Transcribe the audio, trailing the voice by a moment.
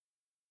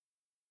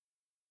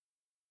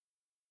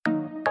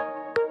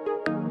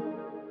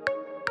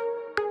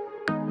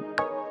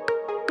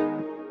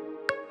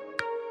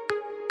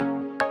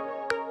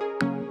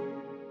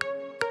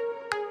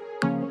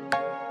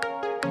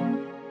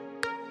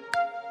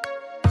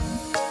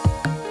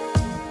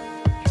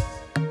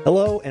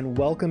Hello and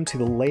welcome to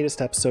the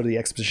latest episode of the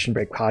Exposition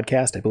Break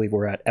podcast. I believe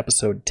we're at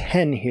episode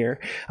 10 here.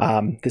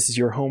 This is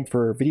your home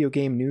for video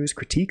game news,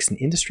 critiques, and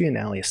industry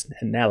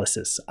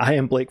analysis. I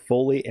am Blake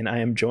Foley, and I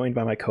am joined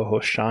by my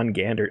co-host Sean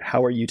Gandert.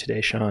 How are you today,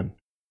 Sean?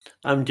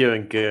 I'm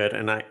doing good,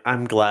 and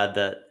I'm glad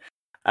that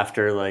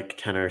after like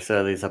 10 or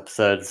so of these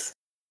episodes,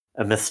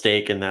 a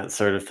mistake and that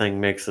sort of thing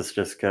makes us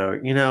just go,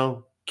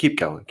 keep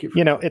going, keep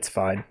going. It's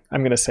fine.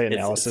 I'm going to say It's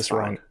analysis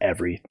wrong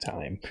every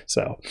time.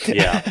 So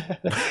yeah.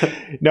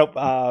 Nope.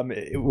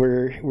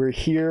 We're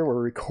here.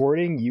 We're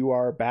recording. You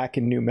are back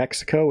in New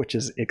Mexico, which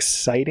is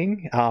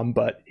exciting.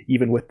 But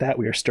even with that,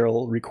 we are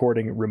still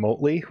recording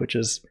remotely, which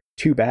is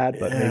too bad.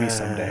 But maybe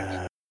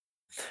someday.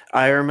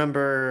 I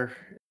remember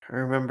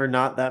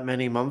not that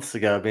many months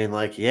ago being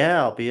like,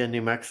 "Yeah, I'll be in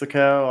New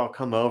Mexico. I'll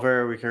come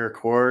over. We can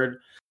record,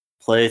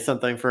 play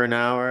something for an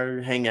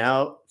hour, hang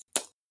out."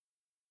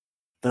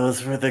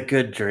 Those were the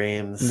good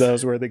dreams.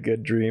 Those were the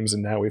good dreams,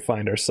 and now we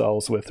find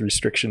ourselves with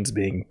restrictions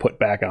being put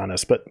back on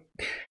us. But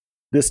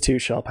this too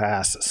shall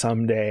pass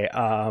someday.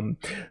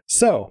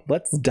 So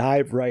let's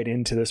dive right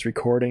into this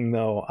recording,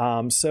 though.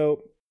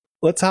 So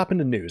let's hop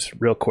into news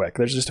real quick.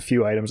 There's just a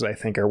few items that I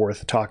think are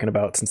worth talking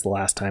about since the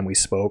last time we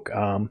spoke.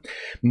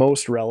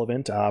 Most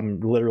relevant,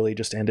 literally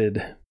just ended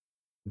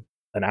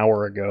an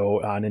hour ago.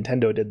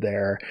 Nintendo did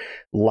their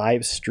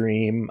live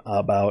stream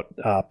about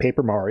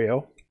Paper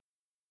Mario.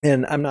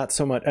 And I don't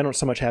so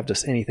much have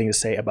just anything to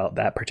say about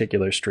that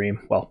particular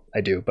stream. Well,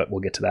 I do, but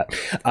we'll get to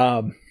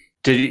that.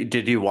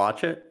 Did you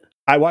watch it?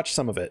 I watched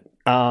some of it,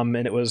 and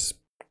it was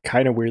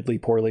kind of weirdly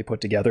poorly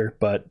put together.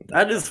 But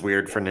that is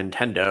weird for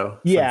Nintendo.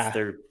 Yeah,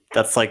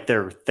 that's like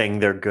their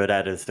thing. They're good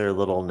at is their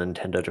little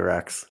Nintendo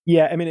Directs.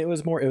 Yeah, I mean, it was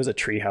a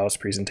treehouse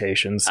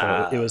presentation,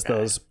 so it was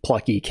those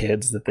plucky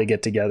kids that they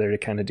get together to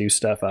kind of do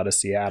stuff out of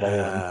Seattle,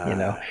 and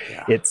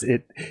yeah.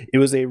 it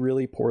was a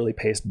really poorly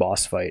paced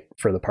boss fight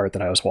for the part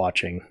that I was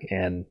watching,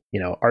 and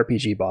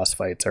RPG boss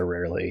fights are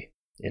rarely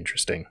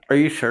interesting. Are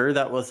you sure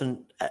that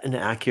wasn't an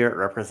accurate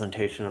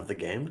representation of the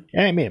game?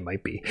 I mean, it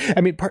might be.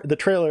 I mean, the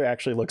trailer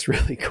actually looks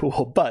really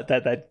cool, but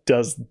that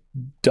does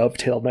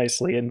dovetail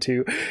nicely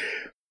into.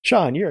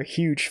 Sean, you're a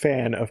huge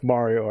fan of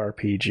Mario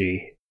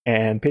RPG,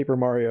 and Paper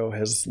Mario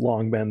has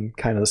long been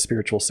kind of the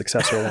spiritual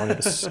successor along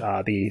with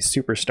the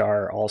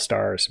Superstar,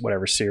 All-Stars,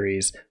 whatever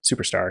series,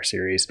 Superstar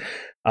series,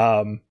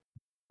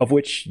 of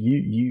which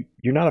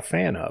you're not a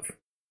fan of.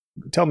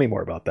 Tell me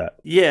more about that.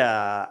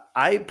 Yeah,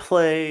 I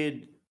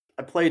played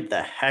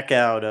the heck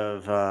out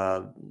of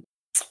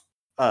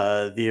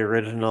the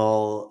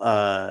original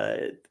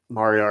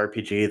Mario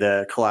RPG,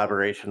 the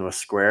collaboration with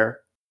Square.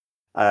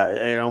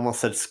 I almost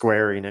said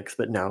Square Enix,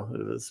 but no,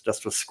 it was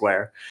just with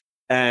Square.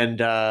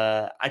 And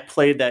I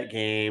played that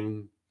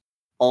game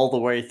all the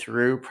way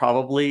through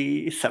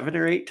probably 7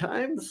 or 8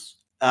 times,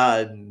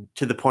 to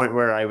the point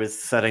where I was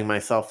setting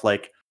myself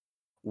like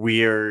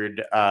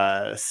weird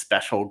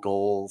special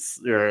goals.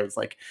 It's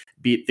like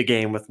beat the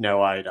game with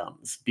no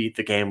items, beat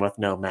the game with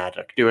no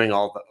magic, doing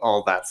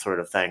all that sort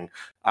of thing.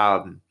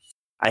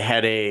 I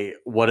had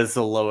what is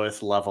the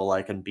lowest level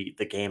I can beat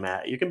the game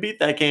at? You can beat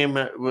that game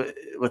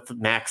with the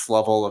max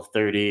level of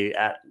 30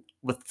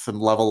 with some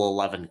level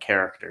 11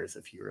 characters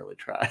if you really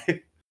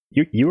try.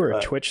 You were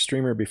a Twitch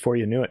streamer before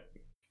you knew it.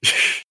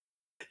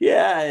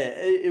 Yeah,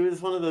 it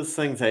was one of those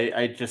things.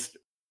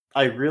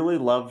 I really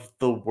loved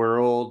the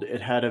world. It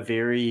had a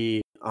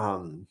very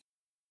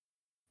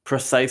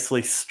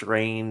precisely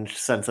strange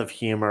sense of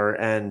humor,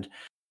 and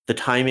the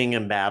timing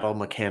and battle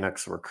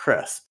mechanics were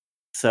crisp.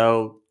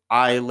 So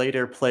I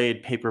later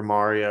played Paper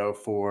Mario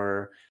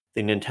for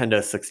the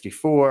Nintendo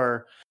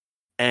 64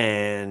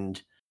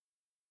 and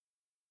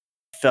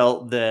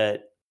felt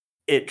that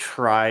it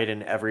tried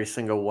in every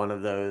single one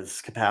of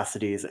those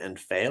capacities and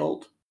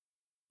failed.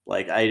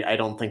 Like, I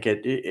don't think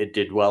it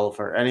did well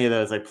for any of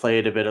those. I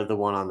played a bit of the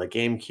one on the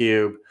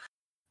GameCube.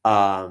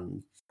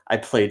 I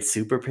played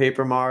Super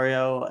Paper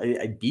Mario.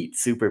 I beat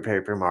Super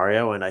Paper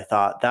Mario, and I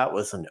thought that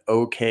was an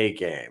okay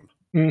game.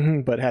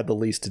 Mm-hmm, but had the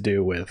least to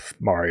do with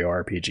Mario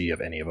RPG of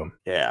any of them.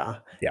 Yeah.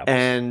 Yeah.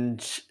 And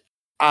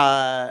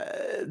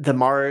the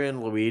Mario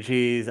and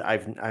Luigi's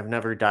I've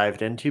never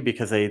dived into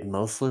because they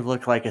mostly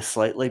look like a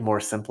slightly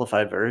more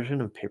simplified version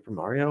of Paper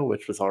Mario,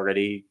 which was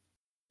already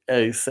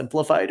a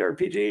simplified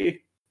RPG.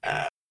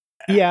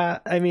 Yeah,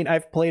 I mean,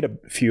 I've played a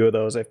few of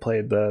those. I've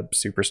played the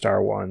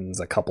Superstar ones,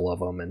 a couple of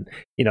them, and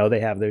they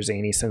have their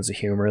zany sense of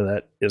humor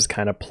that is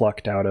kind of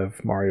plucked out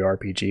of Mario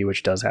RPG,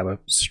 which does have a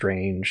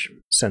strange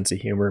sense of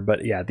humor.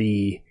 But yeah,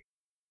 the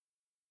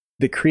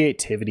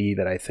creativity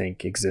that I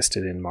think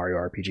existed in Mario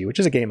RPG, which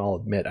is a game I'll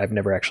admit I've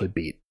never actually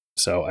beat,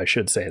 so I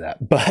should say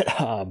that. But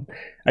I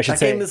should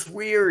say that game is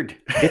weird.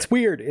 It's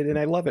weird, and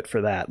I love it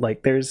for that.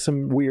 Like, there's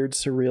some weird,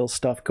 surreal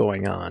stuff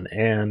going on,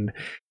 and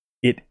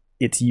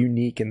it's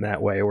unique in that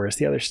way, whereas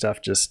the other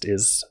stuff just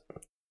is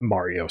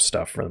Mario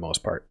stuff for the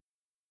most part.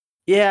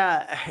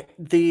 Yeah,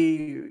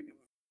 this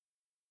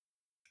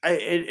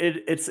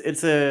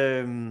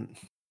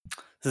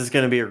is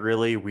going to be a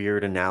really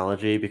weird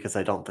analogy because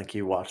I don't think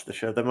you watch the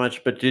show that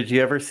much, but did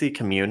you ever see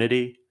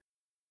Community?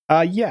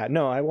 Yeah,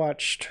 no, I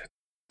watched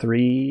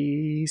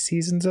 3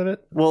 seasons of it,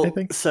 I Well,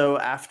 think. so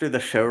after the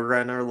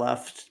showrunner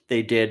left,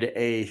 they did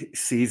a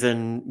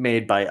season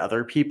made by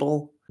other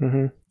people,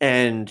 Mm-hmm.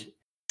 and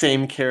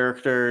same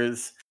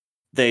characters.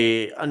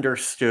 They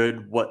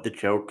understood what the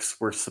jokes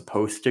were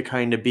supposed to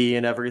kind of be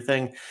and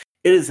everything.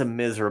 It is a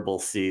miserable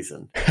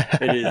season.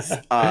 It is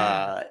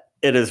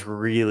it is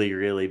really,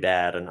 really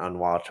bad and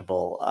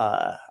unwatchable.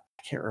 I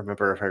can't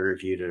remember if I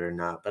reviewed it or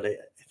not, but I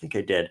think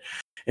I did.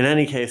 In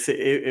any case,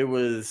 it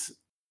was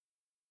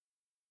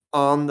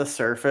on the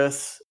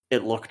surface,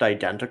 it looked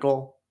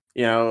identical,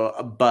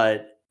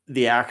 but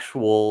the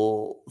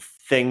actual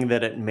thing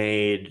that it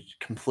made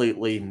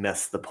completely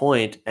missed the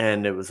point,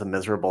 and it was a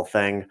miserable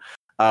thing.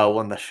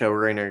 When the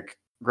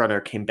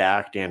showrunner came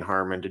back, Dan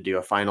Harmon, to do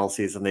a final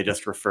season, they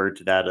just referred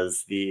to that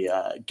as the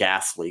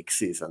gas leak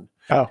season,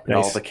 Oh, and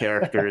all nice. the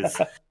characters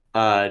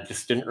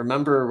just didn't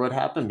remember what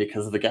happened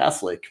because of the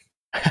gas leak.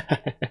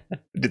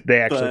 Did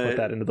they actually put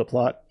that But into the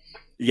plot?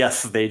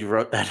 yes, they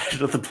wrote that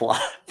into the plot.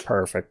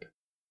 Perfect.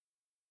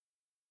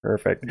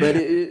 But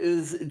it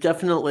is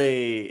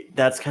definitely,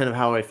 that's kind of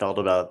how I felt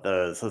about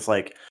those. It's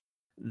like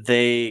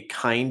they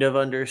kind of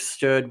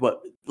understood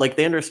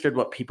they understood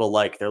what people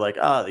like. They're like,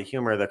 the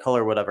humor, the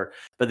color, whatever,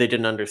 but they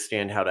didn't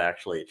understand how to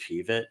actually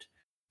achieve it.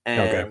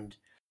 Okay. And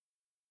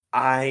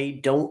I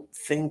don't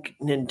think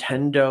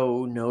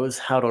Nintendo knows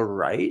how to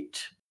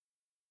write,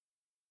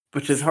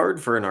 which is hard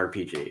for an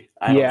RPG.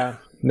 I don't know. Yeah.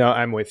 No,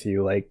 I'm with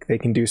you. Like, they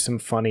can do some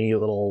funny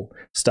little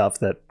stuff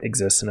that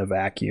exists in a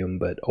vacuum,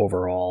 but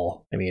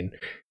overall, I mean,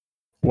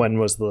 when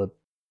was the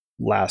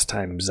last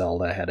time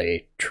Zelda had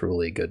a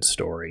truly good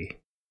story?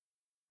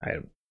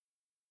 A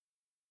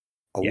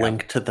Yeah.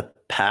 Link to the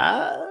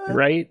Past?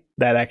 Right?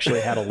 That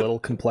actually had a little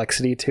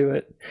complexity to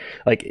it.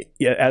 Like,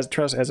 yeah, as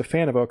a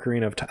fan of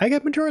Ocarina of Time, I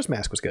get Majora's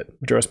Mask was good.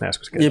 Majora's Mask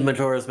was good. Yeah,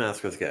 Majora's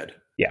Mask was good.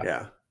 Yeah.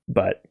 Yeah.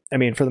 But I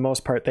mean, for the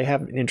most part, they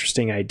have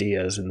interesting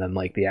ideas, and then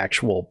like the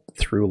actual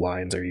through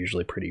lines are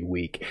usually pretty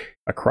weak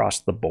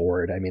across the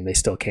board. I mean, they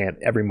still can't.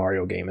 Every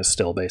Mario game is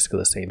still basically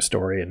the same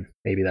story, and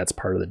maybe that's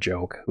part of the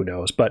joke. Who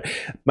knows? But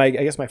I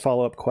guess my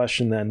follow up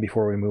question then,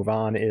 before we move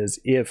on, is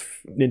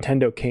if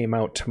Nintendo came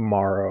out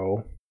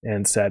tomorrow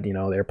and said,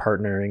 they're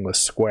partnering with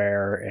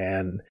Square,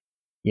 and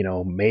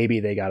maybe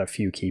they got a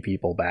few key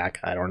people back.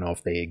 I don't know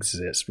if they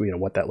exist.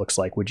 What that looks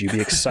like. Would you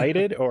be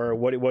excited, or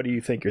what do you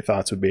think your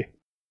thoughts would be?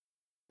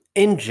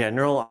 In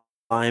general,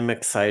 I'm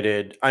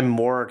excited. I'm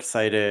more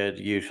excited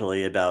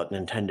usually about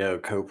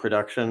Nintendo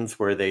co-productions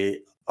where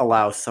they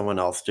allow someone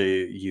else to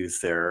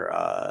use their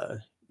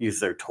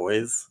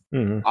toys.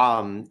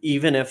 Mm-hmm.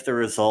 Even if the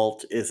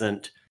result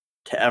isn't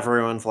to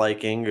everyone's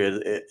liking,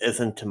 it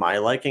isn't to my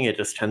liking, it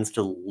just tends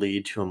to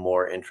lead to a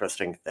more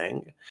interesting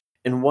thing.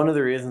 And one of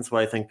the reasons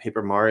why I think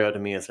Paper Mario to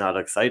me is not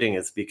exciting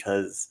is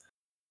because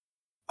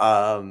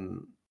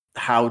um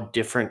how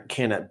different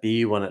can it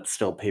be when it's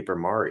still Paper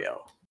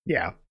Mario?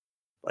 Yeah.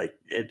 Like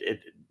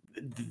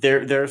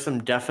there are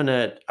some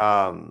definite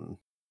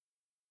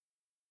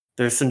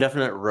there's some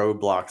definite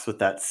roadblocks with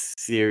that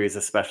series,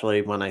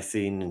 especially when I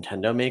see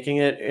Nintendo making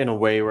it in a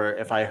way where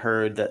if I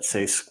heard that,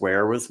 say,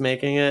 Square was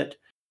making it,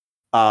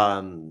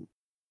 um,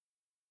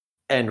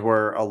 and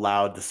were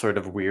allowed the sort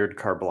of weird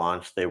carte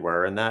blanche they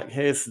were in that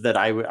case, that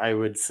I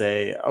would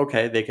say,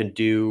 okay, they can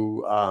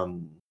do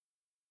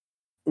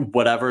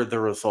whatever the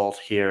result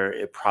here,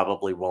 it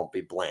probably won't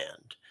be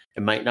bland.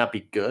 It might not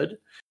be good,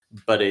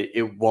 but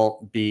it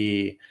won't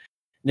be.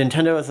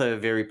 Nintendo is a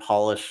very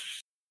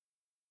polished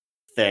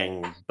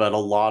thing, but a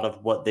lot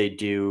of what they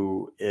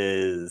do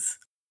is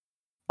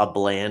a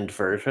bland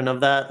version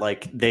of that.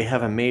 Like they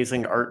have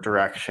amazing art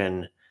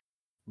direction,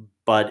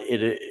 but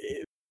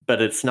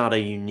but it's not a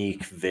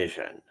unique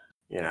vision,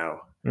 you know.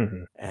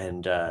 Mm-hmm.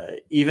 And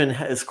even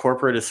as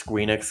corporate as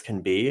Squeenix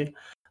can be,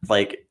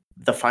 like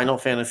the Final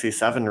Fantasy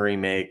VII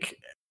remake,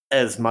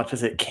 as much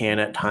as it can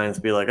at times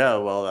be like,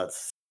 oh well,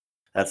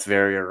 that's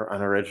very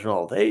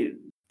unoriginal.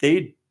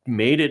 They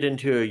made it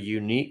into a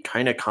unique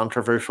kind of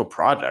controversial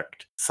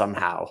project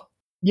somehow.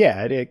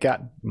 Yeah, it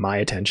got my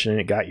attention.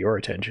 It got your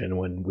attention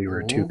when we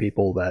were two Mhm.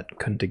 people that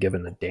couldn't have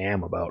given a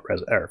damn about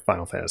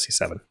Final Fantasy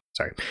VII.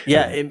 Sorry.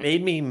 Yeah, it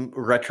made me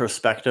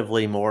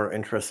retrospectively more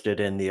interested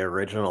in the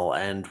original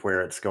and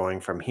where it's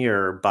going from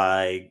here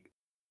by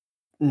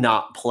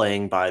not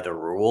playing by the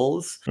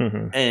rules.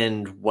 Mm-hmm.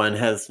 And when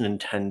has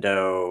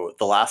Nintendo,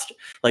 the last,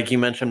 like you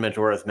mentioned,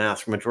 Majora's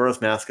Mask? Majora's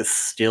Mask is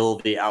still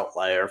the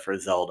outlier for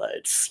Zelda.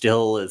 It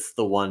still is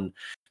the one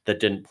that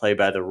didn't play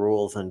by the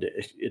rules. And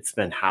it's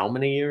been how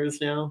many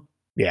years now?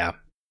 Yeah,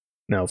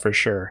 no, for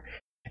sure.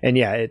 And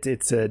yeah,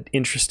 it's an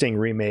interesting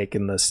remake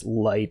in this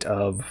light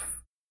of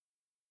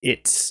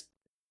it's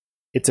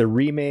it's a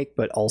remake,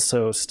 but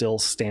also still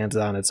stands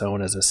on its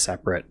own as a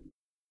separate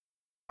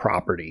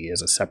property,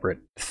 as a separate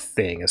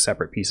thing, a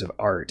separate piece of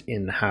art.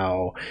 In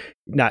how,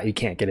 not you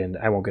can't get in.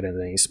 I won't get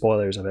into any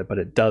spoilers of it, but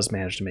it does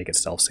manage to make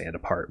itself stand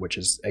apart, which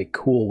is a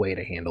cool way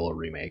to handle a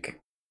remake.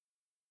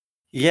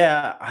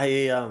 Yeah,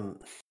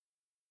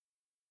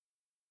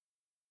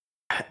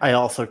 I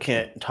also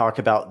can't talk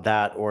about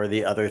that or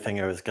the other thing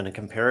I was going to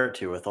compare it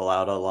to with a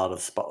lot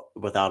of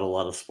without a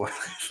lot of spoilers.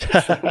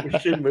 So we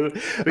should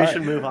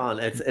move on.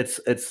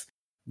 It's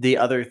the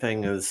other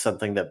thing is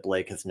something that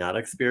Blake has not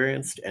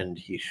experienced, and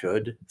he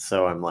should.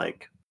 So I'm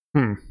like,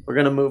 we're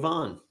gonna move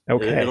on.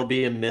 Okay. It'll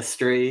be a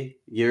mystery.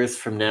 Years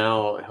from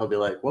now, he'll be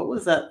like, "What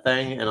was that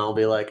thing?" And I'll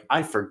be like,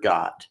 "I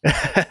forgot."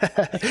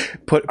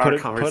 Our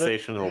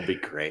conversation will be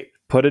great.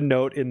 Put a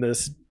note in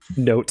this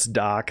notes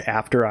doc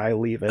after I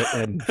leave it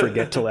and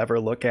forget to ever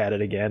look at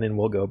it again, and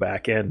we'll go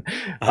back in.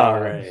 All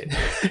right.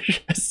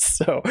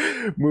 So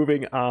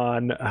moving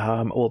on,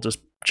 we'll just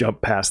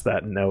jump past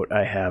that note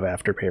I have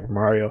after Paper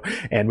Mario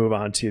and move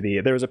on to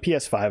there was a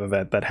PS5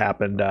 event that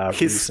happened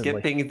He's recently.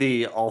 skipping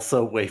the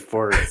also wait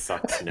for it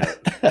sucks note.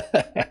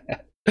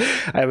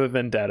 I have a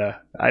vendetta.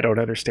 I don't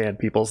understand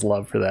people's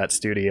love for that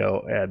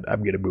studio, and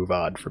I'm going to move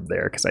on from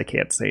there because I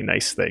can't say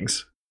nice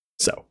things.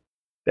 So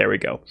there we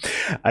go.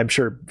 I'm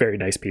sure very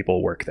nice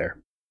people work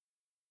there.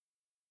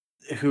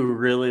 Who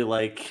really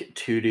like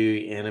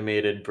 2D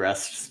animated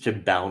breasts to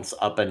bounce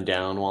up and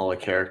down while a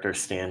character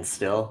stands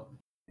still.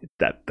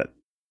 That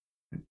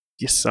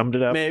you summed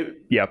it up. Maybe.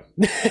 Yep.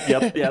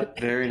 Yep.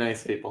 Very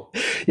nice people.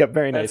 Yep,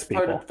 very nice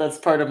people. That's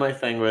part of my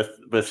thing with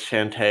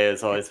Shantae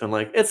has always been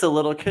like, it's a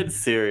little kid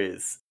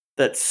series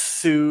that's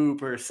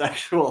super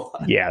sexual.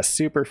 Yeah,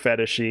 super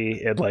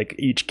fetishy, and like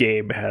each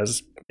game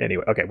has.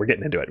 Anyway, okay, we're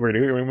getting into it. We're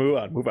going to move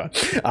on.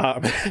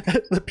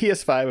 The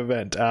PS5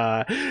 event.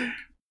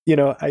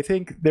 I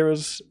think there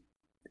was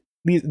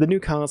the new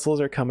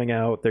consoles are coming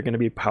out. They're going to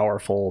be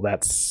powerful.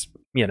 That's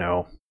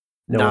not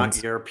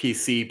your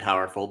PC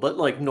powerful, but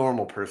like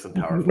normal person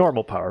powerful.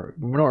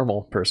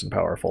 Normal person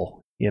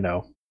powerful.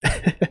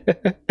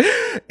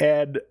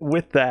 And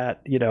with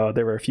that,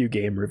 there were a few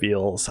game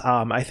reveals.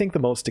 I think the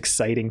most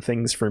exciting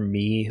things for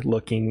me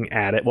looking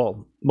at it,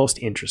 well, most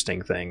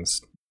interesting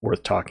things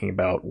worth talking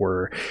about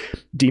were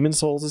Demon's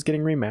Souls is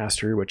getting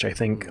remastered, which I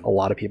think a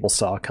lot of people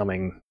saw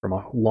coming from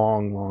a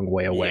long, long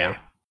way away. Yeah.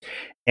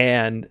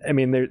 And I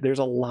mean, there's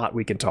a lot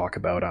we can talk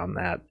about on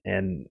that,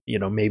 and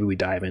maybe we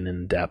dive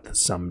in depth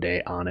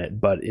someday on it.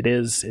 But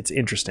it's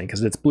interesting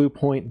because it's Blue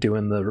Point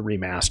doing the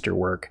remaster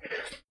work.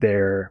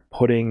 They're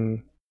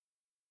putting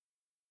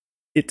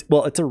it's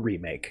a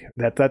remake.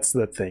 That's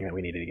the thing that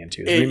we needed to get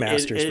into.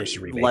 Remasters versus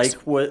remakes.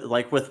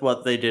 Like with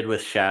what they did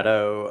with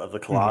Shadow of the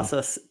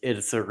Colossus,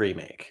 it's a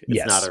remake.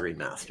 It's not a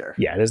remaster.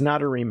 Yeah, it is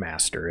not a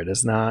remaster. It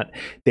is not.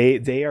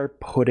 They are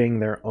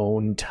putting their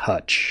own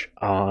touch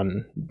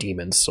on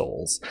Demon's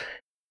Souls.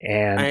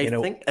 And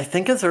I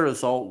think as a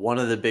result, one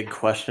of the big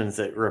questions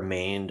that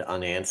remained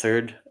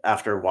unanswered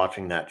after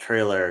watching that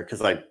trailer,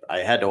 because I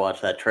had to watch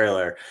that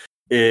trailer,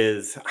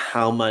 is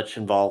how much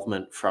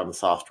involvement From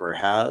Software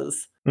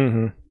has.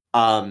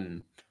 Mm-hmm.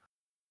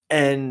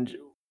 And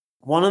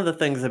one of the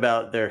things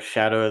about their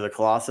Shadow of the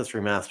Colossus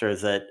remaster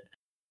is that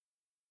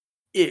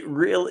it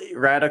really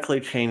radically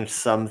changed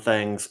some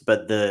things,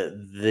 but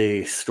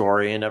the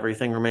story and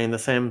everything remained the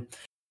same.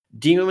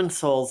 Demon's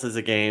Souls is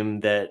a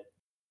game that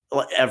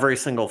every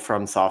single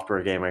From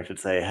Software game, I should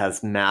say,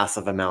 has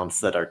massive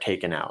amounts that are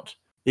taken out.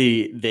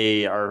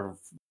 They're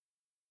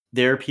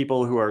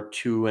people who are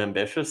too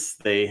ambitious.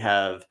 They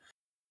have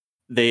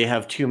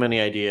too many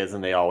ideas,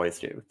 and they always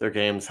do. Their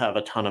games have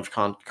a ton of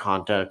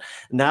content.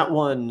 And that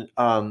one,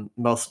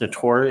 most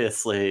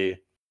notoriously,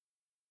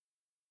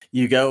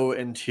 you go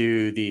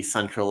into the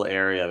central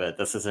area of it.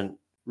 This isn't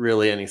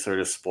really any sort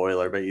of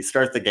spoiler, but you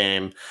start the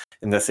game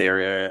in this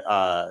area.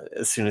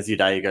 As soon as you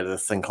die, you go to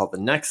this thing called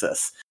the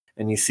Nexus,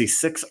 and you see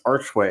 6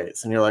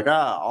 archways, and you're like,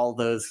 all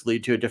those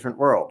lead to a different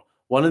world.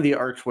 One of the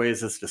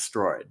archways is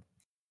destroyed.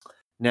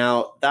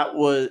 Now,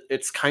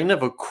 it's kind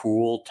of a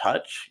cool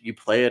touch. You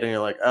play it and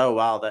you're like, oh,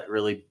 wow, that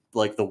really,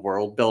 like, the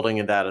world building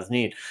in that is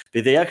neat.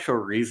 But the actual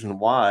reason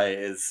why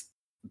is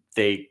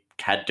they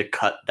had to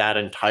cut that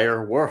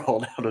entire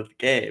world out of the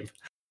game.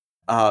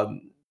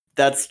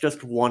 That's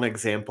just one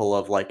example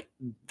of, like,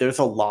 there's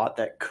a lot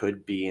that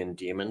could be in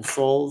Demon's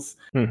Souls.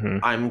 Mm-hmm.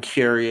 I'm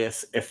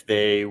curious if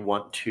they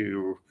want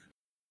to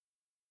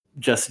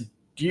just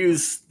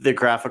use the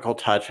graphical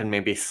touch and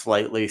maybe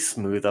slightly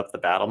smooth up the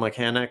battle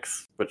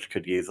mechanics, which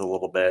could use a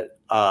little bit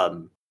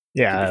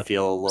to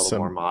feel a little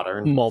more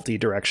modern,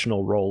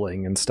 multi-directional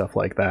rolling and stuff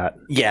like that.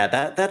 Yeah,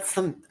 that's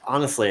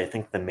honestly I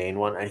think the main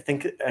one. I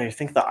think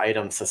the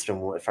item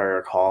system, if I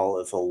recall,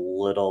 is a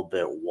little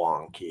bit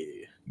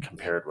wonky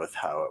compared with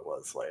how it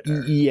was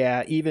later.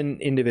 Yeah, even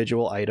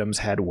individual items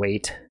had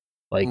weight,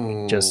 like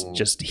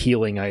just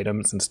healing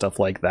items and stuff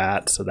like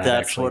that. So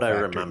that's what I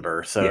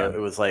remember. So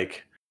it was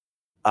like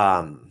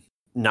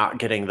not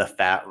getting the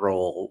fat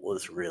roll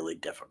was really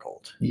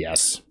difficult.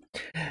 Yes.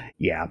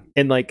 Yeah.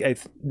 And like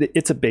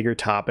it's a bigger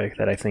topic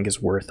that I think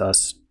is worth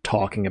us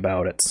talking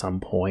about at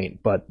some point,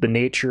 but the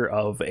nature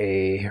of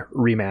a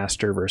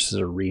remaster versus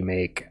a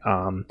remake,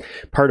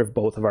 part of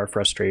both of our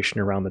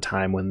frustration around the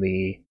time when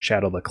the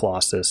Shadow of the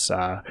Colossus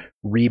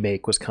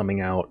remake was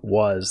coming out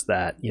was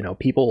that,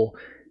 people,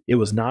 it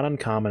was not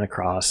uncommon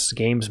across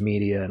games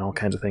media and all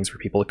kinds of things for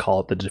people to call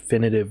it the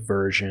definitive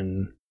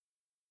version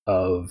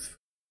of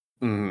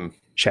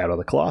Shadow of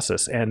the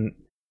Colossus, and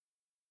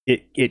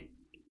it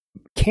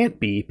can't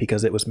be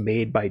because it was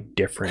made by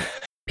different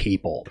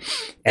people.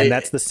 And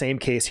that's the same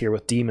case here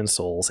with Demon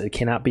Souls. It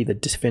cannot be the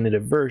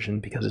definitive version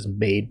because it's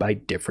made by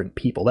different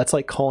people. That's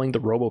like calling the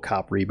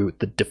RoboCop reboot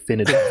the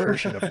definitive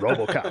version of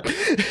RoboCop.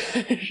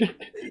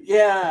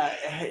 Yeah,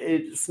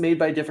 it's made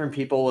by different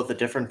people with a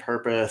different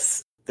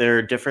purpose. There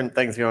are different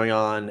things going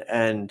on,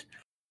 and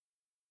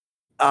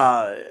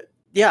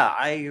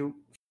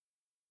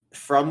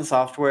From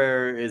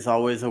Software is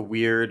always a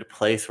weird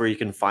place where you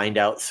can find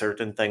out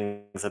certain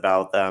things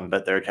about them,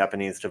 but they're a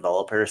Japanese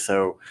developer,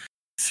 so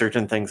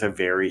certain things are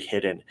very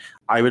hidden.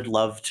 I would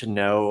love to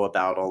know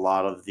about a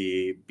lot of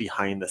the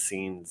behind the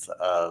scenes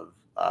of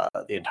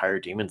the entire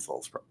Demon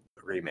Souls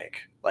remake.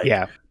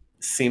 Yeah.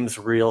 Seems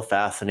real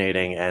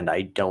fascinating, and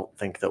I don't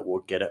think that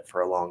we'll get it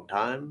for a long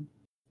time,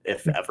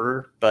 if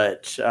ever.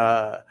 But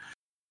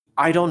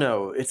I don't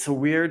know. It's a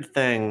weird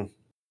thing.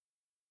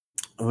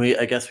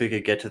 I guess we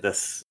could get to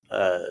this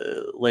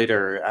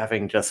later,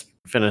 having just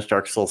finished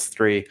Dark Souls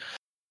 3.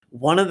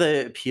 One of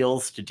the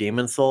appeals to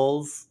Demon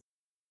Souls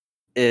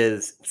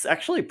is it's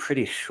actually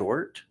pretty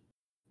short.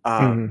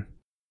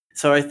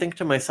 So I think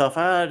to myself,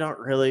 I don't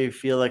really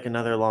feel like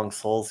another long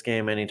Souls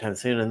game anytime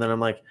soon. And then I'm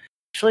like,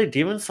 actually,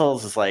 Demon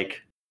Souls is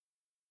like,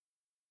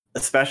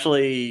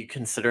 especially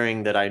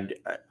considering that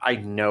I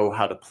know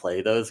how to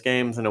play those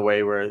games in a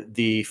way where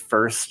the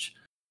first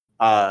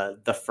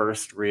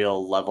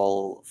real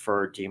level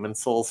for Demon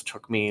Souls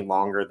took me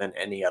longer than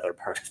any other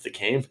part of the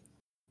game.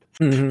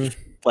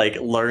 Like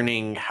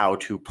learning how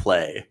to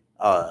play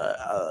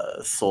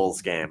a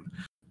Souls game.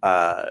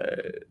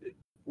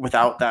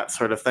 Without that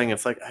sort of thing,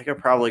 it's like I could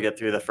probably get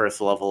through the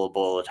first level of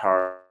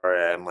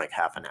Bolatara in like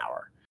half an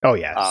hour. Oh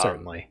yeah,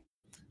 certainly.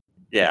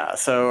 Yeah,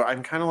 so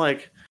I'm kind of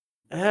like,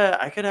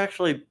 I could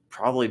actually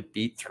probably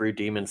beat through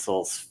Demon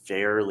Souls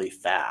fairly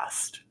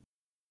fast.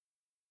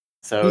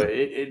 So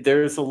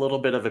there's a little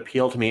bit of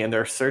appeal to me, and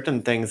there are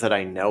certain things that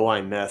I know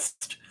I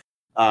missed.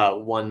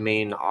 One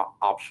main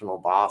optional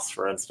boss,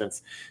 for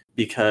instance,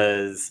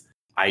 because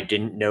I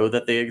didn't know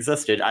that they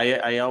existed.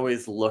 I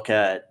always look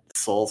at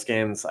Souls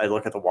games, I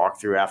look at the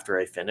walkthrough after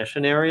I finish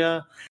an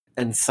area,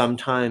 and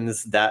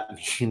sometimes that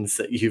means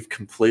that you've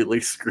completely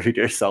screwed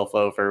yourself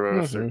over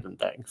with certain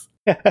things.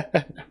 So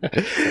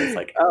it's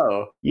like,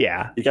 oh,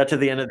 yeah, you got to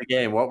the end of the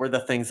game. What were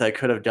the things I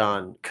could have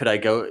done? Could I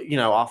go,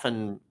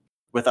 often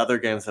with other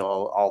games,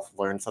 I'll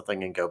learn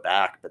something and go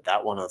back, but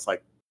that one I was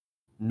like,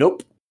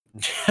 nope.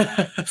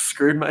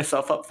 Screwed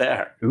myself up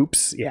there.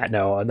 Oops. Yeah,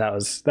 no, and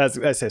that's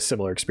a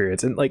similar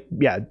experience. And like,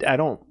 yeah, I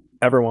don't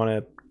ever want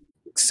to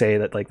say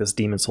that like this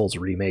Demon Souls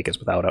remake is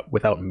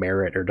without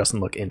merit or doesn't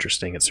look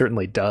interesting. It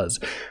certainly does,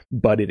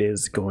 but it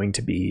is going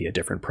to be a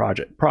different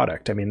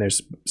product. I mean,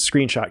 there's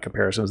screenshot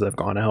comparisons that have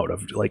gone out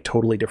of like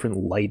totally different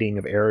lighting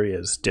of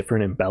areas,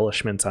 different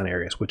embellishments on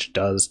areas, which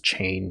does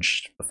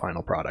change the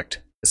final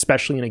product,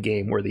 especially in a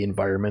game where the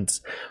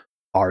environments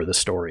are the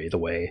story, the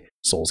way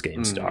Souls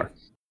games are.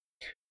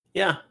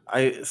 Yeah,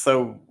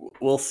 so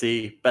we'll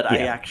see. But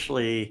yeah.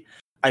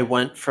 I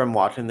went from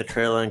watching the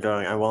trailer and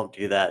going, I won't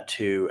do that,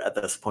 to at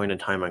this point in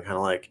time, I'm kind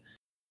of like,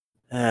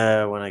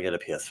 when I get a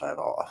PS5,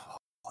 I'll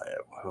play it.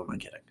 Who am I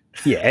kidding?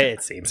 Yeah,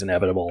 it seems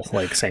inevitable.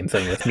 Like, same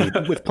thing with me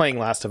with playing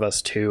Last of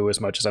Us 2.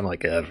 As much as I'm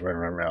like,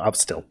 I'll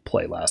still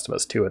play Last of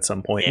Us 2 at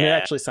some point. Yeah. And it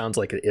actually sounds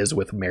like it is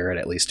with merit,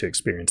 at least, to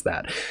experience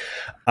that.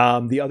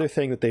 The other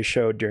thing that they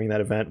showed during that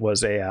event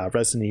was a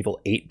Resident Evil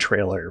 8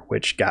 trailer,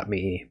 which got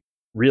me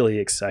really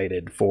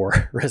excited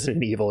for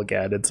Resident Evil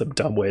again in some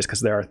dumb ways,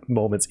 because there are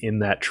moments in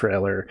that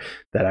trailer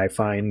that I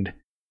find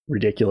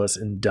ridiculous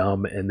and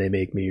dumb, and they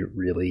make me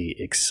really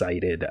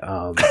excited.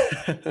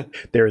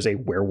 There is a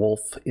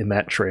werewolf in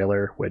that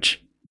trailer,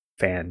 which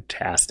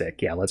fantastic.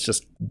 Yeah, let's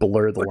just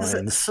blur the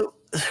lines. So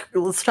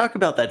let's talk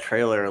about that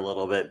trailer a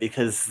little bit,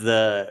 because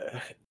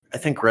I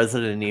think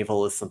Resident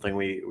Evil is something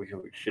we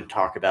should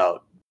talk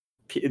about.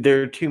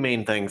 There are two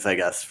main things, I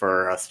guess,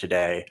 for us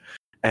today.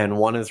 And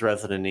one is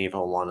Resident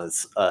Evil, one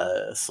is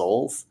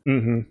Souls.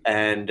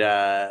 And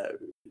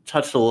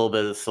touched a little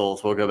bit of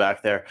Souls. We'll go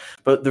back there.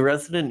 But the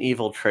Resident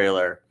Evil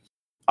trailer,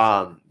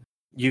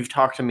 you've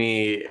talked to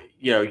me,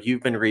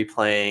 you've been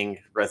replaying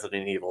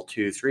Resident Evil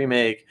 2's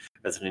remake,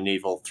 Resident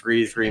Evil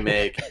 3's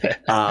remake,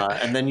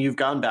 and then you've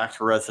gone back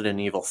to Resident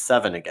Evil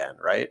 7 again,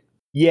 right?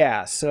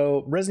 Yeah,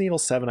 so Resident Evil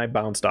 7 I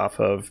bounced off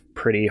of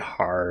pretty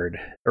hard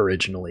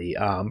originally,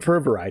 for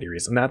a variety of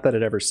reasons. Not that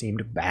it ever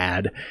seemed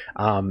bad.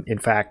 In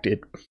fact,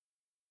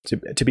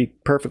 to be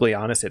perfectly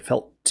honest, it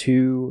felt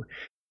too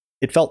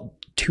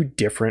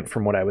different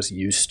from what I was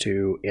used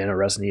to in a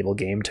Resident Evil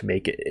game to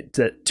make it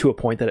to a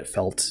point that it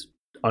felt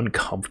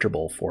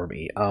uncomfortable for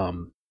me,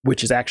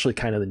 which is actually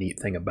kind of the neat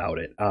thing about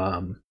it.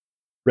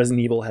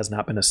 Resident Evil has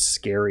not been a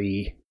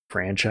scary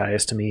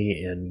franchise to me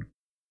in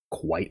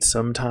quite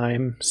some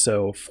time,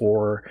 so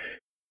for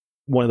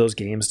one of those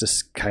games to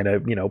kind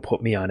of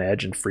put me on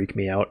edge and freak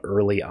me out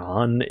early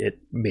on, it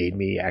made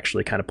me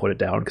actually kind of put it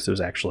down, because it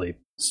was actually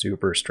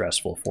super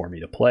stressful for me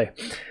to play.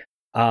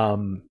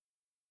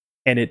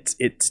 and it's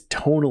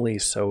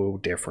tonally so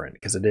different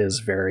because it is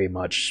very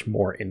much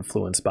more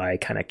influenced by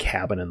kind of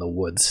cabin in the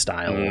woods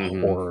style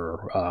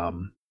horror.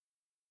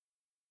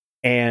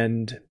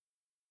 And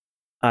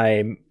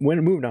when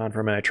I moved on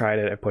from it, I tried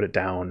it, I put it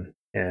down,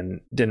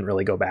 and didn't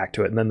really go back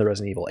to it. And then the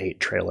Resident Evil 8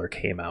 trailer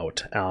came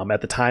out.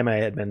 At the time, I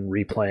had been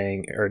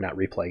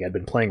I'd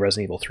been playing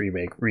Resident Evil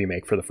 3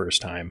 remake for the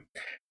first time.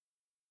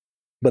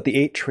 But the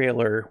 8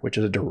 trailer, which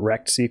is a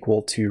direct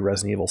sequel to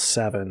Resident Evil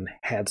 7,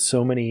 had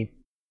so many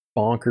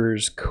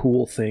bonkers,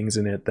 cool things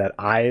in it that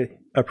I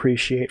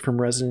appreciate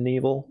from Resident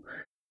Evil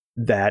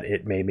that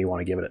it made me want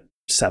to give it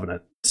a 7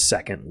 a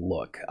second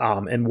look.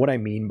 And what I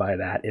mean by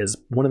that is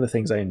one of the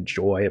things I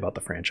enjoy about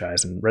the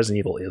franchise, and Resident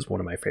Evil is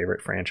one of my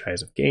favorite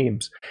franchise of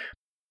games,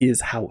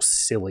 is how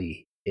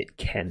silly it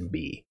can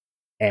be.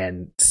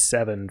 And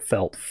 7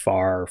 felt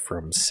far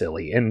from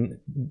silly. And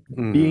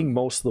being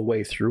most of the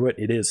way through it,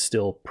 it is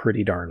still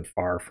pretty darn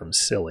far from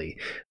silly.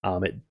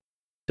 It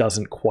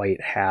doesn't quite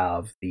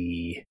have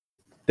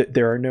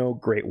there are no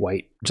great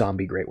white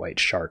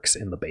sharks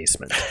in the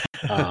basement.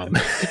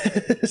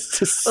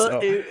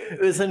 It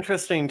was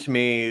interesting to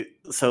me.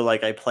 So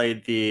like I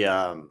played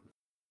played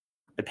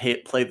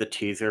the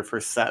teaser for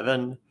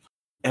 7,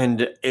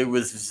 and it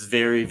was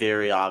very,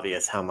 very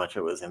obvious how much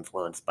it was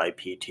influenced by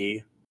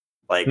PT.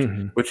 Like,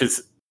 which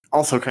is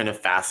also kind of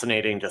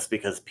fascinating just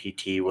because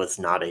PT was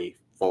not a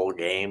full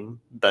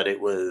game, but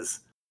it was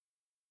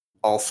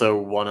also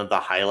one of the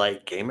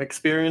highlight game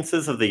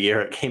experiences of the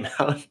year it came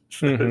out.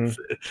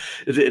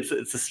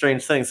 It's a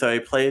strange thing. So I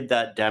played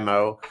that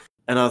demo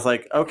and I was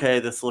like, okay,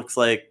 this looks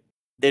like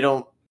they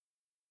don't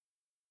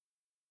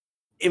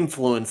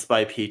influenced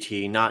by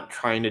PT, not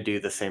trying to do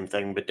the same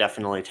thing, but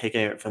definitely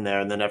taking it from there.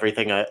 And then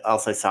everything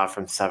else I saw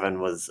from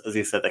 7 was, as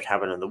you said, the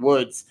cabin in the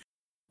woods.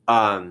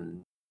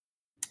 And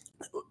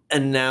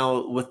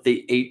now with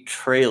the 8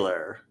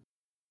 trailer,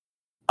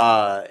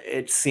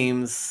 it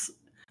seems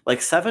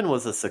like 7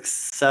 was a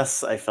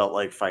success, I felt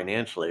like,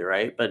 financially,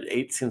 right? But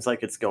 8 seems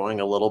like it's going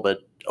a little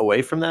bit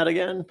away from that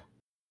again.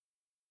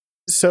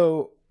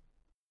 So,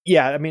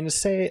 yeah, I mean,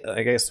 let's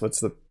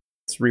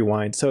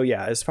rewind. So,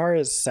 yeah, as far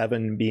as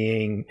 7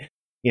 being,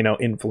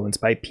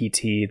 influenced by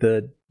PT,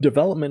 the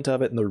development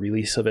of it and the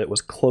release of it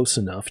was close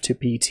enough to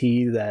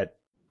PT that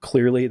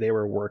clearly they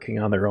were working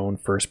on their own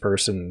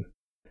first-person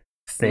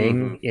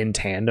thing in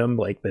tandem.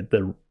 Like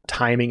the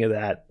timing of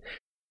that,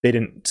 they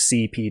didn't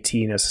see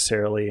PT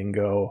necessarily and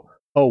go,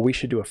 oh, we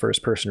should do a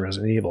first-person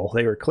Resident Evil.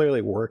 They were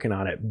clearly working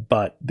on it,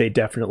 but they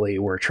definitely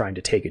were trying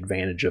to take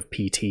advantage of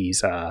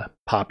PT's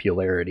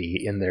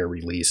popularity in their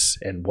release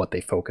and what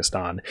they focused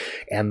on.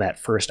 And that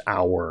first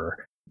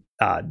hour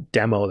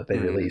demo that they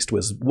released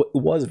was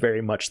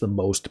very much the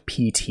most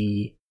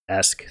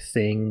PT-esque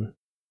thing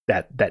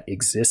that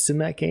exists in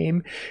that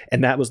game.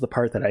 And that was the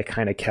part that I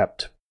kind of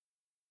kept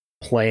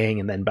playing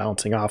and then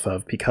bouncing off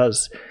of,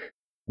 because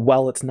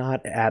while it's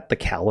not at the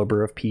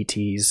caliber of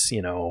PT's,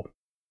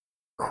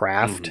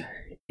 craft,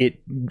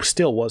 it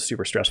still was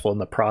super stressful.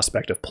 And the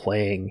prospect of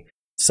playing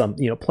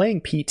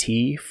playing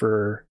PT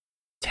for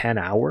 10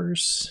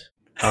 hours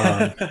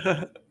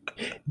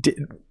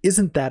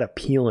isn't that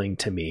appealing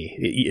to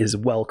me, as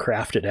well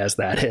crafted as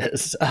that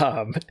is.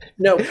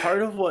 No,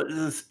 part of what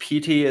this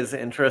PT is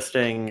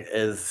interesting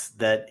is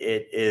that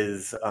it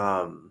is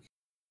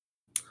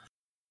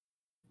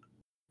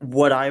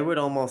what I would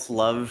almost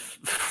love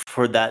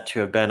for that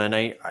to have been, and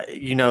I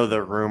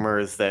the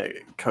rumors that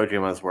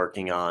Kojima's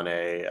working on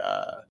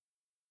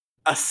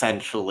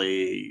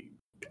essentially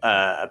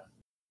the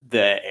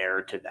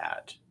heir to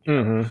that.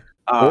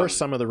 Or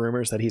some of the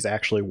rumors that he's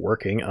actually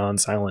working on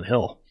Silent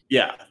Hill.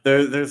 Yeah,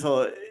 there's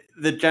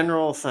the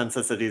general sense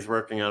is that he's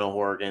working on a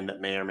horror game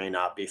that may or may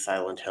not be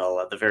Silent Hill.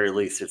 At the very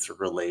least, it's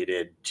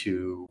related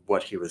to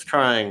what he was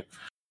trying.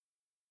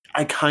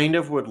 I kind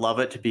of would love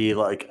it to be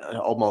like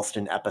almost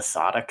an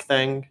episodic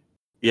thing,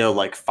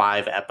 like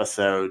 5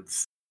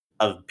 episodes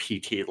of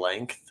PT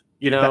length,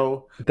 That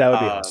would be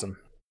awesome.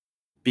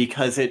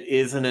 Because it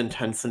is an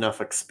intense enough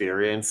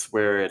experience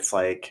where it's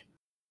like,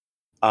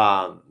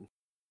 I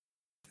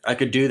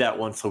could do that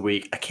once a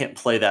week. I can't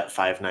play that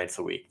 5 nights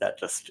a week. That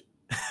just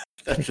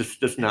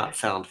does not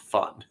sound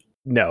fun.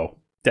 No,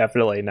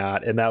 definitely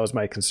not. And that was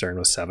my concern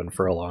with 7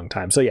 for a long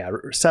time. So yeah,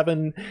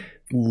 7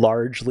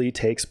 largely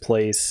takes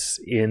place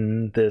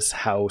in this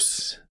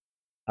house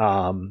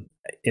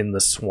in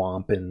the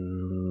swamp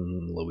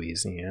in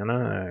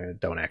Louisiana. I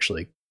don't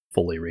actually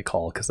fully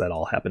recall because that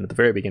all happened at the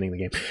very beginning of the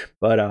game.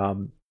 But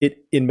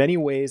it, in many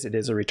ways, it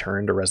is a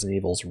return to Resident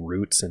Evil's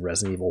roots in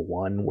Resident Evil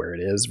 1, where it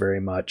is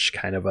very much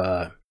kind of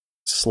a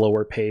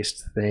slower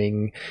paced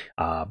thing.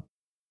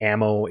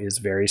 Ammo is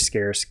very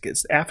scarce.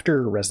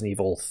 After Resident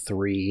Evil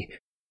 3,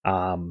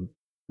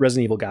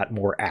 Resident Evil got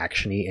more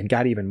actiony and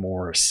got even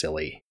more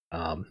silly.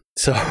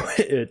 So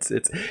it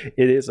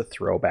is a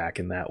throwback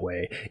in that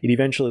way. It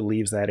eventually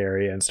leaves that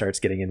area and starts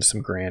getting into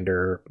some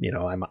grander,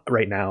 I'm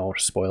right now,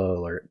 spoiler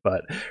alert,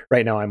 but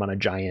right now I'm on a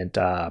giant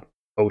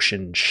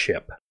ocean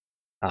ship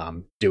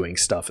doing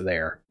stuff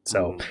there.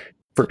 So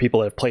for people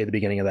that have played the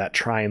beginning of that,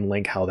 try and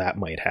link how that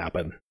might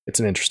happen. It's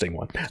an interesting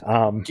one.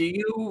 Do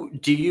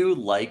you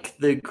like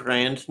the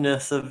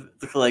grandness of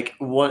like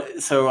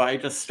what? So I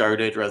just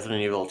started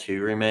Resident Evil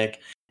 2 remake,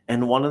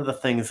 and one of the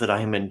things that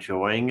I'm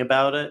enjoying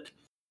about it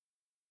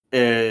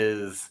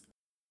is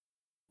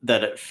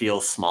that it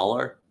feels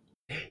smaller.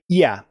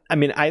 Yeah, I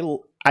mean,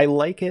 I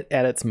like it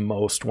at its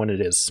most when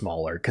it is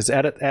smaller, because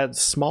at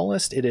its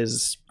smallest,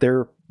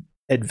 they're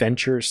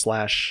adventure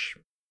slash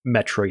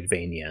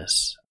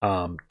Metroidvanias.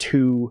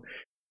 To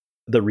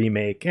the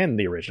remake and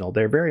the original,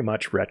 they're very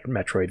much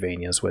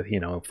Metroidvanias with,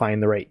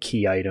 find the right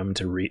key item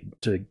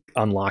to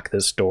unlock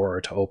this door,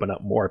 to open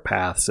up more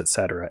paths,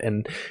 etc.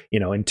 And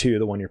in 2,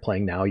 the one you're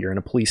playing now, you're in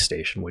a police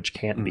station, which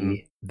can't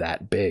be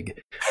that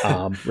big.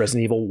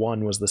 Resident Evil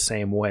 1 was the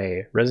same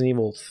way. Resident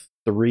Evil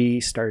 3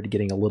 started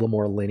getting a little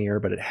more linear,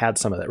 but it had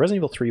some of that. Resident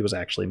Evil 3 was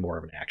actually more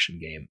of an action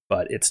game,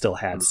 but it still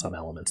had some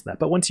elements in that.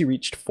 But once you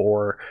reached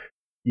 4,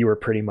 you were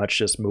pretty much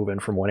just moving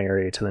from one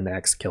area to the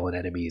next, killing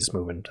enemies,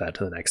 moving to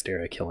the next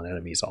area, killing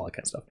enemies, all that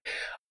kind of stuff.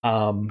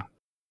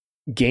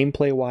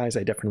 Gameplay wise,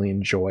 I definitely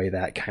enjoy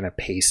that kind of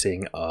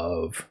pacing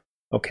of,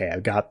 okay,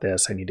 I've got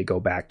this, I need to go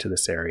back to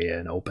this area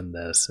and open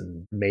this,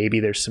 and maybe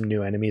there's some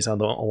new enemies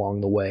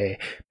along the way,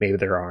 maybe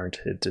there aren't.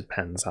 It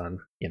depends on,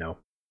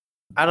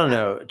 I don't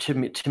know.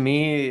 To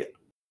me,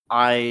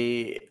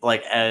 I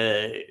like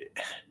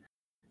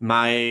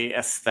my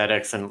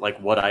aesthetics and like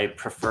what I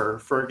prefer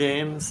for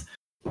games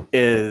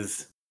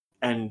is,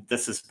 and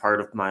this is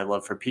part of my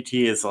love for PT,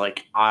 is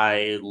like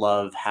I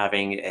love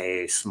having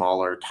a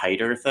smaller,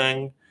 tighter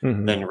thing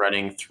than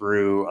running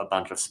through a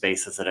bunch of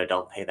spaces that I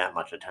don't pay that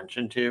much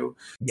attention to.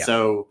 Yeah.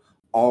 So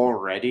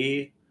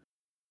already,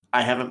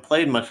 I haven't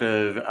played much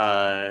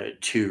of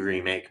 2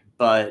 remake,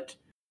 but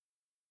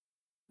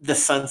the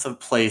sense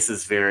of place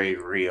is very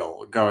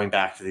real, going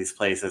back to these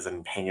places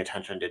and paying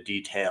attention to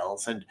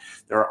details, and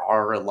there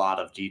are a lot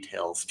of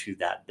details to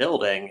that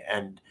building,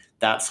 and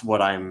that's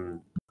what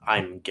I'm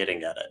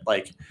getting at it.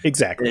 Like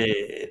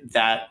Exactly.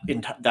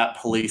 that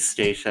police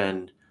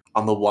station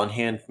on the one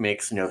hand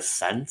makes no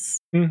sense,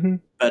 Mm-hmm.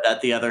 but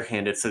at the other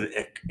hand, it's an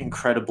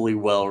incredibly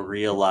well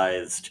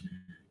realized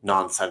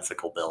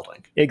nonsensical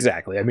building.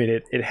 Exactly. I mean,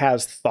 it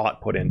has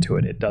thought put into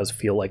it. It does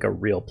feel like a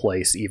real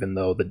place, even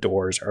though the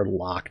doors are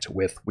locked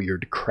with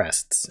weird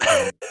crests.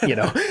 And,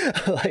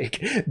 like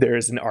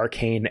there's an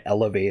arcane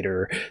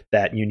elevator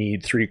that you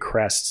need 3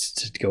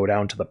 crests to go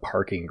down to the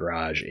parking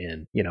garage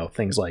in,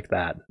 things like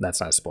that. That's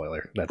not a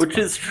spoiler. Which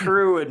is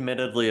true,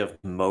 admittedly, of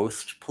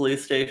most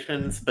police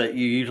stations, but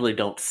you usually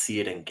don't see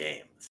it in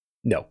games.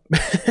 No.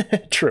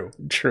 True.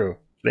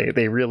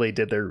 They really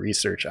did their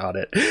research on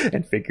it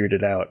and figured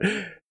it out.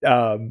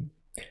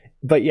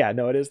 But yeah,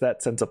 no, it is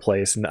that sense of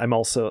place. And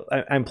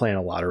I'm playing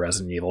a lot of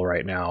Resident Evil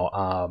right now.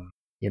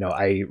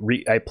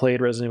 I played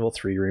Resident Evil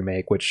 3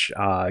 remake, which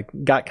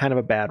got kind of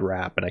a bad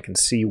rap, and I can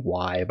see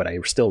why, but I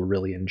still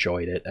really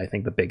enjoyed it. I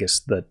think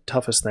the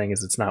toughest thing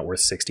is it's not worth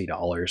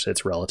 $60.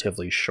 It's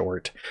relatively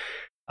short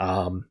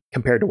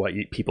compared to what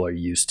people are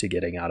used to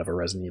getting out of a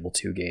Resident Evil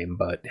 2 game.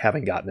 But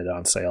having gotten it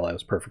on sale, I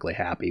was perfectly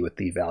happy with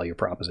the value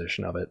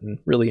proposition of it and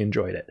really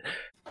enjoyed it.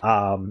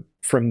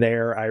 From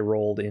there, I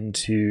rolled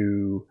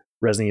into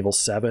Resident Evil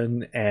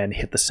 7 and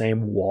hit the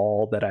same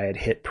wall that I had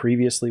hit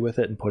previously with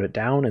it and put it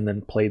down, and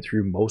then played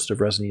through most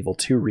of Resident Evil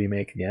 2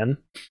 remake again,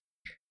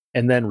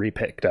 and then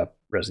repicked up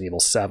Resident Evil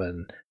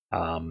 7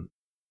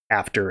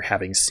 after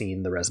having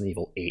seen the Resident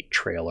Evil 8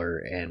 trailer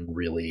and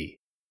really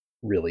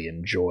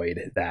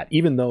enjoyed that.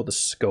 Even though the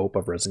scope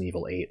of Resident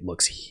Evil 8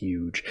 looks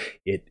huge,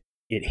 it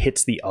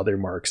hits the other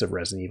marks of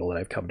Resident Evil that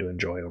I've come to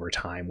enjoy over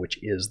time, which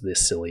is the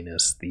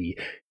silliness,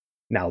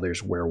 now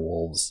there's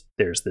werewolves,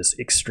 there's this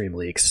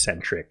extremely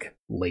eccentric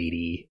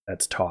lady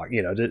that's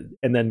talking,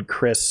 and then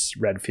Chris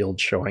Redfield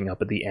showing up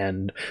at the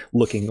end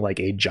looking like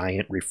a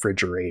giant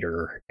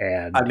refrigerator.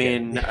 And I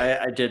mean,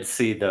 I did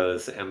see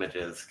those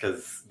images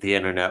because the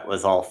internet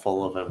was all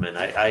full of them, and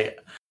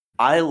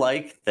I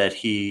like that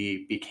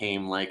he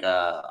became like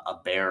a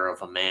bear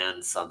of a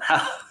man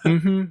somehow.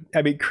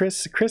 I mean,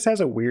 Chris has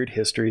a weird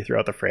history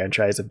throughout the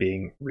franchise of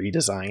being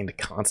redesigned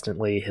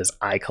constantly. His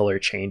eye color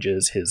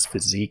changes, his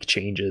physique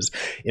changes.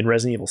 In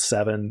Resident Evil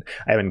 7,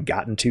 I haven't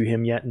gotten to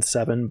him yet in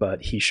 7,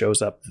 but he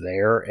shows up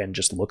there and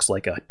just looks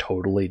like a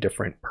totally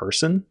different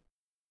person.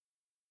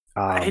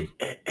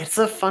 It's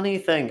a funny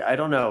thing. I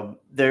don't know.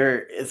 There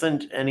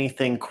isn't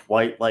anything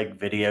quite like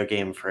video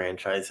game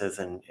franchises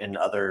and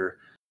other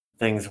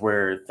things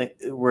where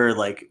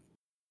like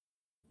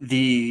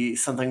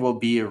something will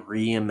be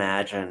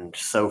reimagined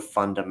so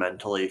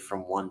fundamentally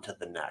from one to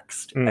the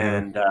next.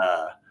 And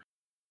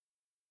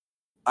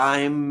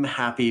I'm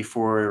happy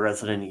for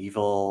Resident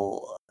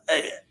Evil.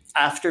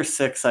 After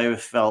 6, I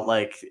felt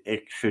like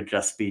it should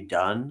just be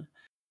done,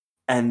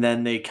 and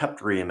then they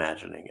kept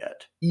reimagining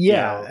it.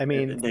 Yeah, I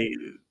mean,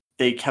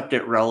 they kept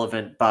it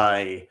relevant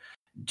by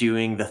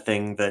doing the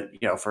thing that,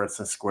 for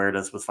instance, Square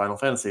does with Final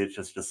Fantasy. It's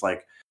just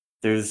like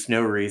there's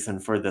no reason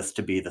for this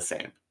to be the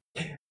same.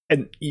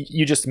 And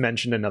you just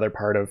mentioned another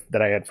part of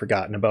that I had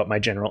forgotten about my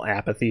general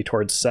apathy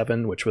towards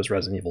 7, which was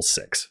Resident Evil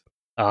 6.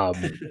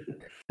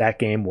 That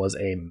game was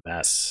a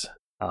mess,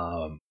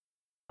 on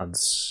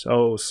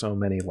so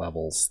many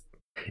levels.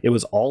 It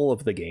was all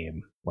of the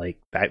game. Like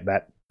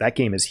that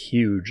game is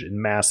huge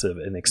and massive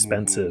and Hmm.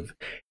 expensive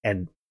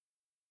and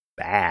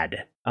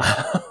bad.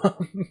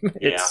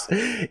 Yeah.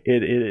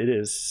 It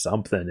is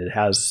something. It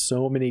has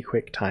so many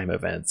quick time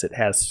events. It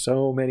has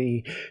so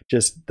many,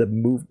 just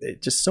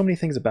so many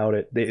things about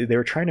it. They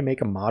were trying to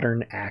make a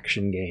modern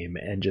action game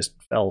and just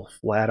fell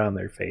flat on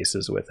their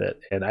faces with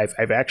it. And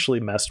I've actually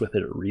messed with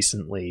it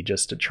recently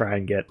just to try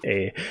and get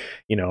a,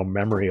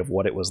 memory of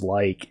what it was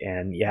like.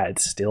 And yeah, it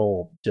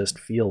still just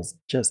feels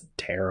just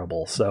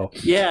terrible. So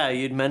Yeah,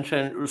 you'd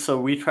mentioned, so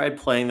we tried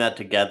playing that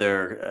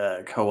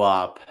together,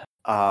 co-op,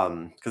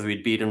 because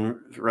we'd beaten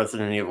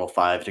Resident Evil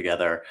 5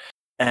 together,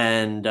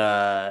 and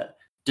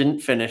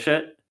didn't finish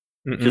it.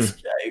 mm-mm.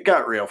 Just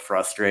got real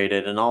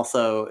frustrated, and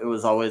also it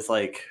was always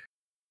like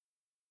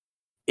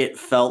it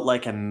felt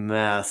like a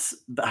mess.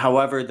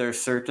 However, there's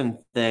certain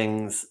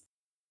things.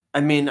 I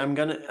mean, I'm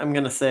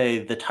gonna say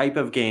the type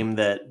of game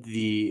that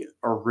the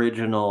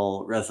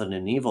original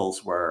Resident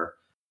Evils were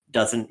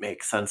doesn't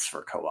make sense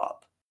for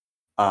co-op.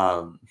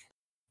 Um,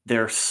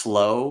 they're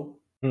slow.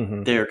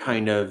 Mm-hmm. They're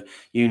kind of,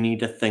 you need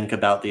to think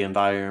about the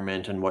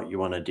environment and what you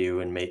wanna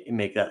do and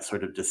make that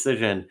sort of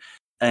decision,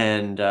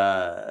 and,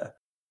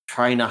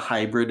 trying to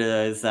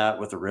hybridize that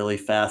with a really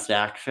fast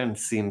action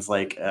seems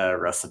like a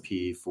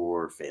recipe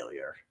for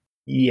failure.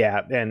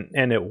 Yeah,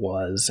 and it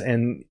was.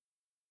 And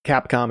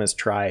Capcom has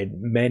tried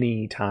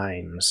many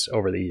times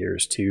over the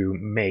years to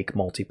make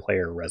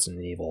multiplayer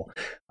Resident Evil.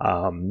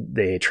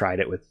 They tried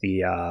it with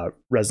the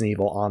Resident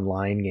Evil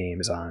Online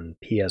games on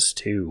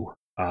PS2,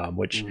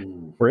 which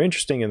Mm. were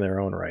interesting in their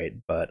own right,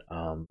 but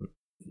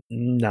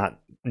not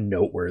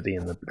noteworthy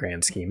in the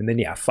grand scheme. And then,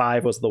 yeah,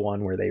 5 was the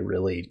one where they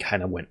really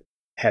kind of went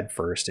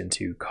headfirst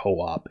into co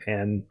op.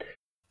 And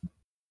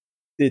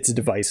it's a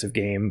divisive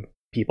game.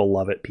 People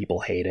love it,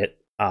 people hate it.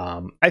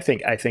 I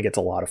think it's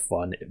a lot of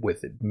fun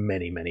with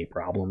many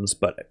problems,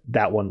 but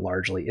that one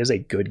largely is a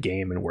good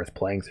game and worth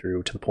playing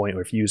through. To the point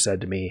where if you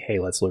said to me, "Hey,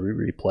 let's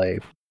replay,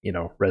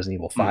 Resident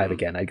Evil 5 Mhm.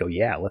 again," I'd go,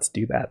 "Yeah, let's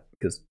do that,"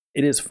 because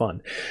it is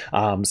fun.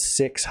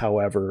 6,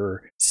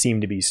 however,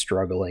 seem to be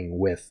struggling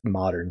with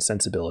modern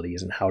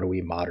sensibilities and how do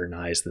we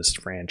modernize this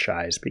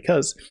franchise,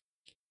 because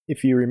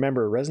if you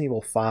remember, Resident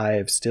Evil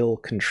 5 still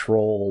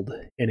controlled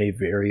in a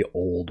very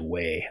old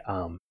way.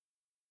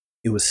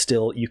 It was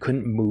still, you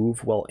couldn't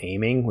move while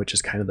aiming, which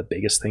is kind of the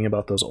biggest thing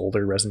about those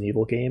older Resident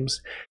Evil games.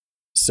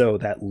 So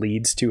that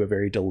leads to a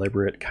very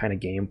deliberate kind of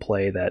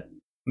gameplay that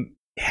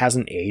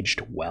hasn't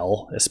aged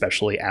well,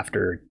 especially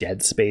after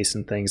Dead Space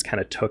and things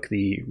kind of took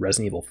the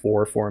Resident Evil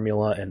 4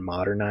 formula and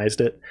modernized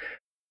it.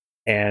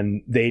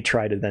 And they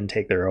tried to then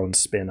take their own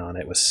spin on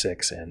it with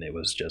 6, and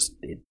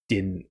it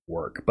didn't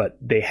work. But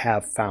they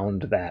have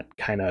found that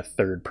kind of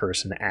third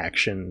person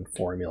action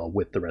formula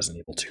with the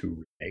Resident Evil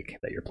 2 remake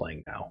that you're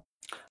playing now.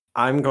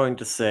 I'm going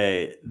to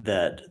say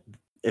that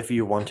if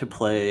you want to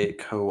play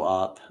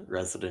co-op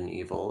Resident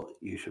Evil,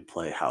 you should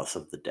play House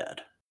of the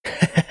Dead.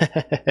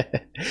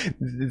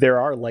 There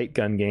are light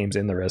gun games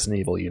in the Resident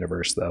Evil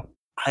universe, though.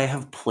 I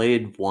have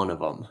played one of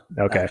them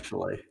Okay,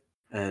 actually,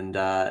 and,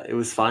 it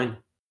was fine.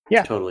 It's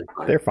yeah, totally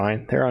they're fine.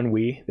 fine. They're on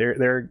Wii. They're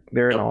an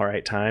Yep. all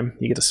right time.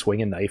 You get to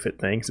swing a knife at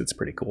things. It's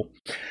pretty cool.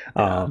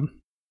 Yeah. Um,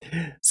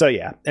 so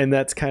yeah, and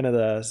that's kind of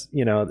the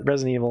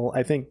Resident Evil.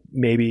 I think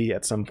maybe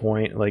at some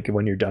point, like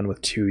when you're done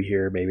with 2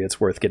 here, maybe it's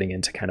worth getting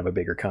into kind of a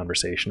bigger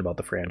conversation about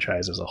the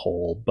franchise as a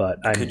whole. But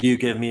Could I'm you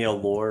give me a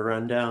lore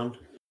rundown?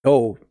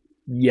 oh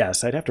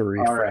yes, I'd have to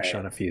refresh Alright.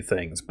 on a few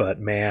things, but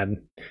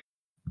man,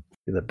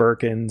 the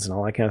Birkins and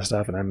all that kind of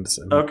stuff, and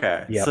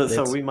Okay. yep, So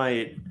it's we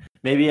might,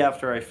 maybe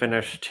after I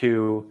finish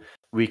 2,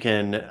 we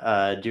can,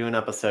 do an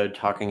episode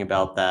talking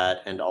about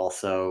that and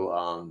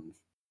also,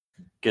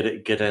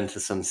 get into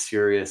some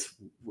serious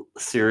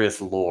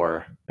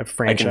lore. a I can,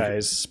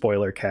 franchise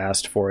spoiler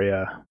cast for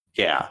you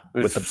yeah,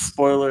 with with the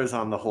spoilers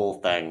on the whole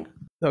thing.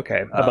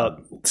 okay about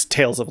Um,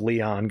 Tales of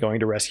Leon going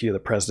to rescue the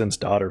president's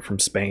daughter from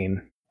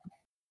Spain.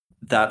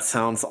 that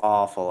sounds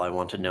awful. I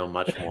want to know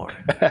much more.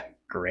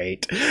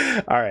 Great.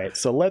 All right,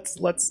 so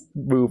let's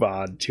move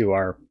on to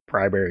our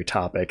primary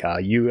topic.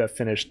 You have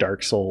finished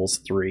Dark Souls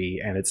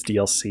 3 and its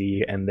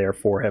DLC, and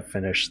therefore have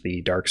finished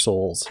the Dark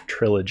Souls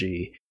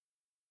trilogy.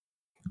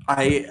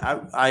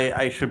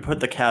 I should put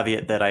the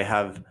caveat that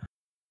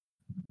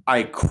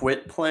I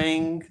quit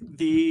playing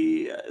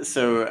the,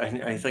 so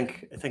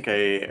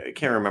I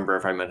can't remember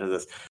if I mentioned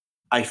this.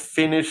 I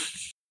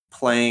finished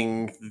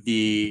playing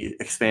the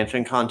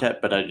expansion content,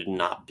 but I did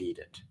not beat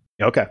it.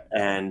 Okay.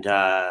 And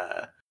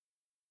eh,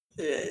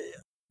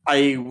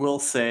 I will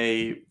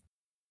say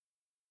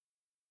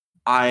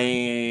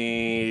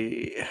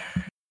I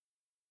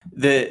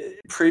the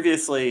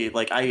previously,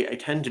 like, I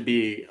tend to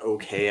be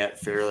okay at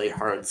fairly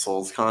hard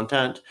Souls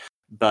content,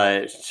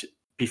 but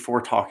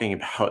before talking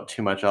about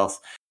too much else,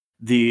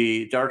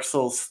 the Dark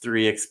Souls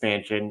 3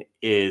 expansion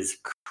is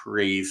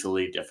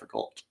crazily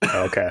difficult.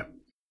 Okay.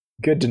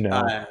 Good to know.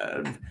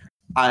 Um,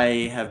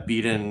 I have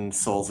beaten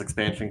Souls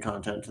expansion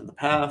content in the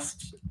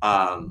past.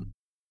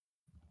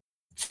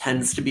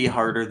 tends to be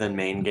harder than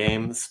main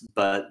games,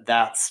 but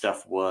that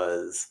stuff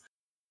was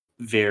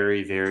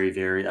very, very,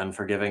 very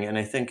unforgiving. And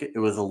I think it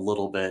was a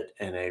little bit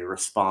in a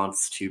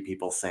response to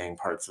people saying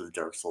parts of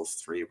Dark Souls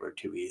 3 were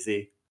too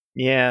easy.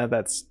 Yeah,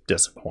 that's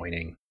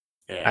disappointing.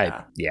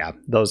 Yeah.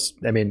 Those,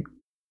 I mean,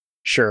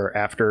 sure,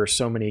 after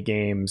so many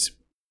games,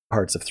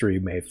 parts of 3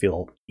 may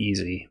feel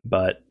easy,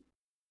 but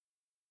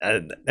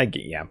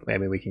yeah, I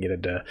mean, we can get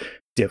into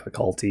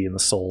difficulty and the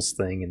Souls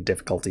thing and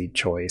difficulty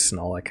choice and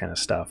all that kind of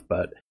stuff,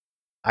 but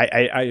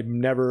I'm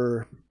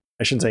never,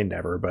 I shouldn't say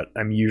never, but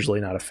I'm usually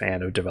not a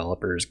fan of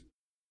developers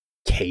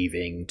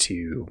caving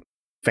to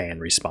fan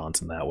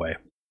response in that way.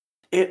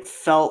 It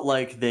felt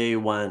like they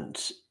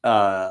went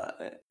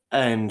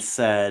and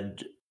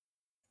said,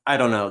 I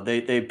don't know,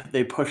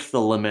 they pushed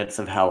the limits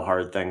of how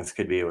hard things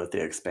could be with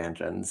the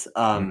expansions.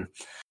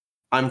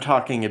 I'm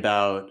talking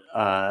about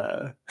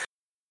uh,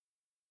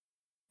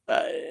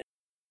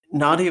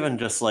 not even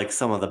just like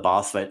some of the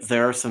boss fights.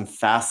 There are some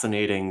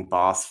fascinating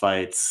boss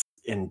fights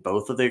in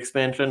both of the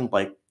expansion,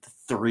 like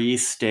 3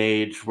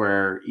 stage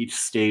where each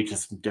stage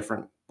is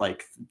different,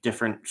 like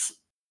different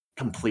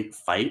complete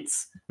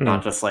fights,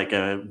 not just like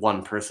a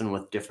one person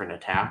with different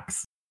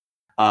attacks.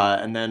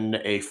 And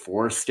then a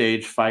 4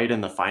 stage fight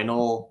in the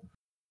final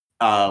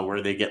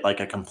where they get like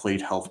a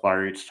complete health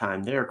bar each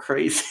time. They're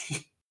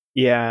crazy.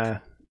 Yeah.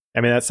 I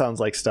mean, that sounds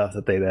like stuff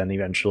that they then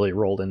eventually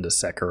rolled into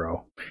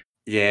Sekiro.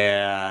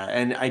 Yeah,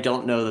 and I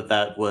don't know that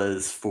that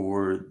was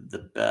for the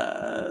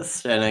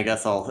best, and I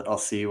guess I'll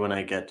see when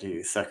I get to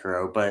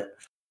Sekiro. But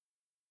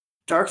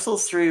Dark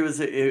Souls 3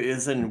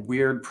 is a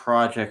weird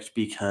project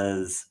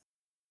because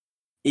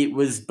it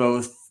was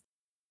both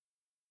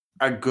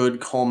a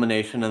good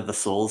culmination of the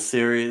Souls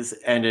series,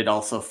 and it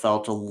also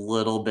felt a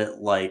little bit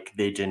like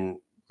they didn't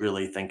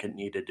really think it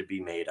needed to be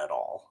made at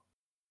all.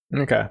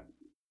 Okay.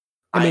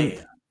 I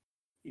mean,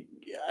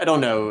 I I don't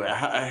know.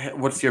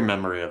 What's your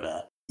memory of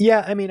it?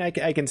 yeah, I mean, I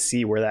can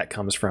see where that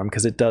comes from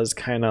because it does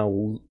kind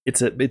of,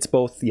 it's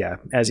both, yeah,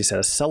 as you said,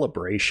 a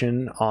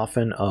celebration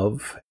often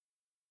of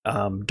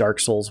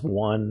Dark Souls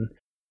 1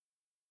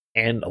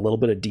 and a little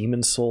bit of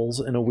Demon Souls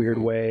in a weird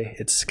way.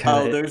 It's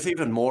kind of, There's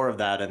even more of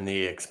that in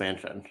the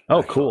expansion.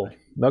 oh, Actually. cool.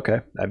 Okay.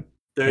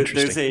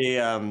 There's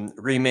a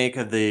remake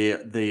of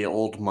the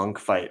old monk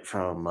fight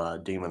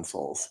from Demon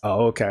Souls.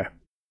 Oh, okay.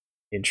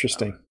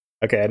 Interesting.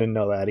 Okay, I didn't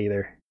know that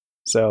either.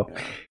 So,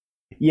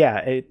 yeah,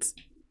 it's,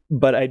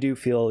 but I do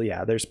feel,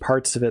 yeah, there's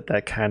parts of it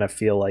that kind of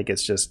feel like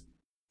it's just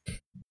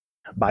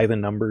by the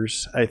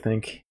numbers, I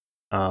think.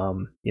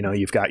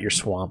 You've got your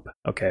swamp.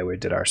 Okay, we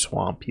did our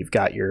swamp. You've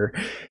got your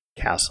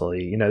castle.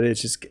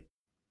 It's just,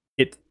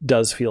 it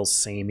does feel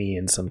samey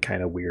in some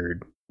kind of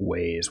weird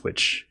ways,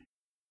 which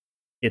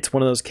it's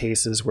one of those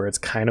cases where it's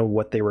kind of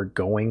what they were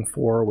going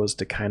for, was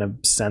to kind of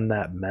send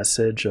that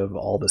message of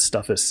all this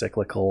stuff is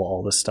cyclical,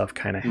 all this stuff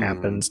kind of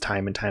happens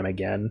time and time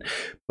again,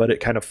 but it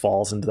kind of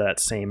falls into that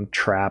same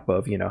trap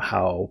of,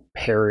 how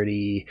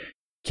parody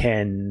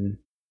can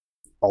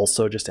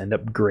also just end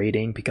up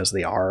grating because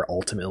they are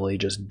ultimately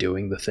just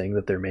doing the thing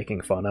that they're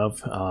making fun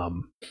of.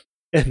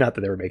 And not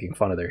that they were making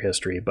fun of their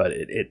history, but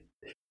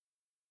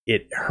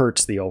it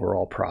hurts the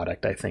overall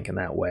product, I think, in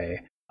that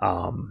way.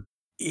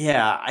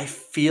 Yeah, I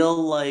feel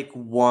like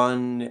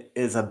one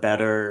is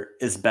better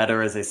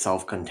as a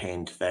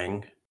self-contained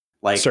thing.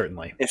 Like,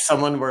 Certainly. if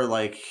someone were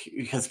like,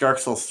 because Dark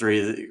Souls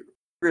 3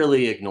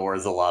 really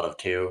ignores a lot of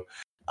 2.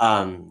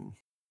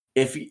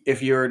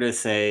 If you were to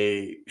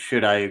say,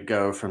 should I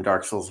go from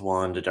Dark Souls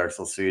 1 to Dark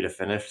Souls 3 to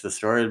finish the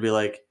story, it'd be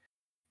like,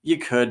 you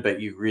could,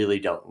 but you really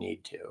don't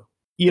need to.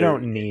 You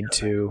don't need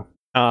to.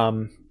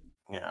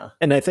 Yeah.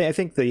 And I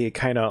think the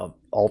kind of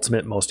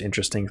ultimate most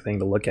interesting thing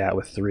to look at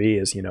with 3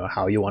 is,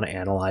 how you want to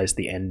analyze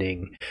the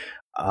ending.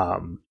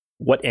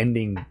 What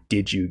ending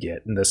did you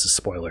get? And this is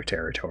spoiler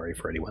territory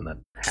for anyone that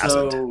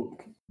hasn't.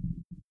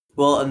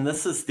 Well, and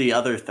this is the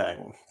other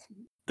thing.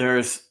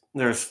 There's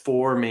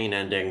 4 main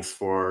endings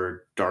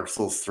for Dark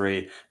Souls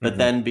 3, but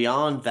then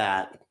beyond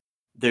that,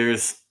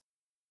 there's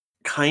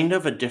kind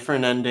of a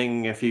different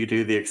ending if you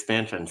do the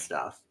expansion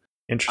stuff.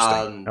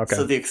 Interesting. Okay.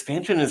 So the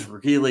expansion is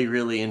really,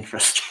 really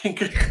interesting.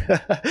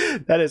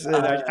 That is,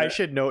 I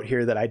should note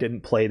here that I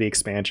didn't play the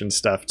expansion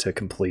stuff to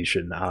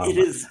completion. It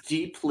is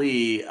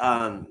deeply.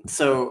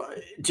 So,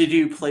 did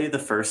you play the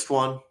first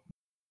one?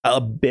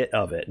 A bit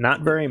of it, not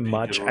very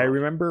much. I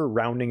remember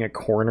rounding a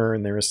corner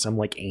and there was some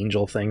like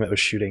angel thing that was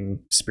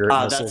shooting spirit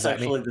missiles at me. That's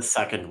actually the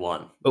second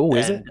one. Oh,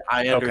 is it?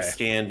 I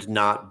understand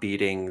not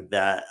beating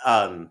that.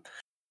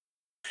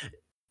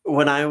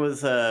 When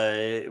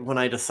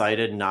I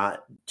decided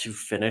not to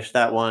finish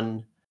that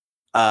one,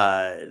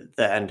 the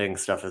ending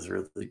stuff is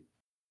really,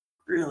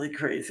 really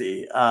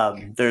crazy.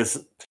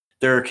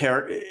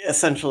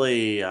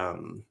 Essentially,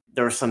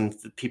 there are some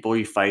people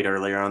you fight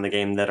earlier on in the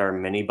game that are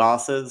mini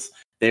bosses.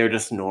 They are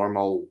just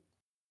normal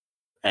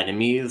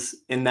enemies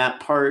in that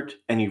part,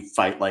 and you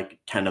fight like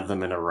 10 of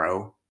them in a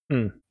row.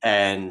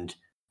 And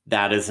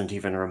that isn't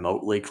even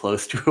remotely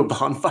close to a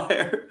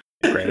bonfire.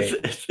 Great.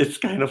 It's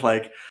kind of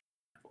like,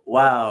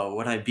 wow,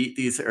 when I beat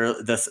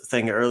this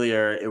thing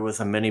earlier, it was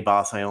a mini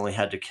boss I only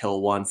had to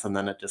kill once and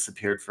then it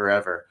disappeared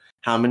forever.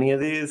 How many of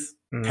these?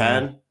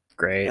 10?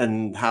 Great.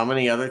 And how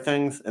many other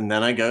things? And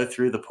then I go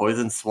through the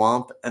poison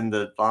swamp and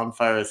the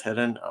bonfire is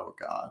hidden. Oh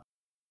god.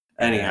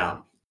 Yeah.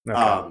 Anyhow, Okay.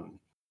 um,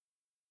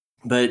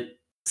 but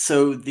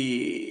so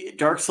the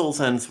Dark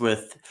Souls ends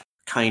with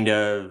kind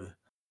of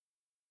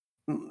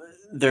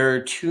there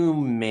are two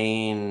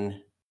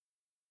main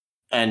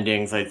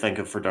endings I think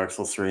of for Dark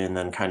Souls 3, and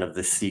then kind of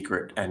the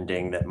secret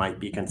ending that might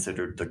be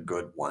considered the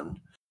good one.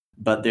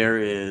 But there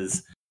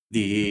is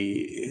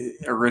the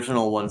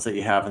original ones that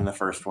you have in the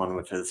first one,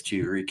 which is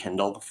to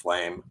rekindle the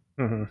flame.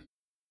 Mm-hmm.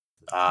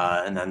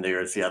 And then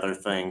there's the other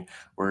thing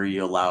where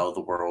you allow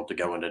the world to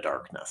go into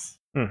darkness.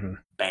 Mm-hmm.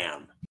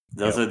 Bam.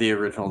 Those Yep. are the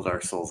original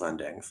Dark Souls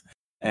endings.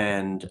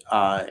 And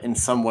in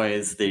some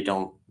ways,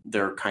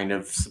 they're kind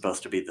of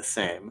supposed to be the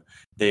same.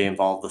 They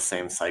involve the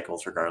same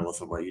cycles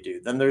regardless of what you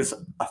do. Then there's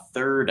a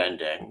third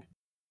ending,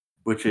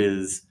 which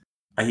is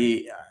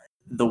I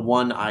the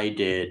one I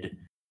did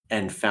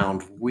and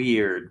found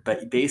weird,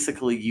 but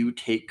basically you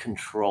take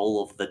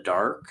control of the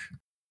dark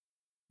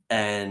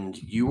and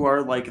you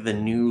are like the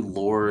new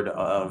lord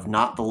of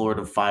not the lord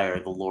of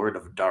fire, the lord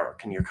of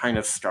dark, and you're kind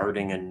of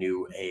starting a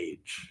new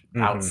age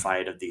Mm-hmm.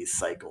 outside of these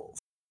cycles.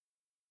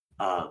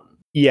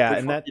 Yeah, Which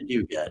and one did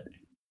you get?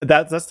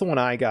 that's the one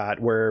I got,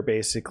 where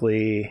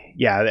basically,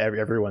 yeah,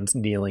 everyone's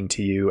kneeling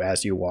to you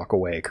as you walk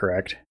away,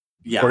 correct?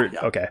 Yeah, Or yeah.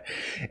 okay,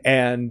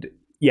 and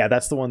yeah,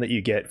 that's the one that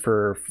you get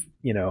for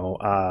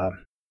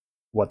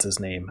what's his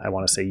name? I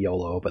want to say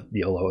YOLO, but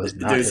YOLO is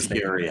not There's his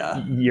name.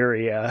 Yuria.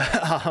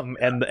 Yuria,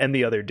 and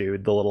the other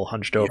dude, the little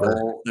hunched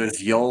over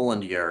There's Yol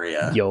and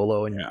Yuria.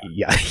 YOLO, and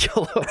yeah,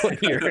 YOLO and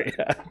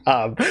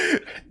Yuria.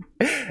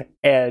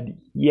 And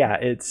yeah,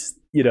 it's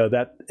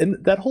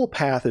that whole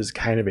path is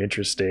kind of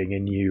interesting,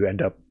 and you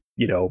end up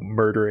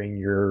murdering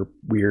your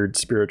weird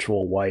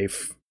spiritual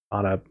wife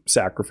on a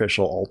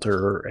sacrificial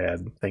altar,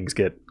 and things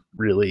get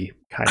really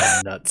kind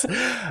of nuts.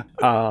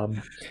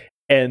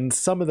 And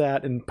some of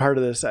that, and part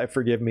of this, I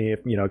forgive me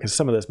if because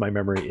some of this my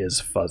memory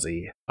is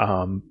fuzzy.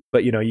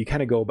 But you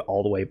kind of go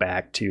all the way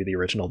back to the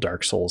original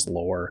Dark Souls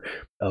lore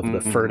of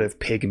the furtive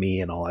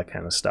pygmy and all that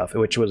kind of stuff,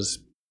 which was,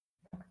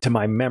 to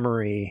my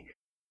memory,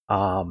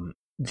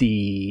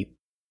 the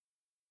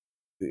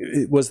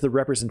it was the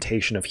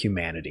representation of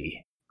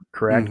humanity,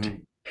 correct? Mm-hmm.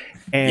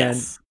 And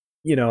Yes.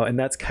 and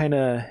that's kind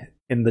of,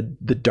 and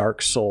the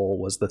Dark Soul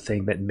was the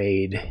thing that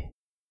made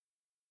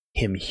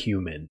him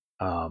human.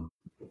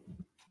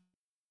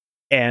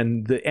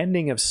 And the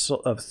ending of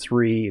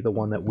 3, the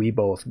one that we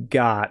both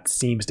got,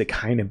 seems to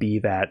kind of be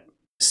that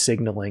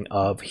signaling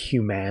of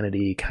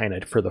humanity kind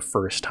of for the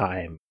first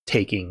time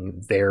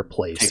taking their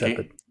place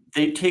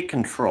They take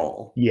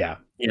control. Yeah.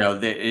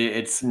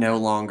 It's no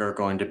longer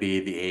going to be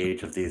the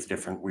age of these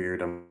different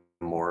weird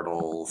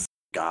immortals,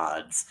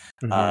 gods.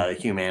 Mm-hmm.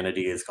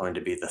 Humanity is going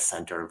to be the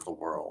center of the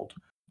world.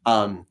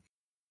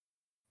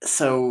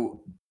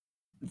 So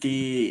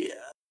the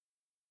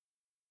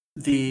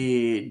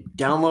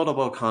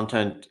downloadable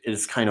content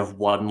is kind of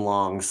one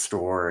long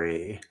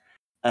story,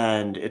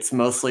 and it's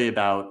mostly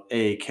about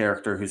a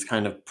character who's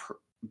kind of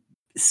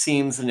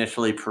seems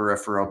initially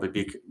peripheral, but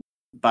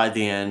by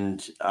the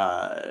end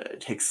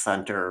takes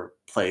center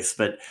place.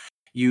 But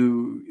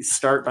you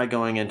start by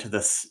going into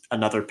this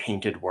another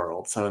painted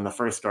world. So in the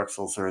first Dark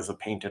Souls, there is a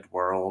painted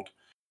world.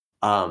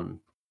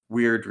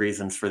 Weird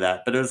reasons for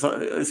that, but it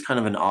was kind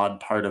of an odd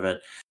part of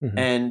it. Mm-hmm.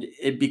 And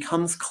it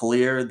becomes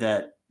clear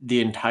that the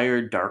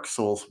entire Dark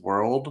Souls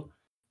world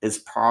is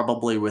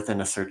probably, within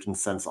a certain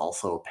sense,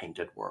 also a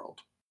painted world.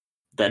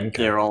 That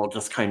Okay. they're all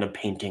just kind of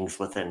paintings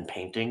within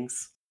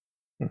paintings.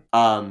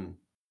 Hmm.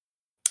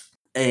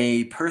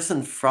 A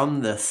person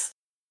from this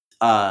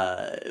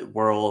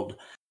world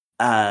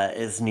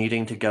is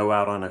needing to go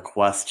out on a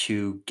quest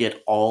to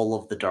get all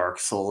of the Dark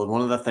Soul. And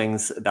one of the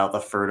things about the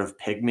furtive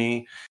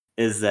pygmy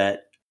is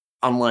that,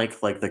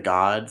 unlike like the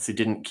gods, he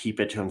didn't keep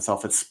it to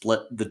himself. It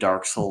split the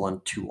Dark Soul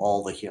into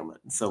all the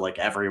humans. So like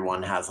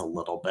everyone has a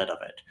little bit of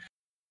it.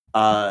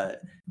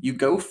 You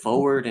go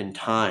forward in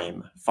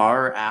time,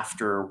 far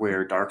after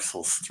where Dark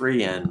Souls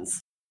 3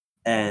 ends,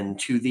 and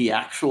to the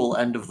actual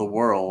end of the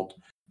world,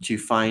 to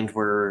find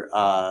where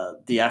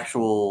the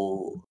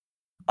actual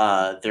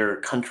their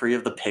country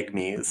of the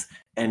pygmies,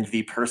 and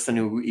the person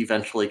who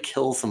eventually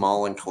kills them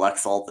all and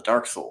collects all the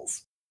Dark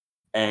Souls.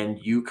 And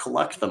you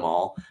collect them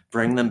all,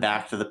 bring them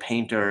back to the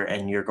painter,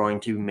 and you're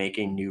going to make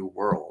a new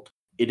world.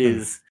 It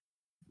is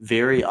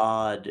very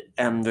odd.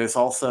 And there's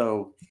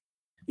also,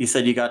 you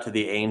said you got to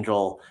the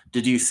angel.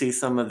 Did you see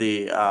some of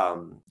the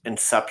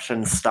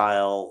Inception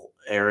style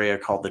area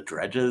called the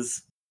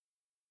dredges?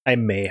 I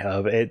may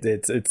have.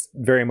 It's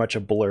very much a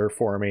blur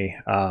for me.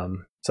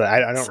 So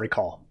I don't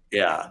recall.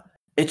 Yeah.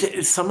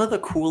 Some of the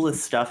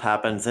coolest stuff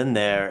happens in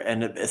there,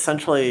 and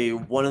essentially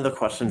one of the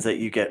questions that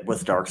you get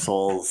with Dark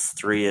Souls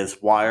 3 is,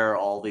 why are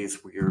all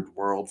these weird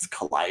worlds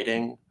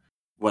colliding?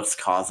 What's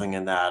causing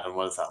in that, and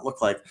what does that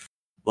look like?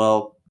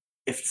 Well,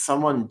 if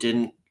someone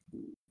didn't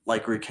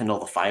like rekindle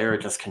the fire,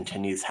 it just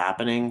continues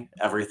happening.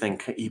 Everything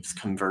keeps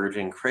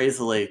converging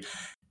crazily.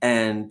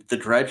 And the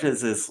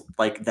Dredges is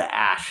like the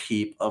ash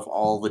heap of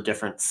all the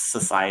different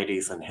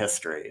societies in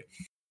history.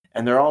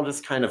 And they're all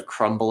just kind of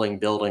crumbling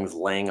buildings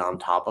laying on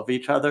top of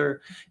each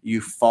other.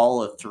 You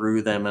follow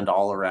through them and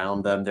all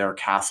around them. There are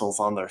castles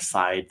on their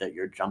side that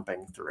you're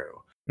jumping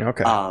through.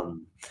 Okay.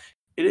 Um,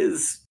 it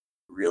is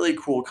really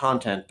cool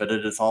content, but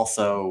it is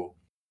also,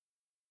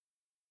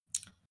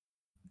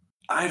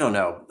 I don't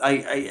know.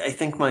 I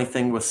think my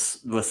thing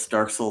with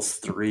Dark Souls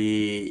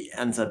 3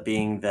 ends up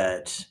being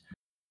that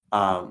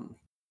um,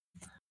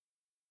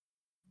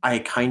 I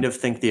kind of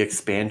think the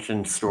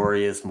expansion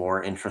story is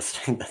more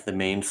interesting than the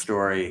main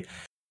story,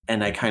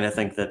 and I kind of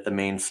think that the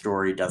main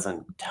story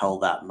doesn't tell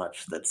that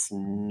much that's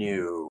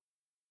new.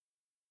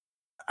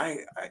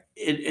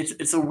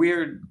 It's a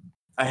weird.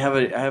 I have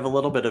a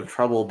little bit of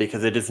trouble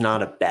because it is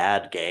not a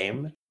bad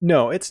game.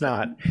 No, it's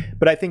not.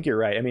 But I think you're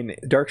right. I mean,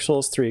 Dark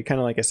Souls 3, kind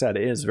of like I said,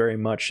 is very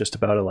much just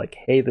about it like,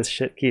 hey, this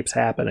shit keeps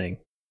happening.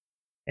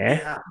 Eh?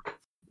 Yeah,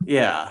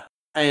 yeah,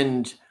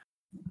 and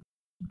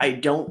I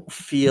don't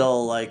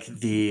feel like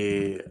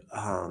I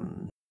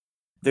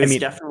there's mean,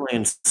 definitely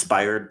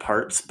inspired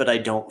parts, but I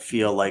don't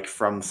feel like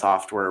From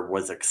Software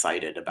was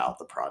excited about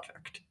the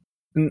project.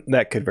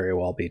 that could very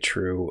well be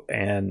true.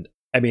 And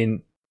I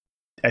mean,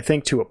 I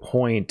think to a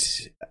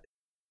point,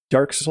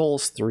 Dark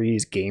Souls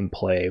three's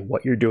gameplay,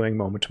 what you're doing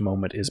moment to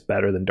moment, is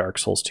better than Dark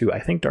Souls 2. I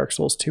think Dark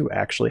Souls 2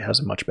 actually has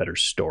a much better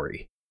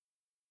story.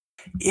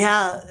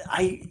 Yeah,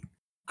 I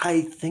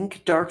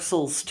think Dark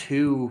Souls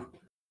 2,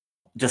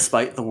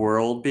 despite the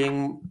world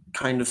being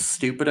kind of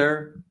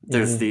stupider,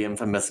 there's Mm-hmm. the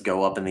infamous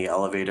go up in the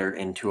elevator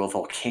into a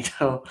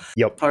volcano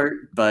Yep. part,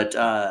 but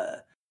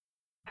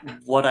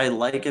what I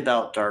like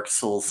about Dark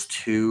Souls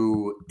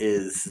 2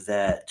 is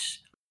that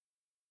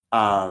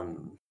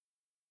um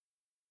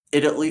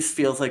it at least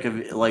feels like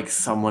like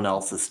someone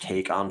else's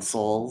take on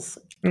Souls.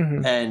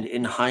 Mm-hmm. And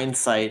in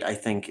hindsight, I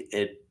think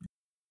it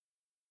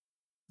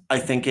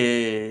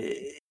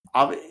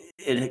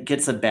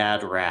gets a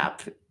bad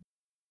rap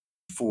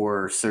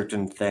for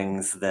certain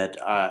things that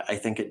I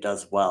think it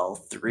does well.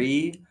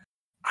 3,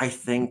 I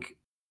think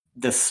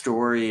the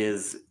story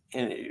is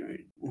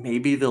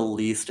maybe the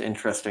least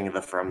interesting of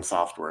the From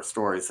Software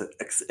stories,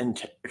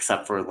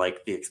 except for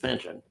like the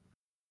expansion.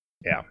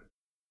 Yeah.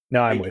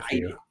 No, I'm I, with I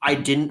you. I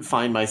didn't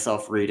find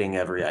myself reading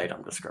every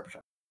item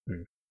description.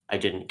 I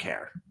didn't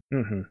care.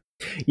 Mm-hmm.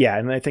 Yeah,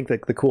 and I think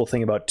that the cool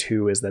thing about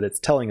 2 is that it's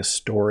telling a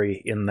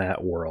story in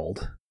that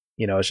world.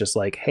 You know, it's just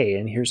like, hey,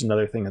 and here's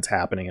another thing that's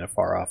happening in a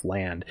far off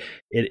land.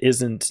 It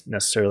isn't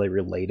necessarily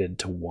related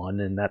to 1,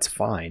 and that's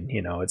fine.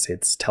 You know,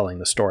 it's telling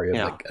the story of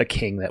Yeah. like a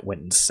king that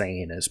went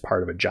insane as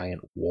part of a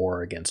giant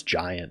war against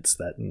giants.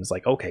 That and it's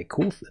like, okay,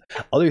 cool.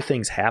 Other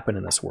things happen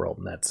in this world,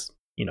 and that's,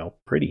 you know,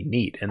 pretty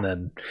neat. And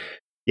then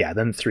yeah,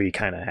 then 3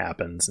 kind of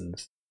happens, and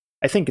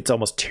I think it's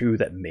almost 2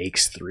 that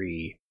makes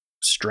 3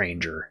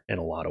 stranger in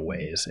a lot of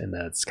ways, and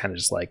that's kind of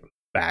just like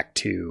back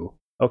to,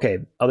 okay,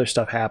 other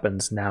stuff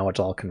happens, now it's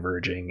all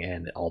converging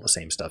and all the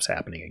same stuff's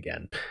happening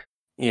again.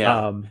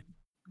 Yeah. um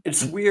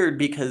It's weird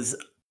because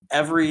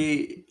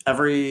every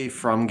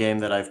From game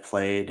that I've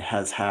played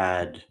has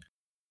had,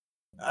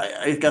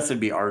 I guess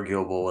it'd be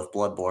arguable with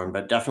Bloodborne,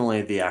 but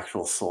definitely the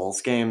actual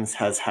Souls games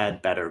has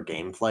had better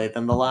gameplay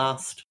than the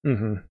last.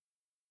 mhm.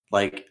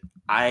 Like,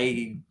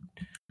 I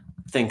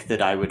think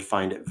that I would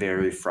find it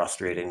very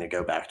frustrating to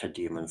go back to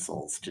Demon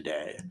Souls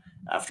today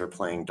after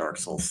playing Dark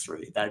Souls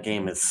 3. That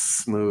game is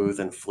smooth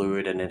and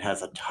fluid and it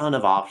has a ton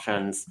of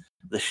options.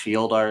 The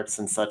shield arts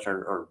and such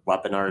or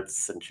weapon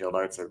arts and shield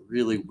arts are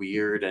really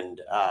weird,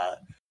 and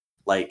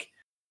like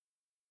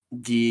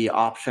the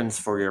options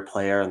for your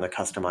player and the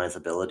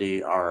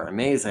customizability are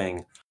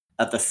amazing.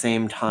 At the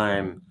same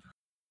time,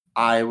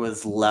 I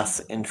was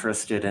less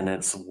interested in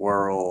its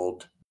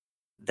world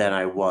than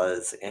I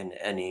was in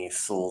any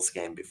Souls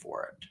game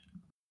before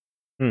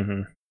it.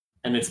 Mhm.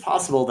 And it's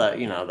possible that,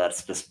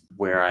 that's just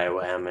where I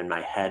am in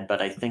my head,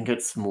 but I think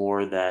it's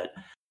more that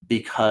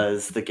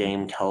because the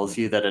game tells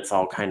you that it's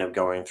all kind of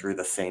going through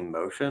the same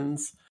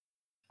motions,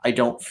 I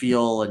don't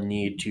feel a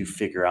need to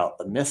figure out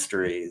the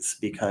mysteries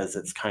because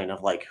it's kind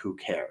of like, who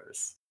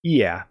cares?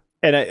 Yeah,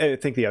 and I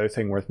think the other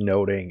thing worth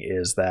noting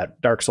is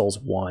that Dark Souls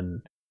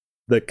 1,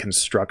 the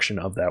construction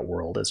of that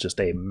world is just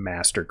a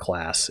master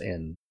class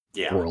in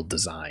Yeah. world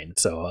design.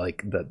 So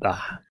like the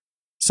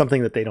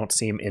something that they don't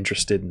seem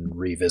interested in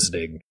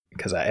revisiting,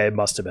 because it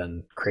must have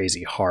been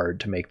crazy hard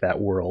to make that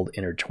world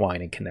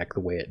intertwine and connect the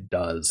way it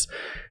does,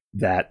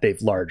 that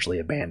they've largely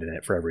abandoned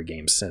it for every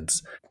game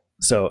since.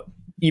 So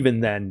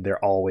even then,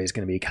 they're always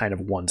going to be kind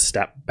of one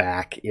step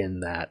back in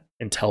that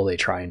until they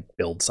try and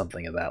build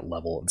something of that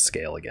level and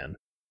scale again.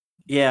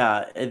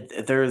 Yeah,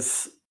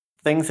 there's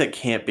things that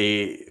can't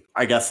be,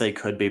 I guess they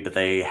could be, but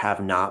they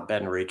have not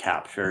been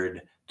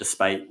recaptured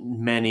despite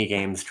many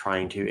games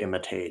trying to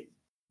imitate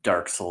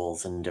Dark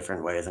Souls in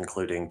different ways,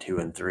 including 2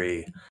 and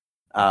 3.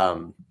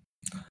 Um,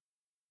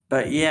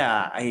 but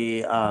yeah,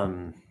 I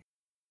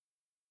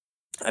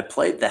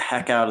played the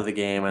heck out of the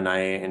game and I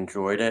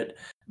enjoyed it,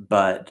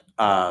 but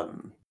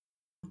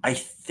I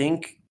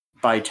think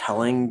by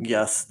telling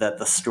us that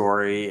the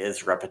story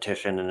is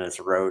repetition and is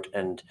rote,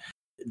 and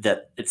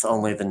that it's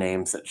only the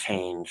names that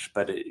change,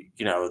 but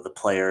the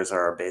players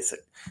are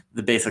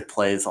the basic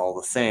play is all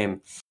the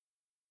same.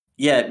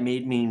 Yeah, it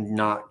made me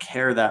not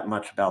care that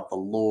much about the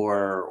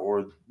lore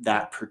or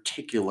that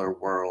particular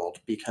world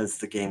because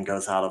the game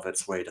goes out of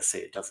its way to say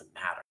it doesn't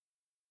matter.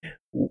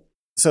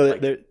 So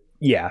Like,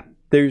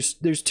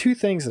 there's two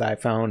things that I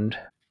found.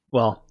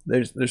 Well,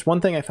 there's one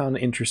thing I found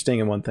interesting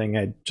and one thing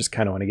I just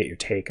kind of want to get your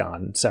take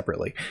on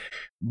separately.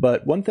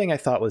 But one thing I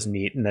thought was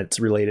neat, and that's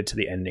related to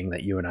the ending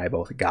that you and I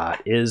both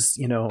got, is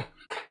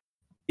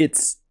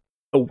it's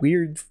a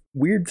weird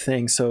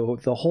thing. So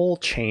the whole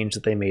change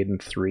that they made in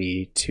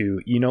 3 to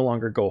you no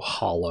longer go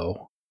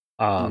hollow.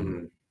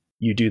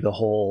 You do the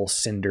whole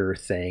cinder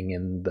thing,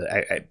 and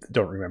I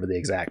don't remember the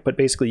exact, but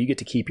basically you get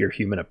to keep your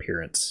human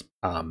appearance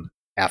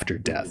after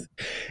death.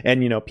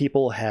 And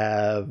people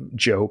have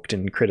joked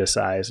and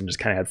criticized and just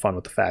kind of had fun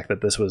with the fact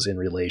that this was in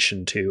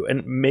relation to,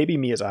 and maybe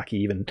Miyazaki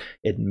even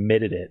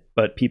admitted it,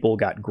 but people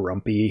got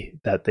grumpy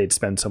that they'd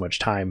spend so much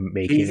time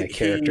making a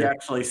character. He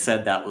actually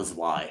said that was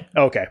why.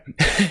 Okay.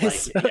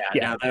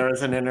 Now there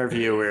was an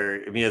interview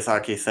where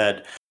Miyazaki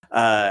said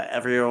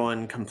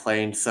everyone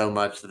complained so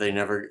much that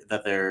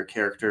that their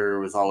character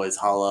was always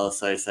hollow,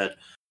 so I said,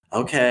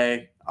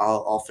 okay,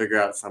 I'll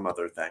figure out some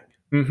other thing.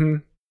 Mm-hmm.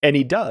 And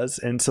he does,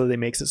 and so they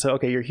makes it so,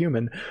 okay, you're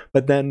human,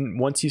 but then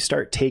once you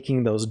start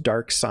taking those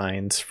dark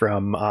signs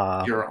from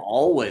you're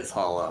always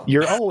hollow.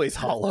 You're always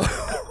hollow.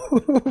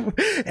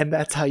 And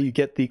that's how you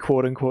get the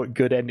quote unquote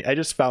good ending. I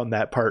just found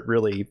that part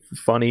really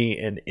funny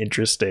and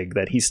interesting,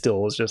 that he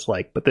still was just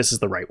like, but this is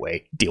the right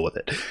way, deal with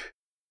it.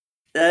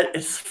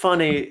 It's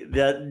funny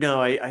that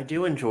I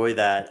do enjoy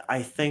that.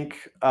 I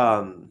think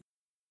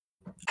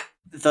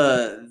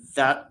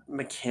that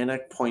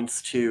mechanic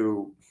points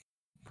to,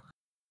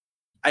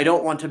 I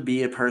don't want to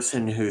be a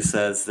person who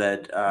says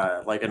that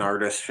like an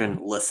artist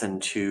shouldn't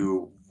listen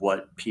to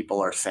what people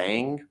are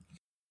saying,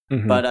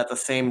 but at the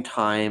same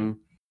time,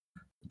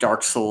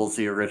 Dark Souls,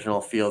 the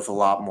original, feels a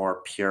lot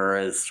more pure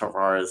as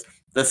far as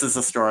this is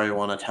the story I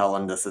want to tell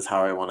and this is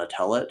how I want to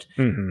tell it.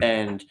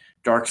 And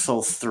Dark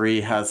Souls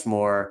 3 has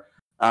more,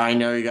 I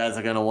know you guys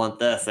are going to want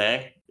this,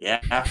 eh?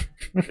 Yeah.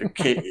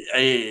 Okay,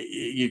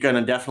 you're going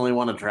to definitely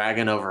want a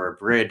dragon over a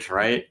bridge,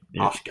 right?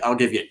 Yeah. I'll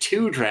give you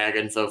 2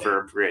 dragons over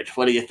a bridge.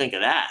 What do you think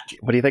of that?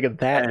 What do you think of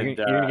that? And,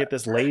 you're going to get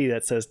this lady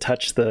that says,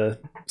 touch the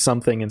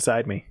something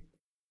inside me.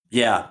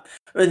 Yeah.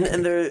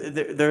 And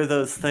there are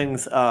those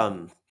things.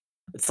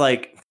 It's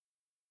like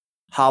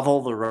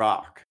Havel the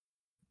Rock.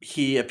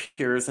 He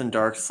appears in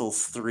Dark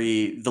Souls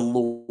 3. The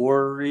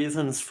lore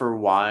reasons for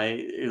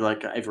why,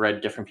 like I've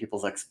read different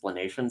people's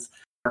explanations,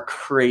 are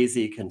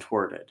crazy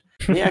contorted.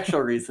 And the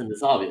actual reason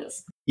is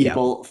obvious. Yeah.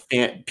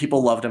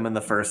 People loved him in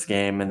the first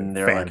game, and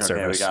they're Fan like, okay,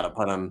 service. we gotta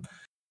put him.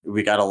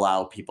 We gotta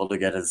allow people to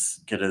get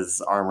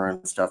his armor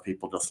and stuff.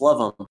 People just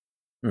love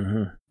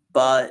him.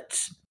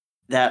 But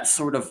that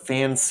sort of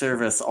fan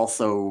service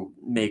also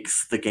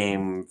makes the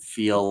game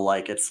feel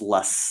like it's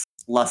less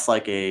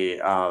like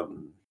a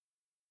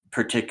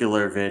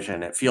particular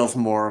vision. It feels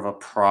more of a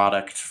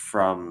product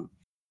from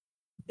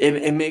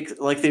it makes,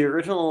 like, the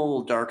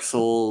original Dark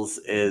Souls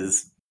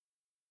is,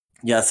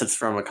 yes, it's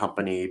from a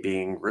company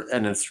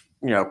and it's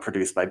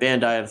produced by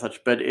Bandai and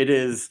such, but it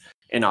is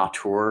an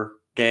auteur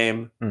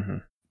game.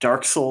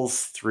 Dark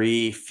Souls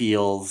 3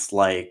 feels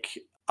like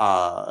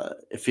a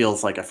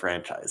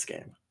franchise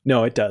game.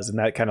 No, it does, and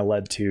that kind of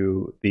led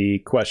to the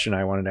question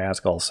I wanted to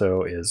ask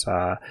also is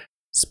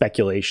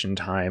speculation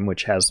time,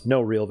 which has no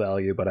real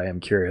value, but I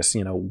am curious,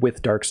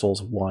 with Dark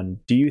Souls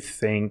 1, do you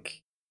think,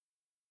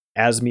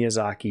 as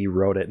Miyazaki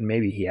wrote it, and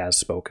maybe he has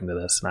spoken to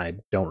this and I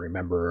don't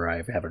remember, or I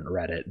haven't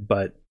read it,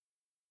 but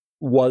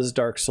was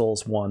Dark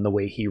Souls 1, the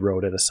way he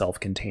wrote it, a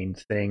self-contained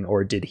thing,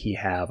 or did he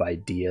have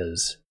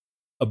ideas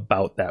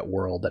about that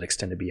world that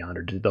extended beyond,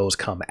 or did those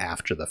come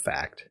after the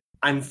fact?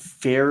 I'm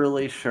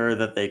fairly sure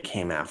that they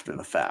came after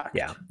the fact.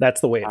 Yeah,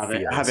 that's the way it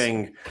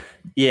feels.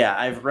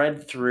 I've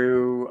read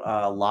through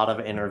a lot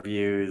of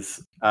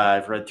interviews.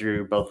 I've read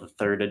through both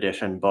the 3rd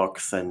edition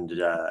books and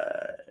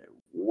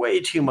way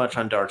too much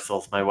on Dark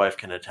Souls. My wife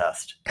can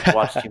attest.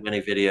 Watched too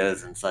many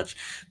videos and such.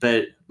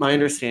 But my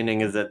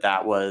understanding is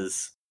that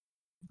was,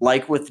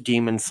 like with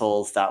Demon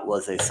Souls, that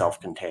was a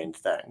self-contained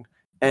thing.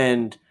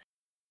 And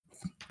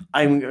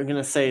I'm going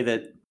to say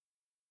that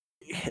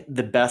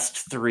the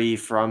best 3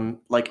 from,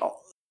 like,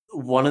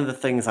 one of the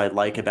things I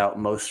like about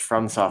most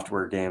From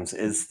Software games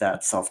is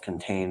that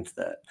self-contained,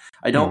 that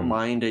I don't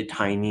mind a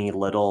tiny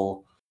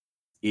little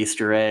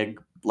Easter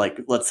egg, like,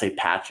 let's say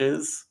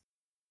patches.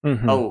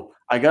 Oh,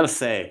 I gotta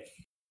say,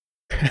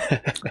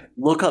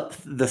 look up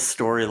the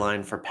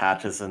storyline for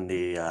Patches in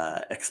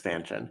the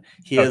expansion.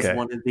 He is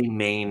one of the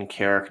main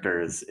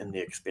characters in the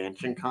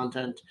expansion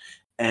content,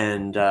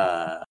 and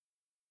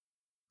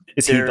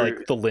is he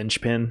like the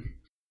linchpin?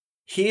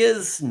 He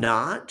is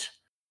not,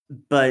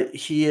 but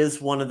he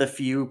is one of the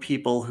few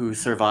people who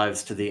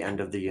survives to the end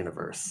of the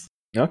universe.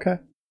 Okay.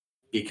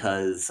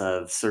 Because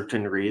of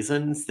certain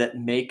reasons that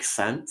make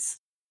sense,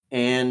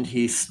 and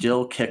he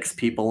still kicks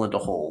people into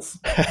holes.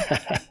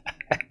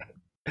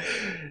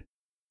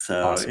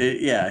 So Awesome.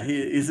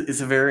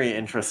 it's a very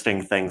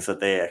interesting things that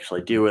they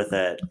actually do with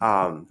it.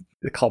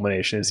 The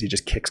culmination is he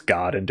just kicks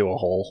God into a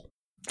hole.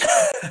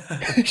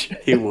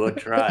 He would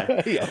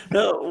try. Yeah.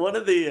 No,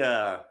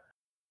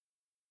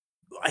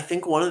 I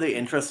think one of the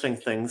interesting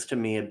things to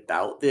me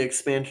about the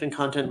expansion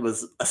content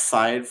was,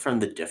 aside from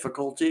the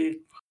difficulty,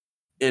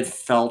 it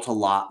felt a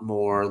lot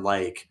more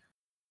like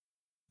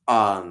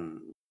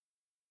um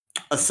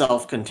a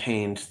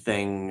self-contained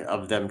thing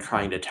of them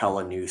trying to tell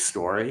a new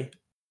story.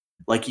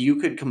 Like, you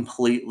could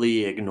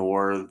completely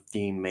ignore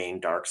the main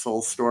Dark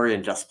Souls story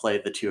and just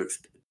play the two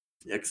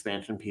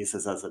expansion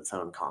pieces as its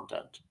own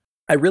content.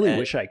 I really And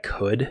wish I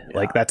could. yeah.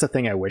 Like, that's a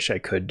thing I wish I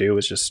could do,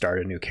 is just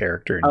start a new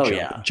character and Oh,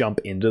 yeah. jump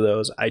into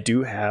those. I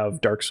do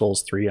have Dark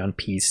Souls 3 on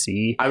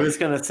PC. I was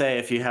gonna say,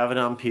 if you have it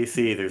on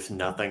PC, there's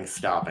nothing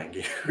stopping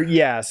you.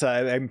 Yeah, so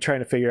I'm trying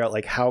to figure out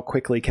like how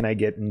quickly can I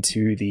get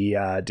into the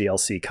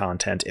DLC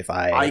content if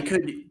I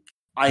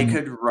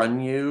could run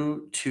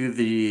you to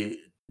the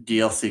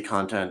DLC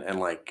content in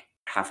like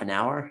half an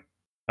hour.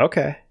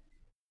 Okay.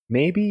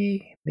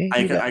 Maybe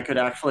I could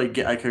actually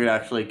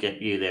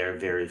get you there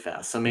very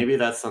fast. So maybe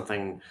that's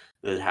something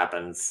that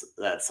happens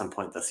at some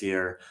point this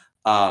year.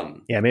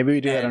 Yeah, maybe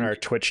we do that on and our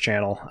Twitch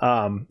channel.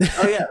 oh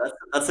yeah,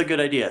 that's a good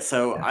idea.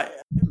 So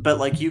but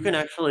like, you can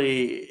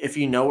actually, if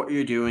you know what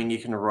you're doing, you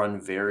can run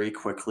very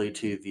quickly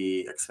to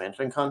the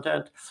expansion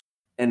content,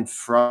 and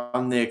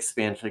from the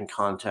expansion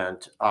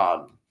content,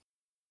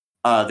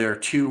 there are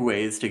two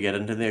ways to get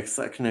into the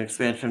second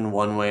expansion.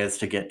 One way is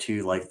to get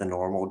to like the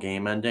normal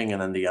game ending,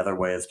 and then the other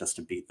way is just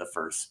to beat the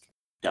first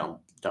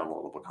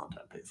downloadable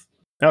content piece.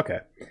 Okay.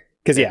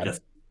 Because It yeah,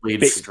 just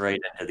leads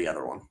straight into the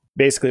other one.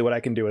 basically what I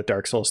can do with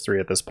Dark Souls 3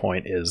 at this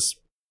point is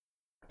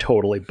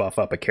totally buff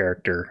up a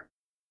character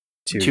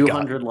to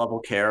 200 level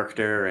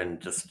character,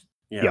 and just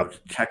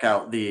check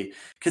out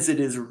because it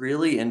is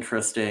really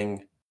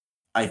interesting.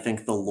 I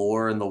think the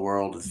lore in the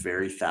world is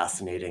very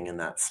fascinating in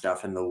that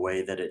stuff, and the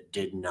way that it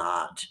did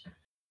not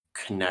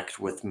connect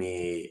with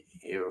me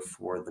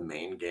for the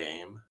main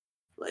game.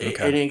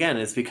 Okay. And again,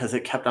 it's because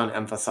it kept on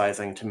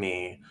emphasizing to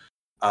me,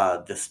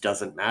 this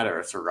doesn't matter.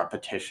 It's a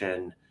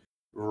repetition.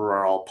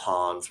 We're all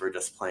pawns. We're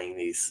just playing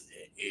these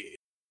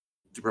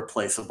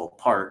replaceable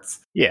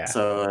parts. Yeah.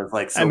 So it's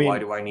like, why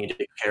do I need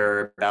to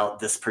care about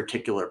this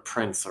particular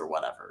prince or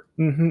whatever?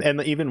 Mm-hmm.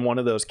 And even one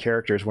of those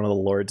characters, one of the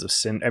Lords of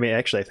Cinder. I mean,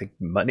 actually, I think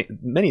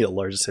many of the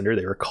Lords of Cinder,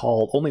 they were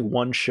called. Only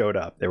one showed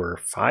up. There were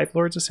 5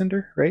 Lords of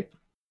Cinder, right?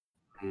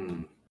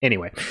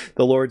 Anyway,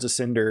 the Lords of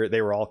Cinder,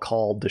 they were all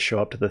called to show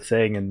up to the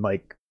thing, and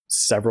like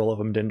several of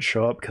them didn't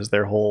show up because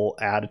their whole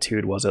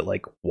attitude was it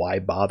like, why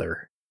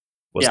bother?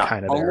 Was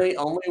kind of only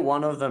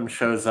one of them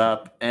shows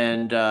up,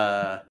 and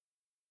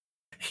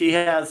he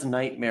has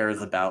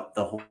nightmares about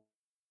the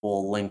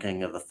whole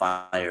linking of the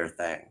fire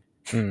thing.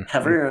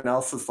 Everyone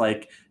else is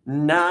like,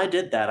 nah, I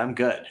did that. I'm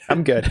good.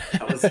 I'm good.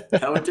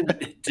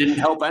 That didn't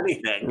help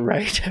anything.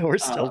 Right. We're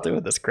still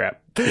doing this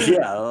crap.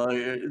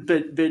 Yeah,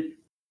 but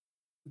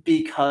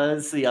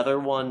because the other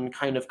one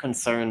kind of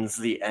concerns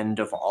the end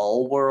of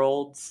all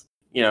worlds,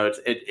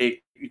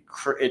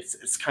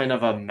 it's kind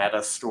of a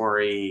meta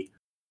story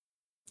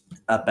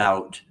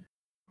about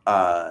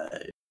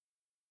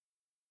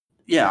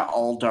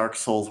all Dark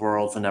Souls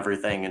worlds and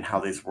everything, and how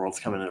these worlds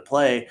come into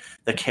play.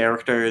 The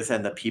characters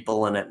and the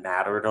people in it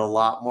mattered a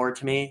lot more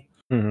to me,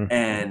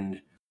 and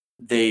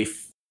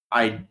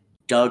I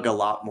dug a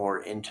lot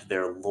more into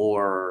their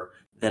lore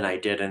than I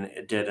did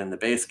in the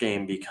base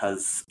game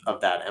because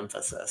of that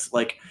emphasis.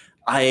 Like,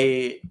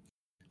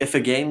 if a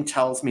game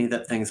tells me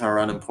that things are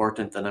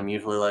unimportant, then I'm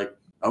usually like,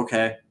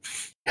 okay,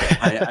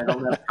 I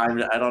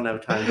don't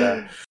have time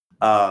to.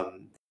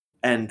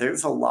 And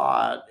there's a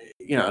lot,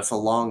 it's a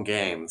long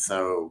game,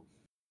 so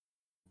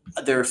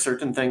there are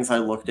certain things I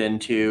looked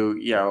into.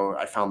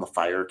 I found the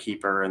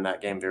Firekeeper in that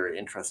game very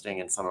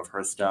interesting, and some of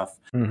her stuff.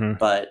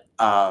 But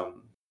a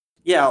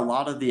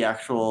lot of the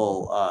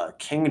actual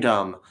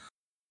kingdom,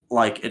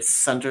 like, it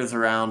centers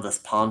around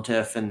this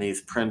pontiff and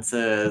these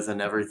princes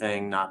and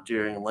everything not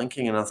doing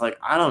linking, and I was like,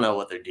 I don't know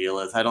what their deal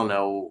is. I don't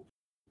know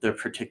the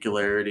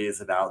particularities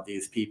about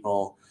these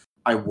people.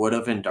 I would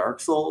have in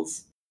Dark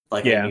Souls.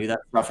 Like, I knew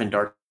that stuff in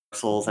Dark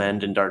Souls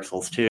and in Dark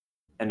Souls 2,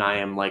 and I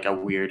am like a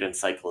weird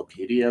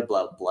encyclopedia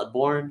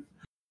Bloodborne.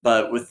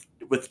 But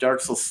with Dark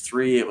Souls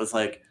 3, it was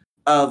like,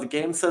 oh, the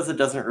game says it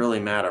doesn't really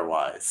matter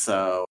why,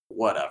 so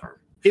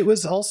whatever. It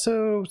was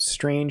also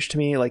strange to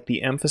me, like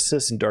the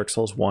emphasis in Dark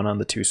Souls 1 on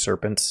the 2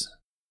 serpents.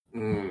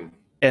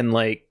 And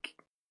like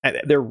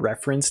they're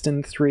referenced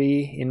in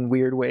 3 in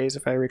weird ways,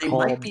 if I recall.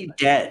 They might be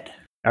dead.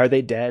 Are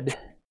they dead?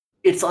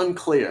 It's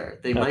unclear.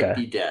 They might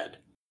be dead.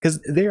 Because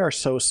they are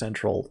so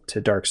central to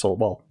Dark Souls.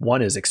 Well,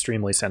 one is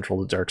extremely central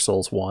to Dark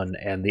Souls 1,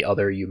 and the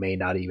other you may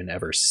not even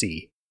ever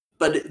see.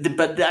 But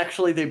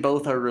actually, they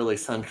both are really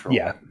central.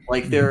 Yeah.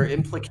 Like, there are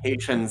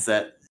implications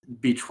that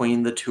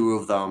between the two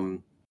of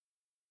them,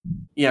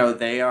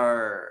 they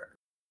are...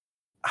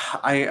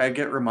 I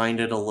get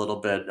reminded a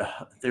little bit...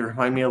 They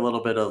remind me a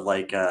little bit of,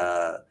 like,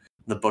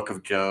 the the Book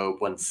of Job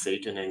when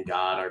Satan and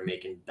God are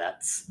making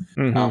bets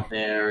Mhm. out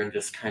there and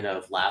just kind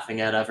of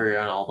laughing at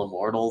everyone, all the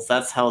mortals.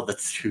 That's how the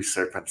two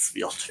serpents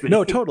feel to No,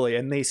 me. totally.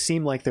 And they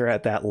seem like they're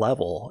at that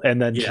level. And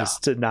then Yeah.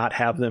 just to not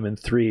have them in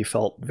 3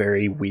 felt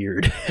very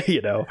weird, you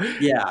know?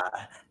 Yeah.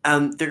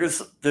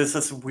 There's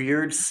this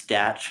weird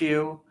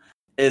statue.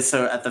 Is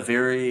so at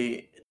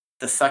the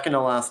second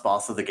to last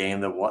boss of the game,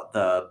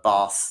 the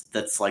boss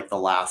that's like the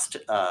last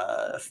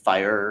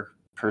fire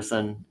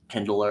person,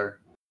 kindler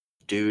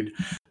dude.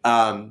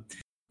 Um,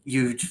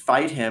 you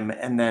fight him,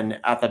 and then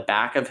at the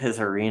back of his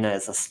arena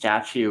is a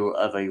statue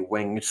of a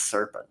winged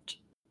serpent.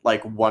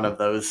 Like one of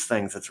those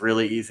things that's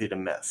really easy to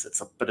miss.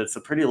 But it's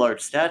a pretty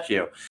large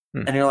statue.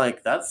 Hmm. And you're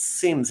like, that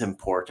seems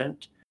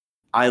important.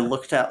 I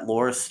looked at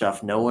lore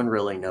stuff. No one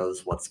really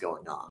knows what's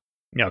going on.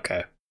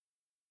 Okay.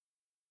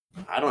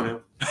 I don't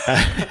know.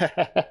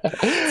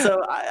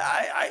 So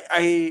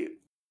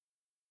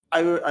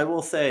I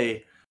will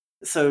say,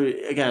 so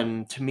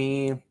again, to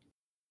me,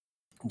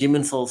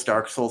 Demon Souls,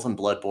 Dark Souls, and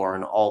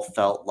Bloodborne all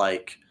felt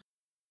like,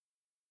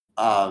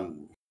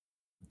 um,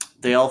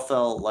 they all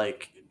felt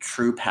like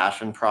true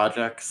passion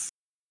projects.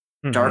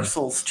 Dark Mhm.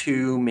 Souls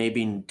 2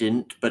 maybe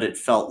didn't, but it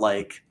felt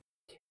like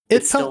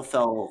It it still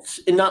felt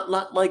felt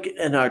not like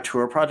an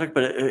Artura project,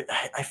 but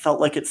I felt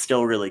like it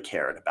still really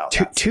cared about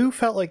that. two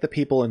felt like the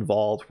people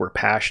involved were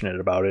passionate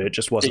about it. It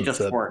just They wasn't just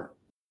the weren't.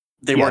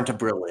 They yeah, weren't a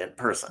brilliant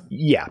person.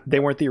 yeah, they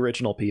weren't the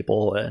original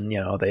people, and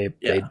they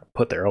Yeah.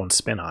 put their own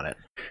spin on it.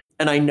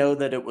 And I know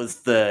that it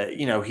was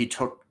he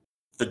took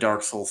the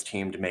Dark Souls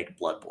team to make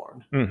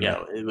Bloodborne.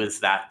 Mhm. It was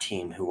that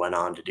team who went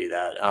on to do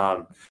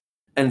that.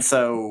 And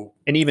so,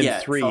 And even yeah,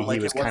 it 3, felt he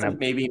like was it kind wasn't of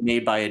maybe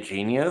made by a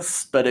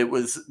genius, but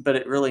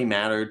it really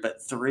mattered.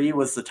 But 3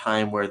 was the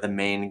time where the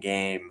main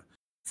game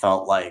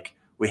felt like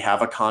we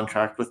have a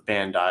contract with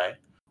Bandai,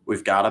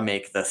 we've got to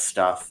make this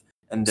stuff,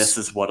 and this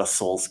is what a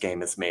Souls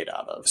game is made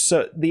out of.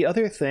 So the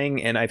other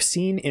thing, and I've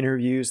seen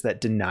interviews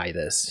that deny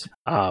this,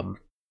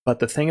 but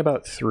the thing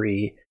about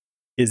 3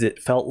 is it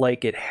felt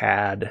like it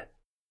had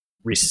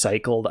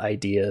recycled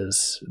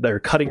ideas, their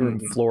cutting room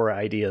floor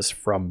ideas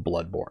from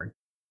Bloodborne.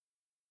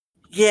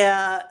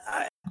 Yeah,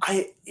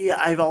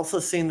 I've also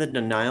seen the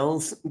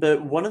denials,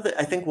 but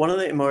I think one of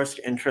the most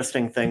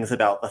interesting things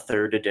about the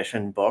third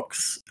edition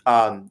books,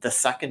 the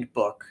second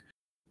book,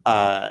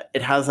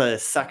 it has a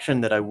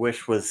section that I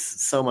wish was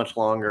so much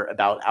longer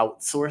about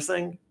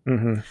outsourcing,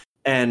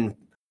 and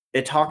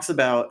it talks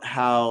about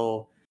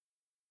how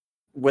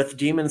with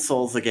Demon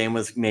Souls the game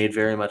was made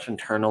very much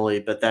internally,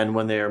 but then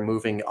when they are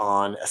moving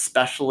on,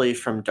 especially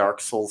from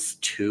Dark Souls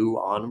 2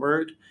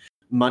 onward,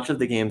 much of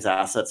the game's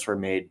assets were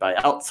made by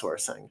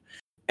outsourcing.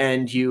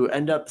 And you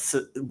end up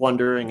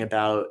wondering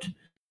about,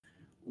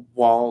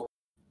 well,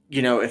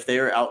 if they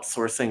are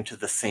outsourcing to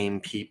the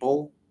same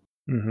people,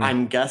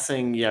 I'm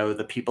guessing,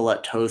 the people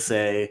at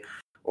Tosei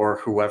or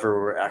whoever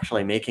were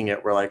actually making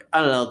it were like,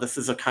 I don't know, this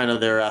is a kind of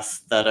their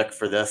aesthetic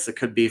for this. It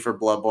could be for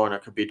Bloodborne,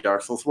 it could be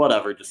Dark Souls,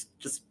 whatever. Just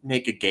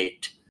make a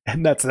gate.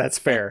 And that's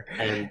fair.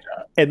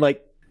 And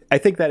like, I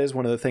think that is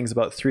one of the things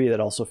about 3 that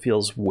also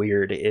feels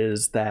weird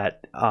is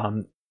that,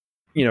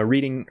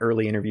 reading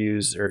early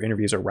interviews or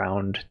interviews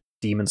around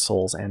Demon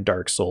Souls and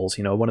Dark Souls,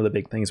 one of the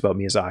big things about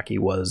Miyazaki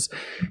was,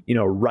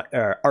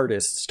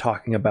 artists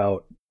talking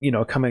about,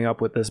 coming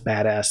up with this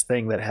badass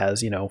thing that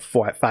has,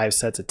 5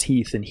 sets of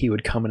teeth, and he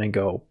would come in and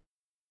go,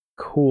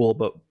 cool,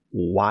 but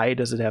why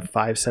does it have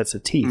 5 sets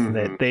of teeth?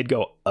 And they'd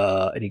go,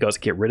 and he goes,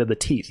 get rid of the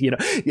teeth.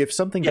 If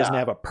something doesn't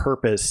have a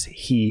purpose,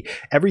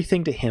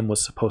 everything to him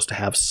was supposed to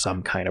have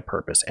some kind of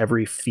purpose.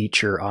 Every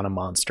feature on a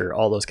monster,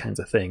 all those kinds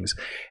of things.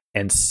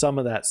 And some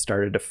of that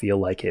started to feel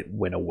like it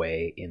went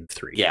away in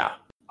 3. Yeah,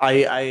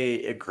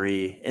 I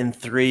agree. In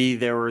 3,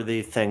 there were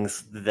the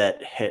things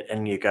that hit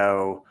and you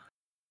go,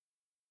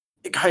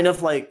 kind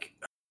of like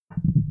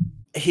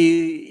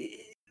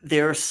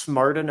they're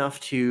smart enough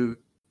to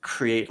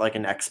create like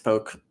an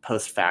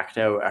post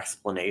facto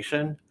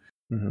explanation,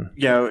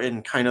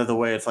 in kind of the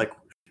way it's like,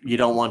 you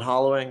don't want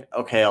hollowing?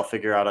 Okay, I'll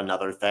figure out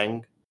another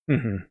thing.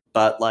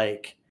 But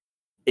like,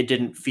 it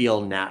didn't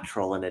feel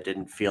natural, and it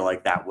didn't feel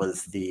like that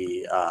was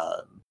the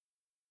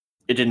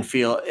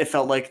it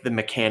felt like the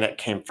mechanic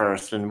came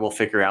first, and we'll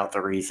figure out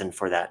the reason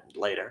for that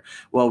later.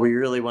 Well, we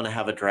really want to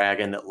have a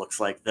dragon that looks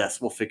like this.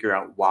 We'll figure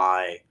out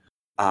why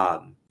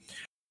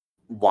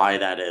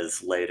that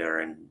is later,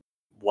 and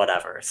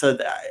whatever. So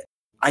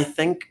I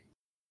think,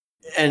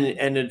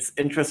 and it's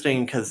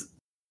interesting because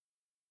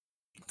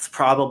it's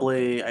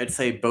probably, I'd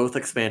say both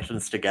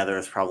expansions together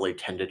is probably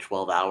 10 to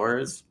 12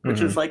 hours,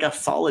 which is like a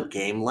solid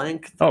game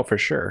length. Oh, for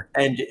sure.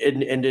 And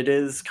it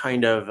is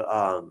kind of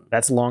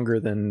that's longer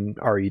than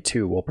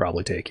RE2 will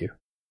probably take you.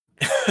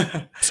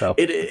 So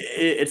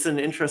it's an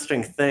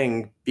interesting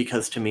thing,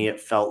 because to me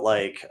it felt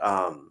like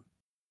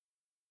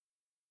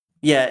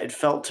it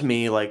felt to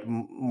me like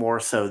more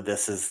so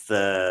this is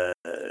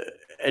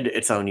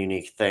its own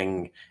unique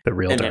thing. The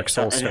real Dark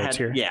Souls starts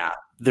here. Yeah,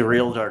 the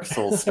real Dark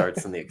Souls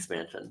starts in the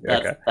expansion.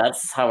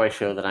 That's how I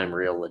show that I'm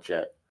real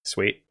legit.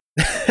 Sweet.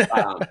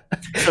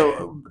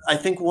 So I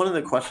think one of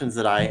the questions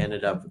that I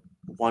ended up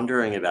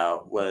wondering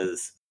about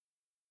was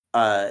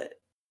uh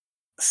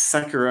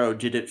Sekiro,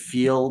 did it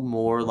feel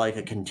more like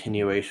a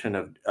continuation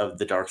of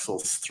the Dark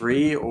Souls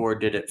 3, or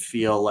did it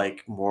feel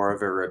like more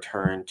of a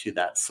return to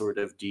that sort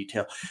of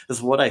detail?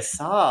 Because what I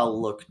saw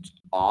looked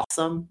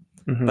awesome,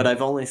 but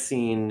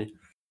Mm-hmm.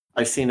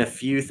 I've seen a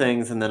few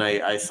things, and then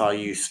I saw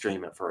you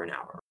stream it for an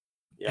hour.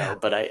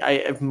 But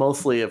I've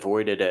mostly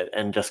avoided it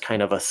and just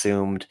kind of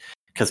assumed,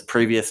 because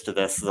previous to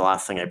this, the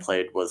last thing I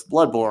played was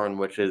Bloodborne,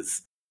 which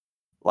is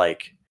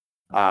like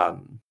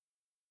um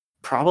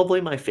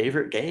probably my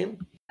favorite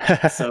game.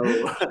 So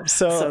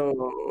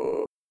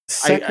So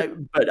so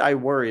Sekiro. but I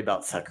worry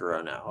about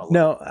Sekiro now a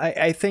No, little.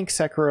 I think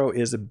Sekiro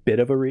is a bit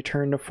of a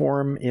return to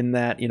form in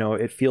that,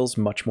 it feels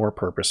much more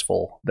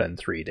purposeful than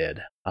 3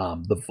 did.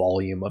 The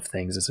volume of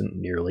things isn't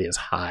nearly as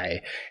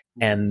high.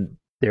 And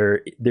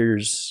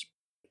there's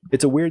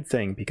it's a weird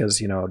thing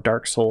because,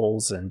 Dark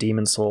Souls and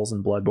Demon Souls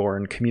and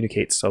Bloodborne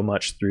communicate so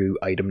much through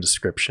item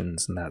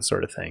descriptions and that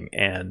sort of thing.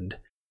 And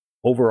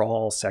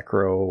overall,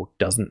 Sekiro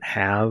doesn't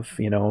have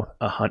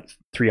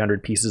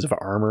 300 pieces of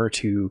armor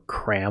to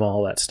cram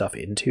all that stuff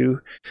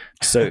into,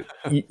 so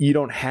you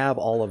don't have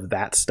all of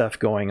that stuff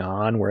going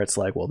on where it's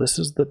like, well, this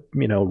is the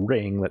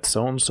ring that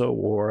so and so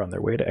wore on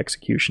their way to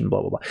execution,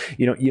 blah blah blah.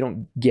 You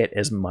don't get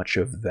as much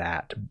of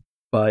that,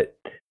 but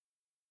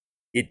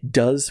it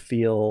does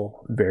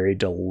feel very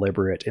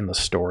deliberate in the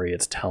story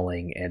it's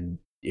telling, and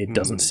it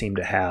doesn't seem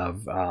to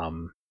have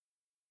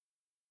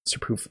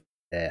superfluous,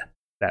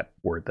 that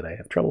word that I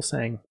have trouble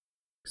saying.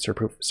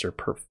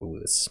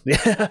 Superfluous.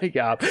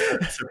 Yeah.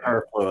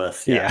 Superfluous,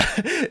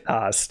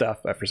 Stuff.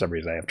 For some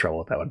reason, I have trouble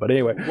with that one. But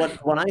anyway,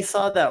 when I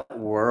saw that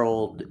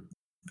world,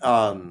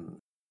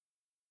 and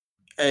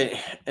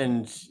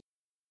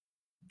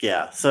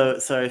yeah, so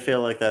I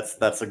feel like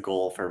that's a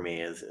goal for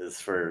me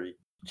is for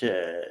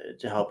to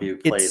help you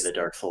play the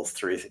Dark Souls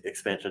 3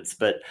 expansions.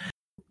 But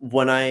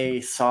when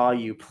I saw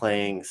you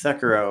playing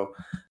Sekiro,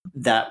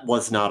 that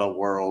was not a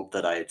world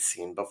that I had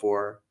seen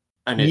before,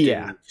 and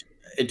it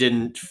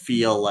didn't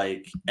feel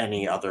like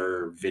any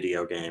other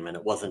video game, and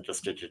it wasn't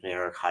just a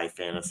generic high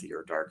fantasy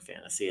or dark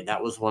fantasy. And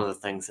that was one of the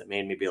things that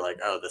made me be like,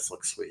 oh, this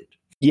looks sweet.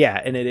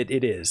 Yeah, and it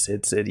is.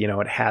 It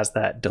has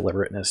that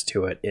deliberateness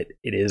to it. It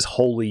is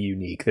wholly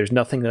unique. There's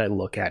nothing that I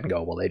look at and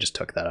go, well, they just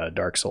took that out of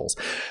Dark Souls.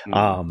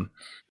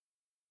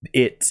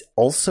 It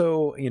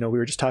also, we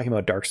were just talking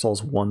about Dark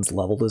Souls 1's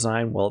level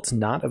design. Well, it's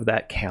not of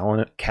that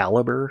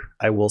caliber.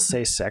 I will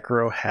say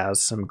Sekiro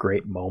has some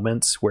great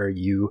moments where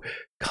you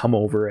come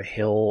over a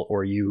hill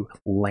or you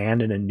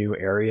land in a new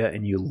area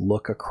and you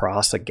look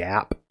across a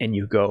gap and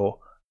you go,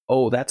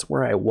 oh, that's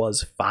where I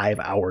was 5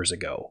 hours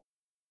ago.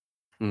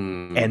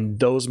 And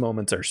those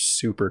moments are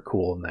super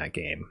cool in that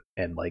game,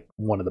 and like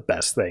one of the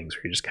best things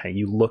where you just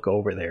you look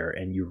over there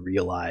and you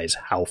realize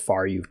how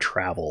far you've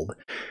traveled,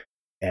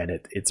 and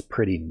it's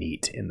pretty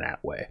neat in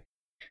that way.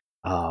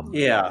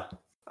 Yeah,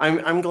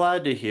 I'm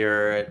glad to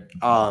hear it.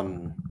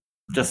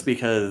 Just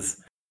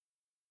because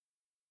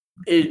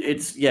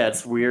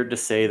it's weird to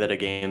say that a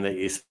game that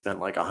you spent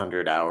like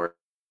 100 hours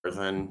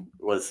in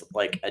was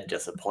like a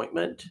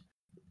disappointment,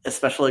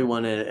 especially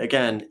when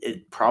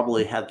it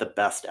probably had the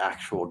best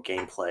actual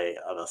gameplay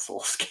of a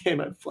Souls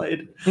game I've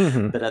played.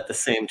 But at the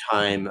same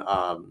time,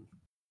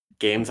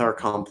 games are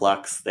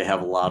complex. They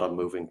have a lot of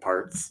moving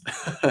parts.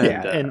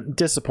 and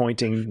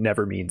disappointing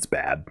never means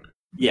bad.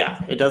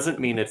 Yeah, it doesn't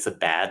mean it's a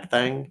bad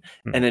thing.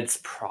 And it's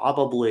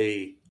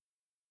probably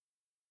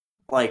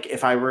like,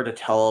 if I were to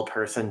tell a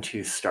person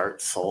to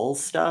start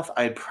Souls stuff,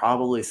 I'd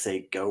probably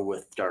say go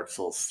with Dark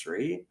Souls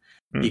 3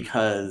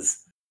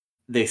 because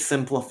they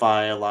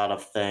simplify a lot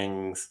of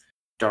things.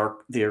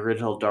 The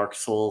original Dark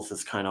Souls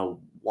is kind of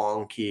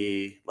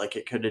wonky. Like,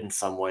 it could in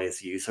some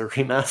ways use a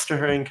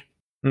remastering.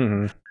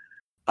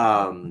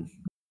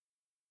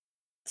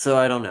 So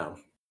I don't know.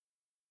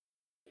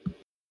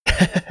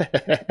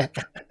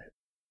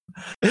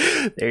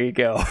 There you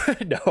go.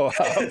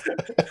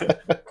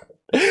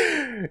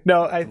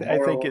 No, I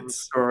think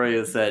it's story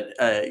is that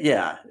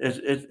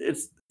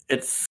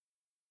it's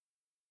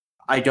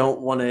I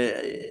don't want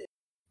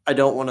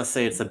to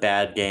say it's a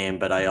bad game,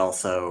 but I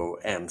also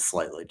am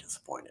slightly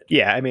disappointed.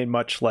 Yeah, I mean,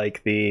 much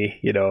like the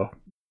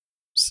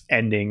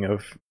ending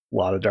of a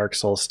lot of Dark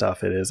Souls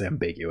stuff, it is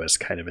ambiguous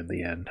kind of in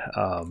the end.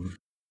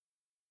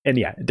 And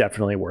yeah,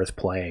 definitely worth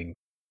playing,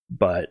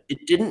 but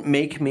it didn't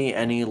make me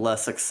any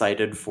less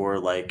excited for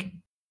like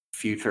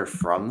future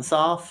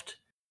FromSoft.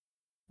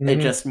 It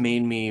just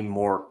made me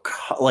more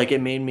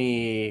it made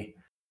me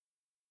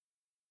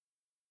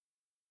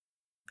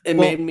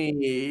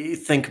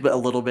think a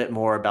little bit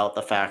more about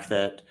the fact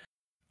that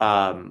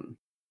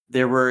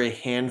there were a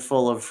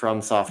handful of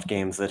FromSoft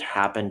games that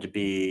happened to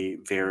be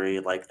very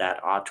like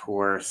that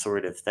auteur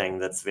sort of thing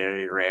that's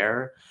very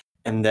rare,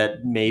 and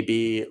that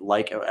maybe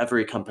like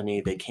every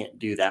company, they can't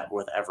do that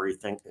with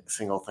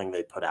single thing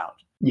they put out.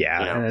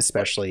 Yeah, and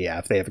especially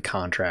if they have a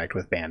contract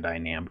with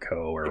Bandai Namco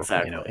or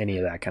any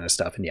of that kind of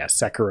stuff. And yeah,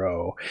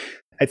 Sekiro,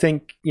 I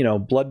think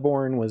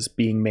Bloodborne was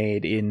being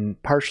made in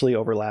partially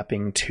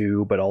overlapping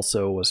 2, but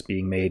also was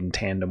being made in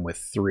tandem with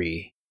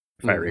 3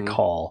 if I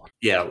recall.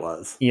 Yeah, it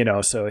was.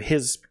 So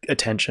his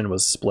attention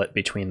was split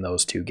between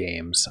those two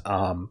games.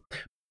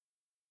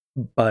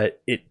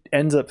 But it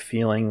ends up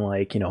feeling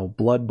like,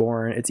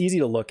 Bloodborne, it's easy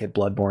to look at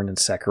Bloodborne and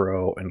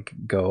Sekiro and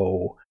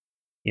go,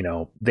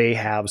 they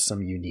have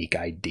some unique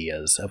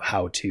ideas of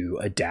how to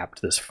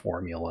adapt this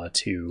formula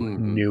to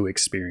new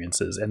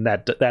experiences. And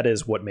that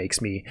is what makes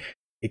me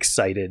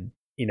excited,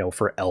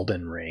 for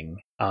Elden Ring.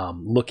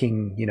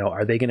 Looking,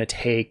 are they going to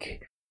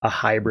take a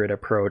hybrid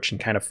approach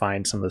and kind of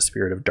find some of the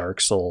spirit of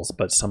Dark Souls,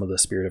 but some of the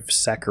spirit of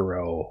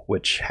Sekiro,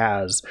 which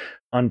has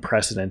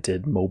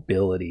unprecedented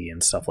mobility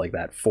and stuff like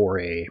that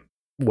for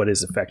what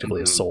is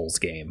effectively a Souls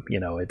game.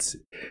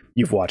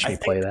 You've watched me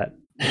play that.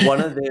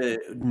 One of the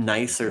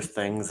nicer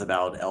things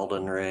about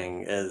Elden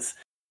Ring is,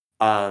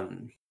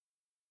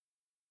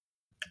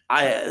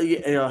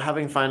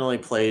 having finally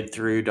played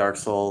through Dark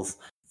Souls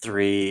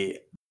 3,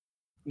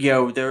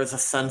 there was a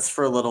sense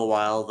for a little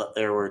while that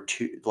there were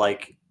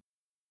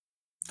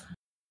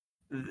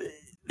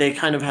they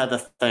kind of had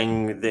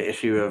the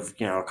issue of,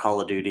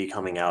 Call of Duty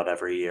coming out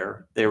every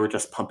year. They were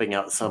just pumping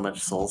out so much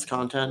Souls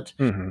content.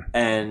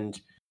 And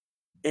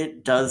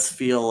it does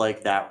feel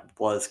like that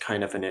was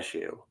kind of an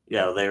issue.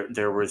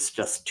 There was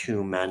just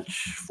too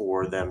much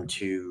for them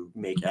to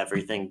make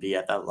everything be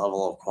at that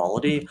level of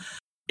quality.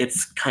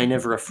 It's kind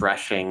of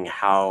refreshing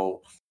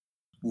how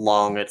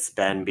long it's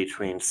been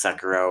between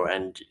Sekiro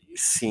and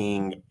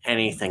seeing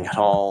anything at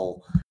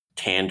all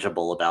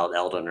tangible about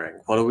Elden Ring.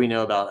 What do we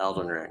know about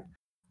Elden Ring?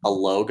 A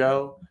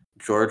logo,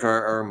 George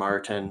R.R.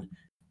 Martin,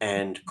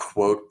 and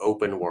quote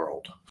open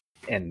world.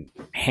 And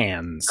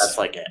hands That's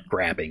like it.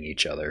 Grabbing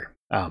each other.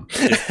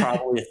 There's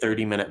probably a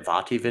 30-minute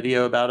Vati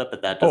video about it,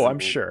 but that doesn't I'm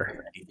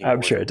sure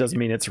it doesn't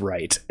mean it's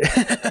right.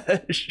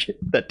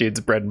 That dude's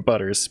bread and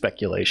butter is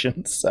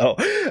speculation. So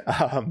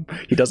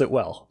he does it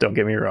well, don't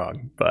get me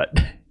wrong. But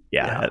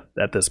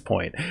at this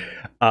point,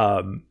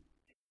 I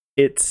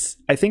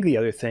think the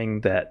other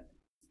thing that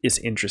is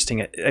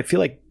interesting, I feel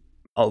like,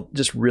 I'll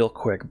just real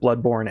quick,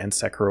 Bloodborne and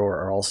Sekiro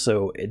are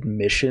also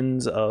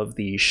admissions of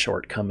the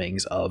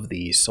shortcomings of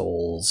the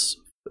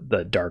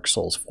Dark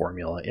Souls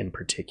formula in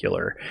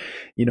particular.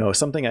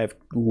 Something I've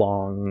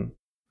long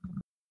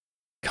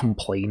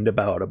complained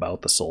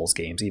about the Souls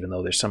games, even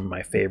though they're some of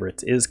my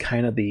favorites, is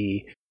kind of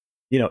the,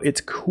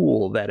 it's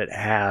cool that it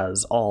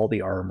has all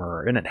the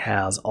armor and it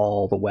has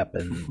all the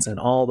weapons and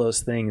all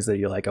those things that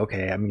you're like,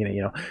 okay, I'm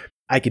gonna,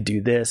 I could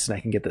do this and I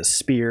can get this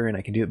spear and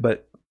I can do it,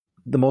 but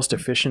the most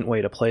efficient way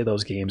to play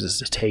those games is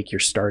to take your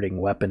starting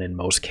weapon in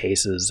most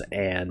cases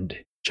and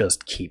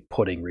just keep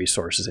putting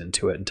resources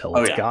into it until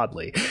it's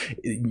godly.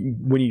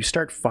 When you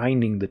start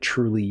finding the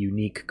truly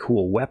unique,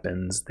 cool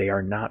weapons, they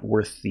are not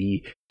worth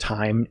the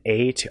time,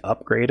 A, to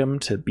upgrade them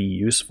to be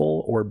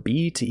useful, or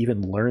B, to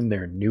even learn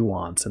their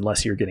nuance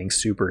unless you're getting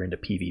super into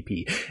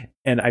PvP.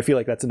 And I feel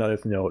like that's another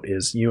note,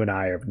 is you and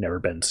I have never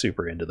been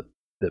super into the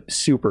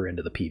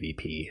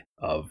PvP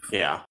of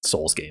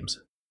Souls games.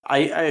 I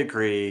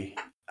agree.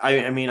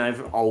 I mean,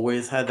 I've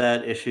always had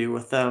that issue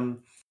with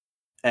them,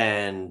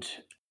 and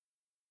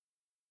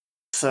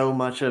so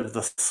much of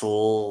the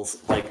Souls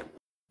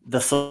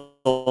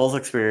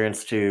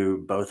experience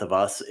to both of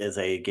us is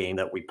a game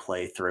that we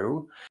play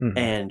through,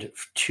 and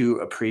to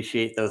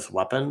appreciate those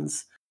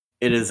weapons,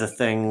 it is a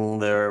thing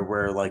there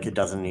where like it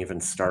doesn't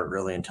even start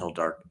really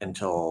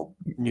until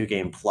New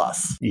Game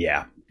Plus.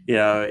 Yeah,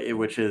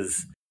 which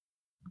is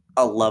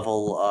a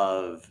level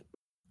of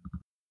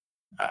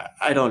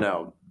I don't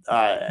know.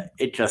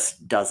 It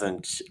just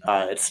doesn't.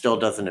 It still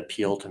doesn't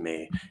appeal to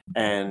me,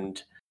 and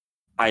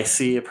I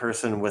see a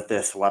person with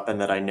this weapon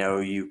that I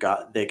know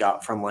they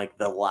got from like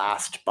the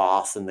last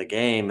boss in the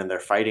game, and they're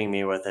fighting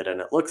me with it, and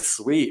it looks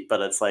sweet,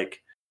 but it's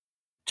like,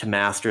 to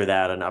master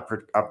that and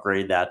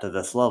upgrade that to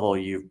this level,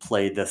 you've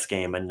played this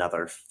game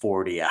another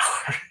 40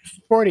 hours.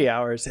 40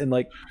 hours, and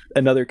like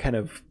another kind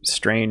of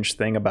strange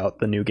thing about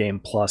the New Game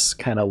Plus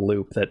kind of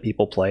loop that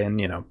people play,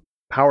 and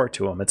power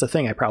to them. It's a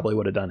thing I probably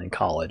would have done in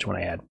college when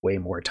I had way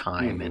more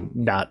time and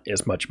not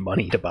as much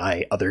money to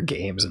buy other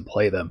games and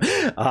play them.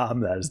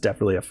 That is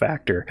definitely a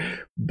factor.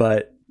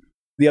 But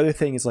the other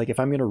thing is, like, if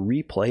I'm going to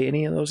replay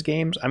any of those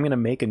games, I'm going to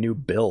make a new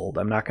build.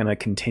 I'm not going to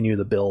continue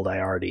the build I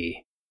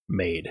already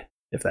made,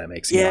 if that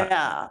makes sense.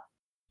 Yeah,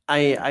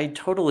 I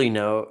totally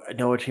know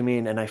what you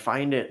mean, and I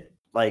find it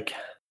like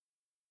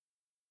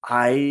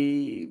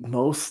I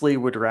mostly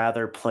would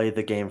rather play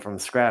the game from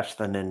scratch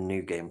than in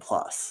New Game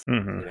Plus.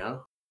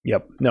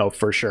 Yep. No,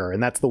 for sure.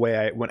 And that's the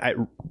way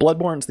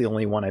Bloodborne's the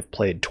only one I've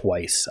played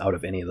twice out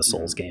of any of the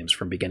Souls games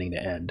from beginning to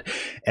end.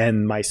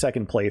 And my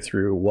second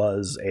playthrough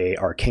was a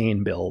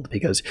arcane build,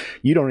 because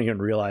you don't even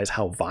realize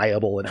how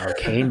viable an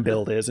arcane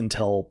build is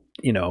until,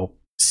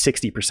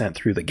 60%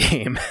 through the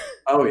game.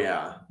 Oh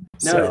yeah.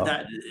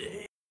 No,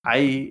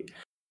 I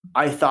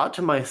thought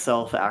to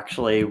myself,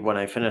 actually, when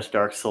I finished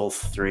Dark Souls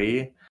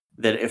 3,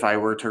 that if I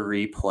were to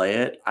replay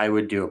it, I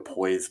would do a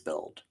poise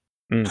build.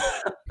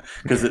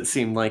 Because it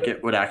seemed like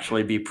it would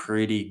actually be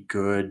pretty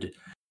good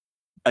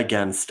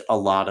against a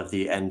lot of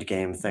the end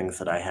game things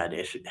that I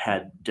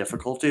had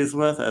difficulties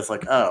with. I was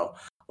like, oh,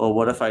 well,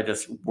 what if I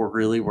just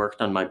really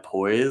worked on my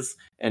poise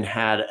and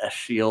had a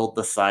shield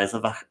the size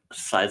of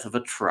a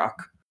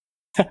truck,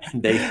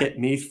 and they hit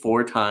me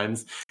 4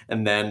 times,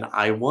 and then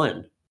I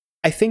won.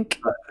 I think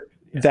But,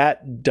 yeah.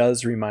 that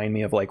does remind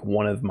me of like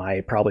one of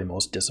my probably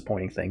most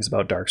disappointing things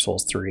about Dark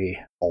Souls 3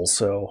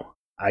 also,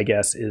 I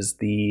guess, is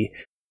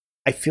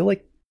I feel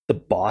like the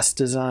boss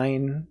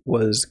design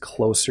was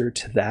closer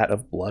to that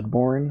of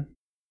Bloodborne,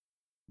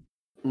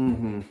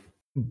 Mhm.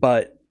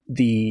 but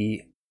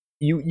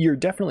you're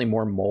definitely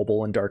more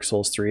mobile in Dark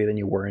Souls 3 than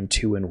you were in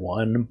 2 and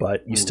 1,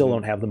 but you still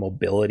don't Mhm. have the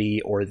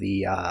mobility or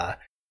the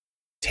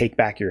take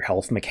back your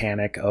health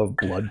mechanic of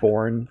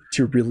Bloodborne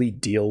to really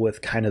deal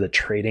with kind of the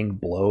trading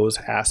blows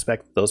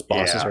aspect those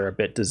bosses Yeah. are a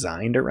bit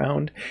designed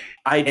around.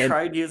 I And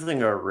tried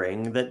using a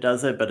ring that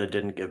does it, but it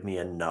didn't give me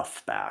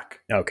enough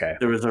back. okay.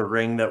 There was a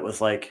ring that was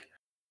like,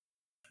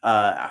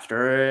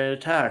 after an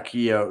attack,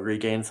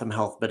 regain some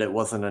health, but it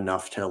wasn't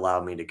enough to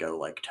allow me to go,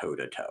 like, toe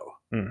to toe.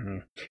 Hmm.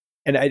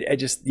 And I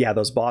just, yeah,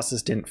 those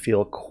bosses didn't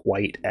feel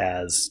quite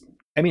as,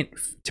 I mean,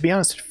 to be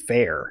honest,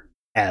 fair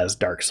as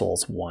Dark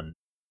Souls 1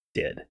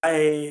 did.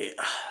 I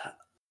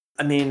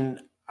I mean,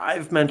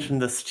 I've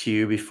mentioned this to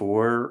you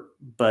before,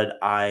 but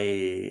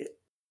I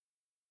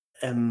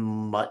am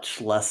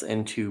much less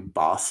into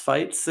boss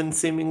fights than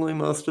seemingly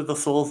most of the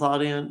Souls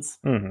audience.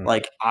 Hmm.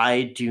 Like,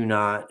 I do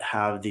not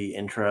have the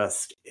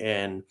interest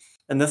in,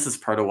 and this is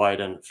part of why I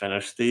didn't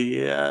finish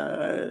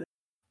the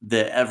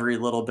every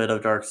little bit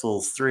of Dark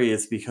Souls 3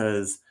 is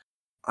because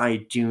I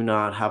do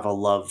not have a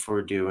love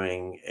for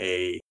doing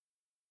a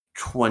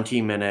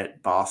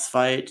 20-minute boss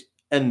fight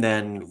and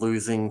then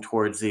losing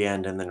towards the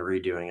end and then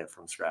redoing it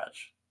from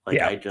scratch. Like,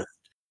 Yeah.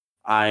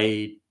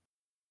 I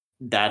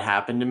that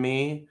happened to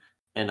me,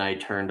 and I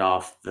turned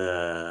off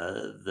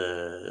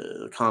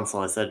the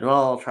console. I said,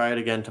 "Well, I'll try it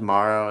again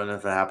tomorrow, and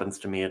if it happens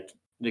to me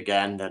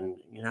again, then,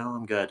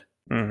 I'm good."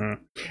 Hmm.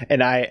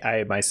 And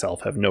I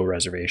myself have no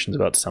reservations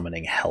about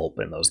summoning help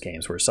in those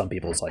games where some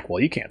people's like, well,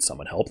 you can't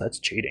summon help. That's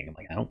cheating. I'm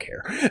like, I don't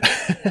care.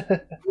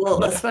 Well,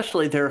 But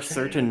especially there are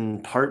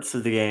certain parts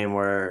of the game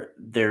where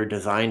they're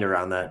designed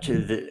around that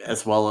too,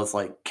 as well as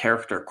like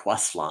character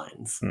quest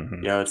lines.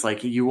 mhm. It's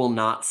like you will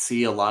not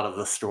see a lot of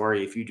the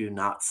story if you do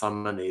not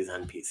summon these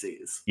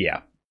NPCs.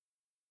 Yeah.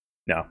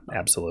 No,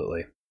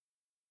 absolutely.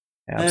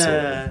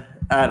 Absolutely.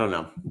 I don't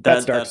know.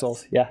 That's Dark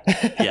Souls. Yeah.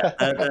 Yeah,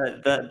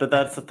 but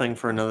that's the thing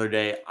for another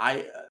day.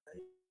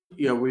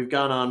 We've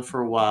gone on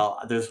for a while.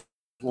 There's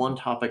one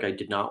topic I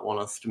did not want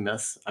us to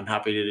miss. I'm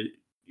happy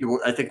to.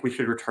 I think we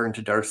should return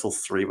to Dark Souls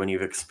 3 when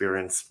you've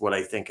experienced what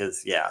I think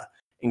is,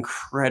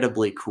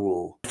 incredibly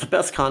cool. The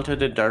best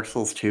content in Dark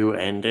Souls 2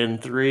 and in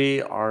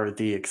 3 are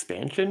the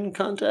expansion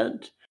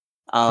content.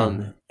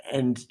 Mhm.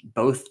 And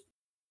both,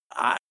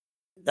 I,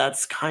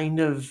 that's kind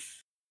of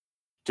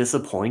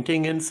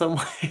disappointing in some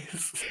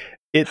ways.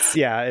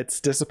 It's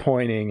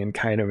disappointing and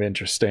kind of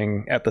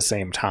interesting at the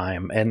same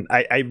time. And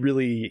I'm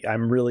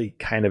really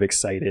kind of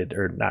excited,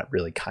 or not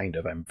really kind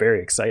of, I'm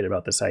very excited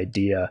about this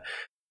idea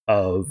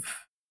of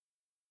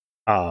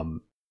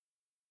um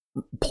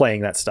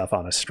playing that stuff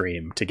on a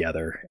stream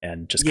together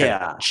and just kind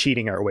of Yeah.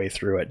 cheating our way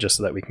through it just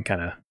so that we can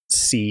kind of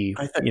see,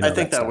 I think that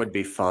that stuff. would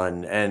be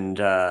fun, and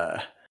yeah,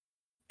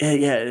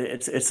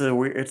 it's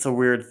a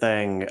weird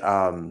thing.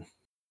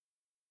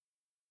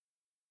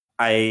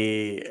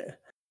 I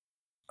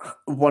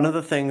One of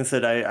the things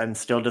that I'm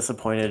still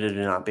disappointed to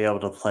not be able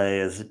to play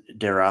is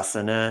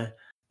Derasene,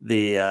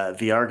 the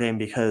VR game,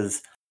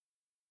 because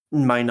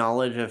my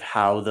knowledge of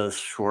how those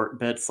short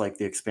bits, like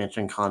the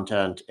expansion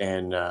content,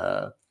 and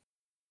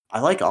I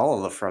like all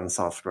of the From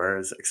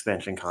Software's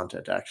expansion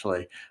content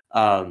actually.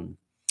 Um,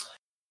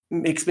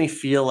 Makes me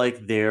feel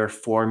like their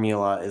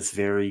formula is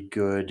very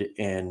good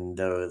in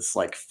those,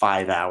 like,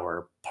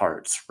 5-hour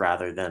parts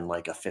rather than,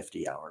 like, a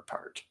 50-hour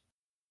part.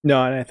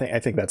 No, and I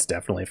think that's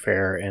definitely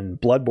fair. And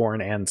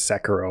Bloodborne and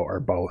Sekiro are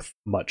both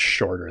much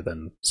shorter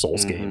than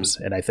Souls Mhm. games,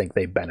 and I think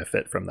they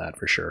benefit from that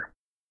for sure.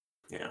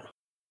 Yeah.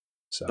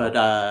 So But,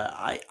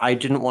 I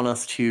didn't want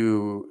us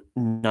to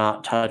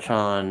not touch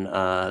on,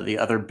 the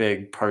other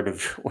big part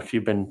of what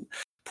you've been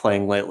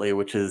playing lately,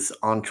 which is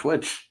on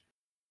Twitch.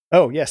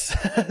 oh yes.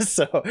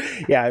 So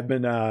yeah, I've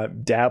been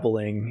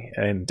dabbling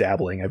and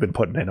dabbling. I've been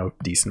putting in a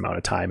decent amount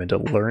of time into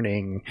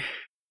learning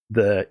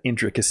the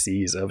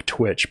intricacies of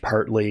Twitch,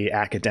 partly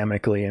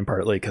academically and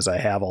partly because I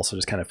have also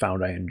just kind of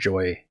found I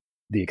enjoy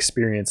the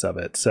experience of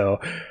it. So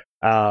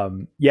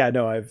yeah,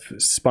 no, I've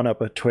spun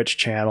up a Twitch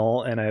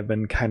channel and I've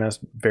been kind of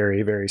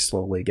very, very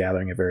slowly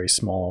gathering a very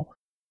small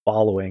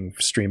following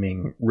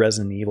streaming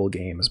Resident Evil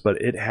games,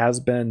 but it has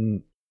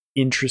been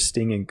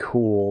interesting and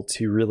cool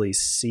to really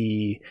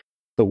see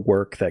the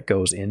work that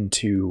goes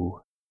into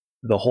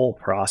the whole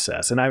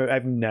process. And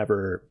I've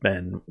never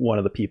been one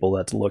of the people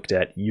that's looked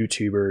at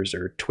YouTubers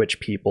or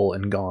Twitch people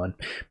and gone,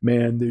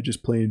 man, they're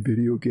just playing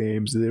video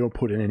games, they don't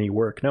put in any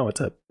work. No,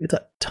 it's a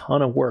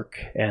ton of work.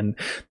 And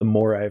the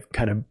more I've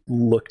kind of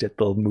looked at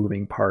the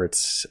moving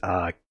parts,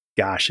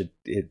 gosh,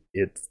 it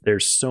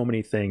there's so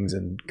many things,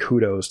 and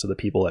kudos to the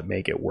people that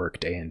make it work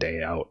day in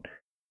day out.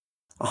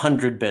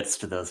 100 bits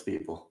to those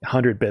people.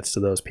 100 bits to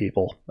those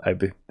people.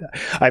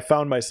 I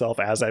found myself,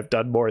 as I've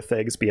done more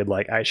things, being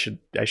like, I should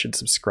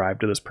subscribe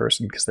to this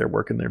person because they're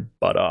working their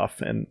butt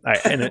off. And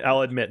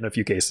I'll admit, in a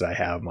few cases I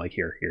have. I'm like,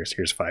 here's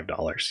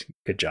 $5.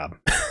 Good job.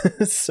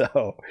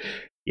 So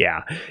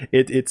yeah,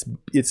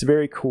 it's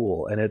very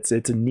cool, and it's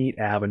a neat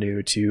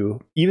avenue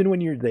to, even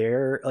when you're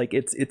there, like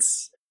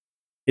it's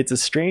a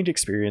strange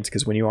experience,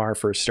 because when you are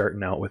first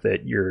starting out with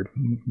it, you're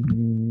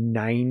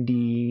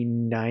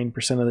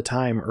 99% of the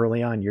time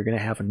early on, you're going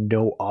to have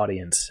no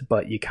audience,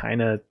 but you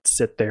kind of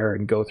sit there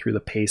and go through the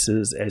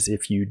paces as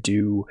if you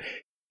do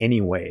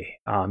anyway.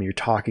 You're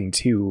talking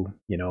to,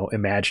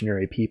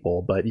 imaginary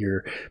people, but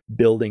you're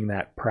building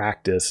that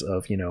practice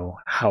of,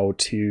 how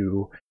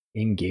to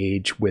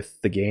engage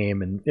with the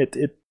game. And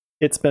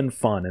it's been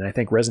fun. And I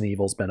think Resident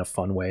Evil's been a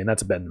fun way. And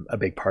that's been a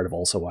big part of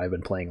also why I've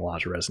been playing a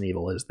lot of Resident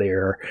Evil, is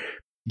they're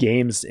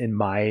games, in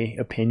my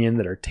opinion,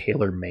 that are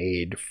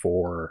tailor-made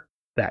for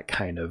that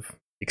kind of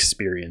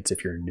experience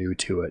if you're new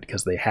to it,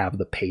 because they have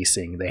the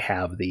pacing, they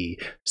have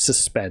the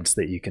suspense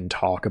that you can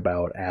talk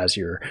about as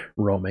you're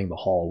roaming the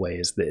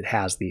hallways, that it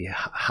has the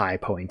high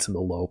points and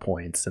the low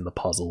points and the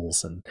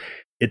puzzles, and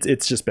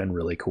it's just been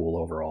really cool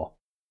overall.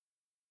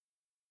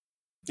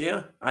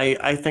 Yeah,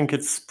 I think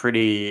it's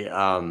pretty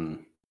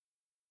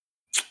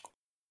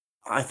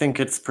I think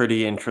it's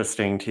pretty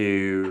interesting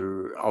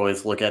to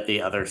always look at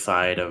the other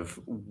side of,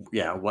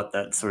 yeah, what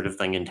that sort of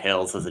thing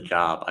entails as a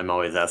job. I'm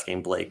always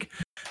asking Blake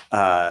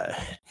uh,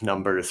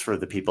 numbers for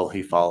the people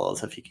he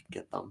follows if he can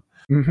get them,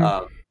 Mm-hmm.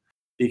 um,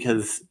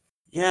 because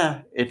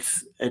yeah,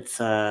 it's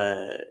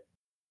an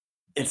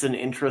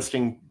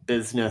interesting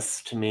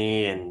business to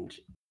me, and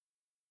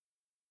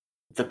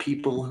the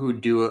people who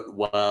do it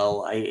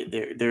well,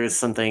 there is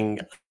something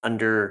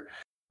under.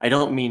 I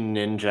don't mean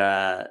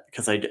ninja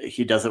because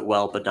he does it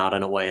well, but not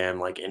in a way I'm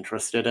like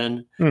interested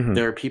in. Mm-hmm.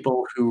 There are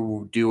people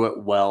who do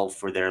it well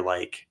for their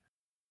like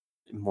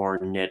more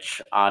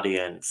niche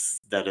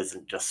audience that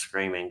isn't just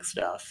screaming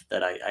stuff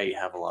that I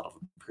have a lot of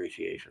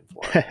appreciation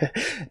for.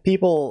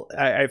 People,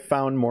 I've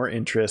found more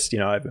interest,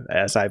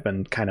 as I've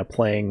been kind of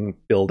playing,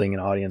 building an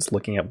audience,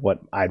 looking at what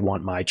I'd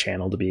want my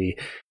channel to be.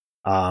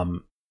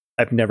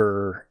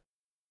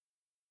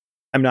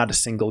 I'm not a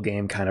single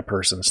game kind of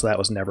person, so that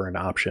was never an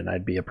option.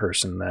 I'd be a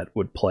person that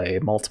would play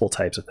multiple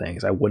types of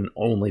things. I wouldn't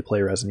only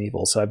play Resident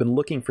Evil. So I've been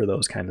looking for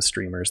those kind of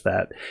streamers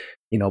that,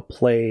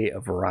 play a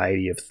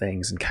variety of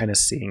things, and kind of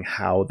seeing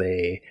how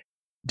they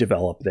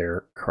develop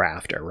their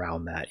craft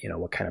around that,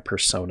 what kind of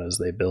personas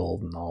they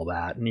build and all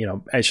that.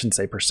 And, I shouldn't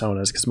say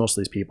personas, because most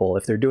of these people,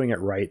 if they're doing it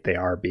right, they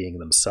are being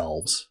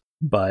themselves.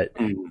 But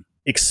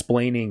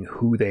explaining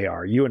who they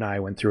are. You and I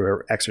went through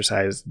an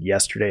exercise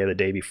yesterday or the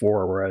day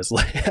before where I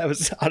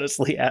was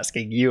honestly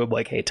asking you, I'm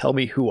like, hey, tell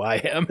me who I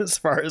am as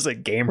far as a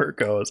gamer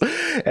goes.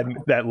 And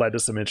that led to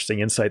some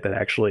interesting insight that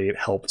actually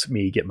helped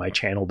me get my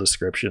channel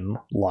description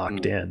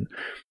locked in.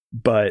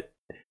 But,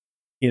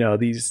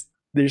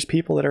 there's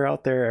people that are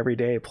out there every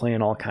day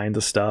playing all kinds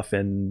of stuff,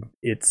 and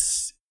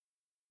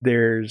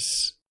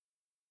there's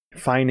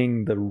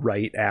finding the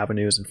right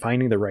avenues and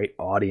finding the right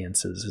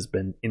audiences has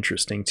been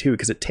interesting too,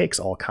 because it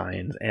takes all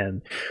kinds.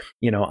 And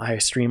I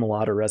stream a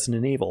lot of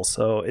Resident Evil,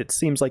 so it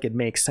seems like it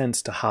makes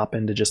sense to hop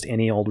into just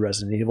any old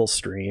Resident Evil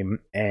stream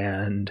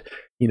and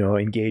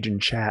engage in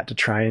chat to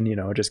try and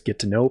just get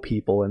to know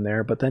people in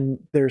there. But then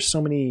there's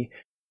so many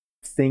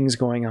things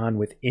going on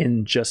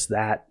within just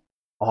that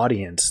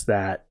audience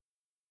that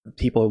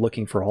people are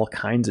looking for all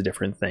kinds of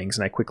different things.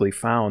 And I quickly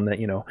found that,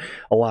 a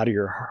lot of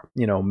your,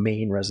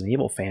 main Resident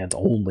Evil fans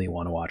only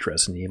want to watch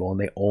Resident Evil, and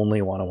they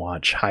only want to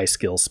watch high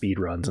skill speed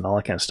runs and all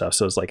that kind of stuff.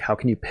 So it's like, how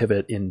can you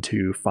pivot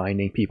into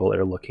finding people that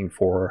are looking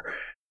for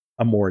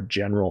a more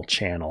general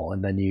channel?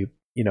 And then you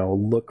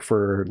look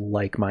for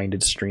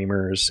like-minded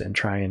streamers and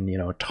try and,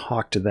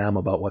 talk to them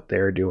about what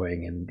they're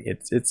doing. And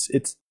it's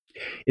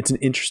an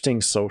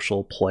interesting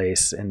social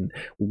place. And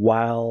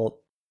while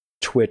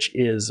Twitch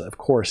is, of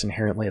course,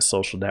 inherently a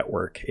social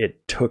network,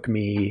 it took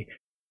me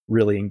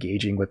really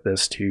engaging with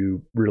this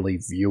to really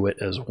view it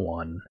as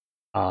one,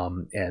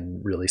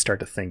 and really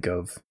start to think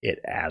of it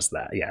as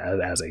that,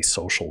 as a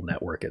social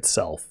network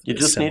itself. You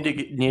just need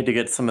to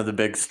get some of the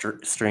big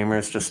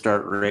streamers to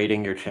start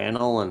rating your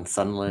channel, and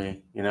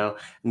suddenly, and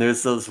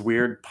there's those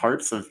weird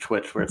parts of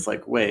Twitch where it's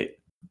like, wait,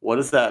 what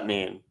does that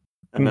mean?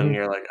 And then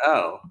you're like,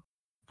 oh,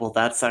 well,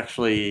 that's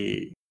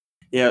actually,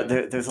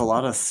 there's a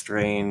lot of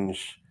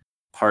strange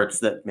parts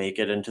that make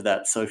it into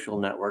that social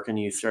network, and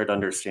you start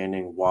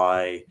understanding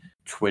why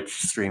Twitch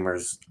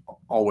streamers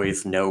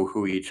always know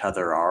who each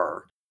other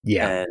are.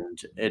 Yeah. And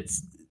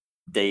it's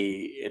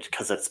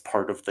because it's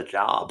part of the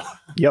job.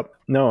 Yep.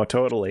 No,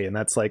 totally. And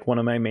that's like one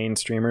of my main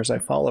streamers I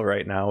follow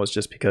right now, is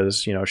just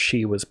because,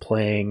 she was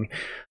playing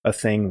a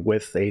thing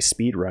with a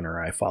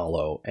speedrunner I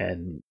follow,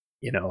 and,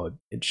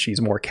 she's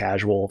a more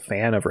casual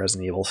fan of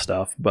Resident Evil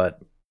stuff,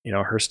 but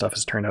her stuff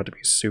has turned out to be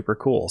super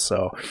cool.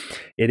 So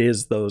it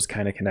is those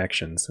kind of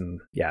connections,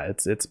 and yeah,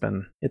 it's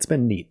been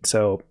neat.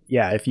 So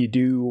yeah, if you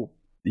do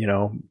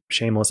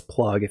shameless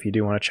plug, if you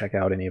do want to check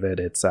out any of it,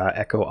 it's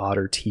Echo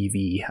Otter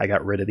TV. I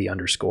got rid of the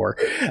underscore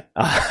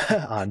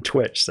on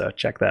Twitch, so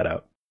check that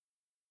out.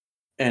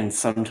 And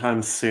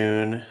sometime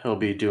soon, he'll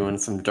be doing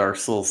some Dark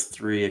Souls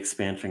 3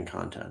 expansion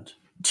content.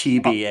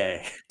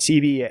 TBA.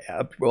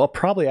 TBA. We'll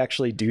probably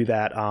actually do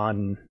that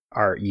on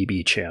our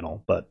EB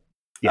channel, but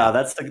yeah,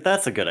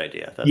 that's a good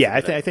idea.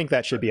 I think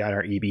that should be on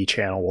our EB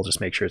channel. We'll just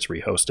make sure it's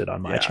rehosted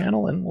on my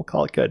channel, and we'll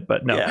call it good.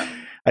 But no,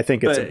 I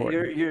think it's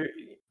important. You're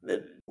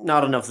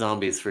not enough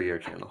zombies for your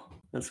channel.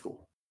 That's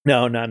cool.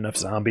 No, not enough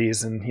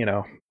zombies, and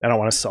I don't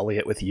want to sully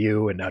it with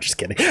you. And no, just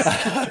kidding.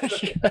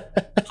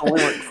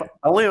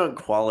 only on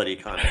quality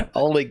content.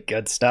 Only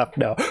good stuff.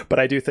 No, but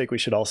I do think we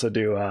should also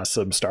do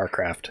some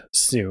StarCraft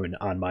soon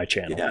on my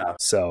channel. Yeah.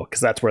 So, because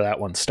that's where that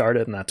one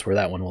started, and that's where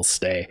that one will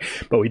stay.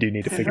 But we do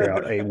need to figure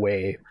out a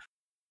way.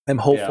 I'm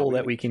hopeful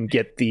that we can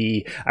get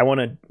I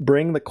want to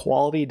bring the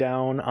quality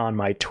down on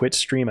my Twitch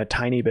stream a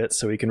tiny bit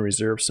so we can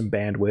reserve some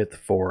bandwidth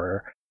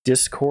for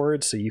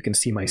Discord, so you can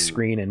see my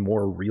screen in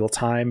more real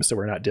time, so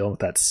we're not dealing with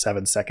that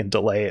 7-second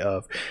delay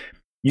of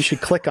you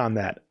should click on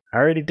that. I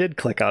already did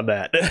click on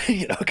that.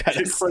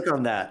 Click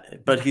on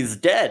that, but he's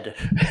dead.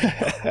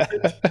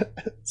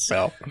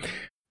 So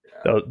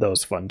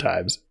those fun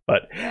times.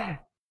 But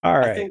all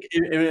right. I think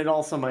it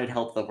also might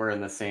help that we're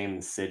in the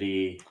same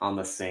city on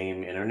the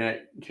same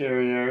internet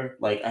carrier.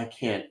 Like,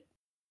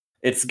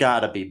 it's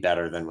got to be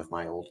better than with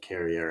my old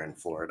carrier in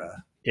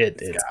Florida.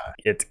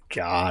 It's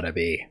gotta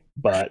be,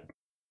 but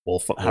we'll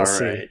see.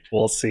 Right.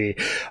 We'll see.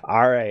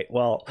 All right.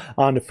 Well,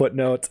 on to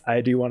footnotes.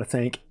 I do want to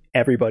thank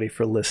everybody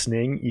for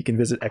listening. You can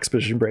visit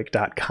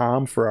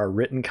expositionbreak.com for our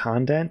written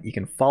content. You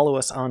can follow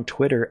us on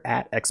Twitter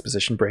at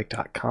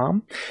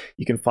expositionbreak.com.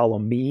 You can follow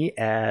me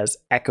as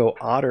Echo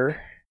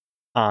Otter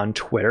on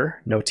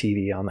Twitter. No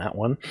TV on that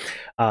one.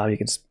 You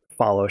can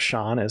follow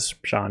Sean as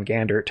Sean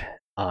Gandert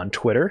on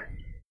Twitter,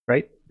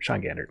 right? Sean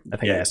Gandert. I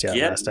think I asked you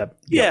that last time.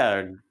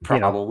 Yeah,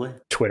 probably.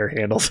 Twitter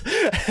handles.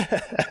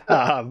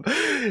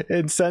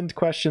 And send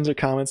questions or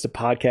comments to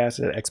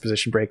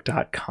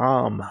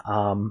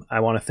podcast@expositionbreak.com. I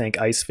want to thank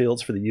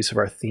Icefields for the use of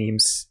our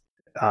themes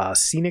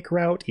scenic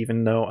route.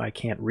 Even though I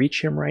can't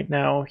reach him right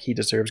now, he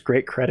deserves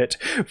great credit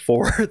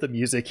for the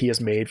music he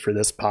has made for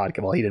this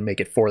podcast. Well, he didn't make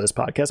it for this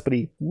podcast, but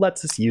he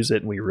lets us use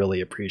it, and we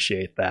really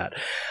appreciate that.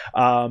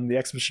 The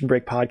Exposition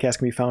Break podcast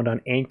can be found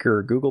on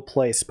Anchor, Google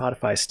Play,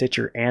 Spotify,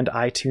 Stitcher, and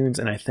iTunes,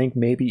 and I think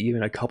maybe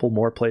even a couple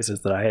more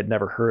places that I had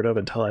never heard of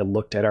until I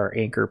looked at our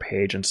Anchor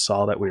page and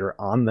saw that we were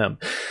on them.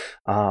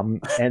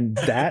 And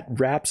that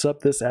wraps up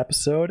this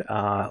episode.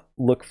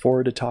 Look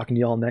forward to talking to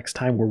y'all next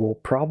time, where we'll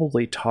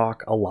probably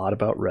talk a lot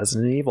about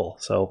Resident Evil.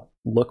 So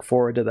look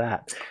forward to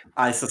that.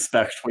 I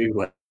suspect we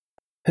will.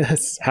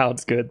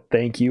 Sounds good.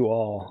 Thank you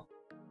all.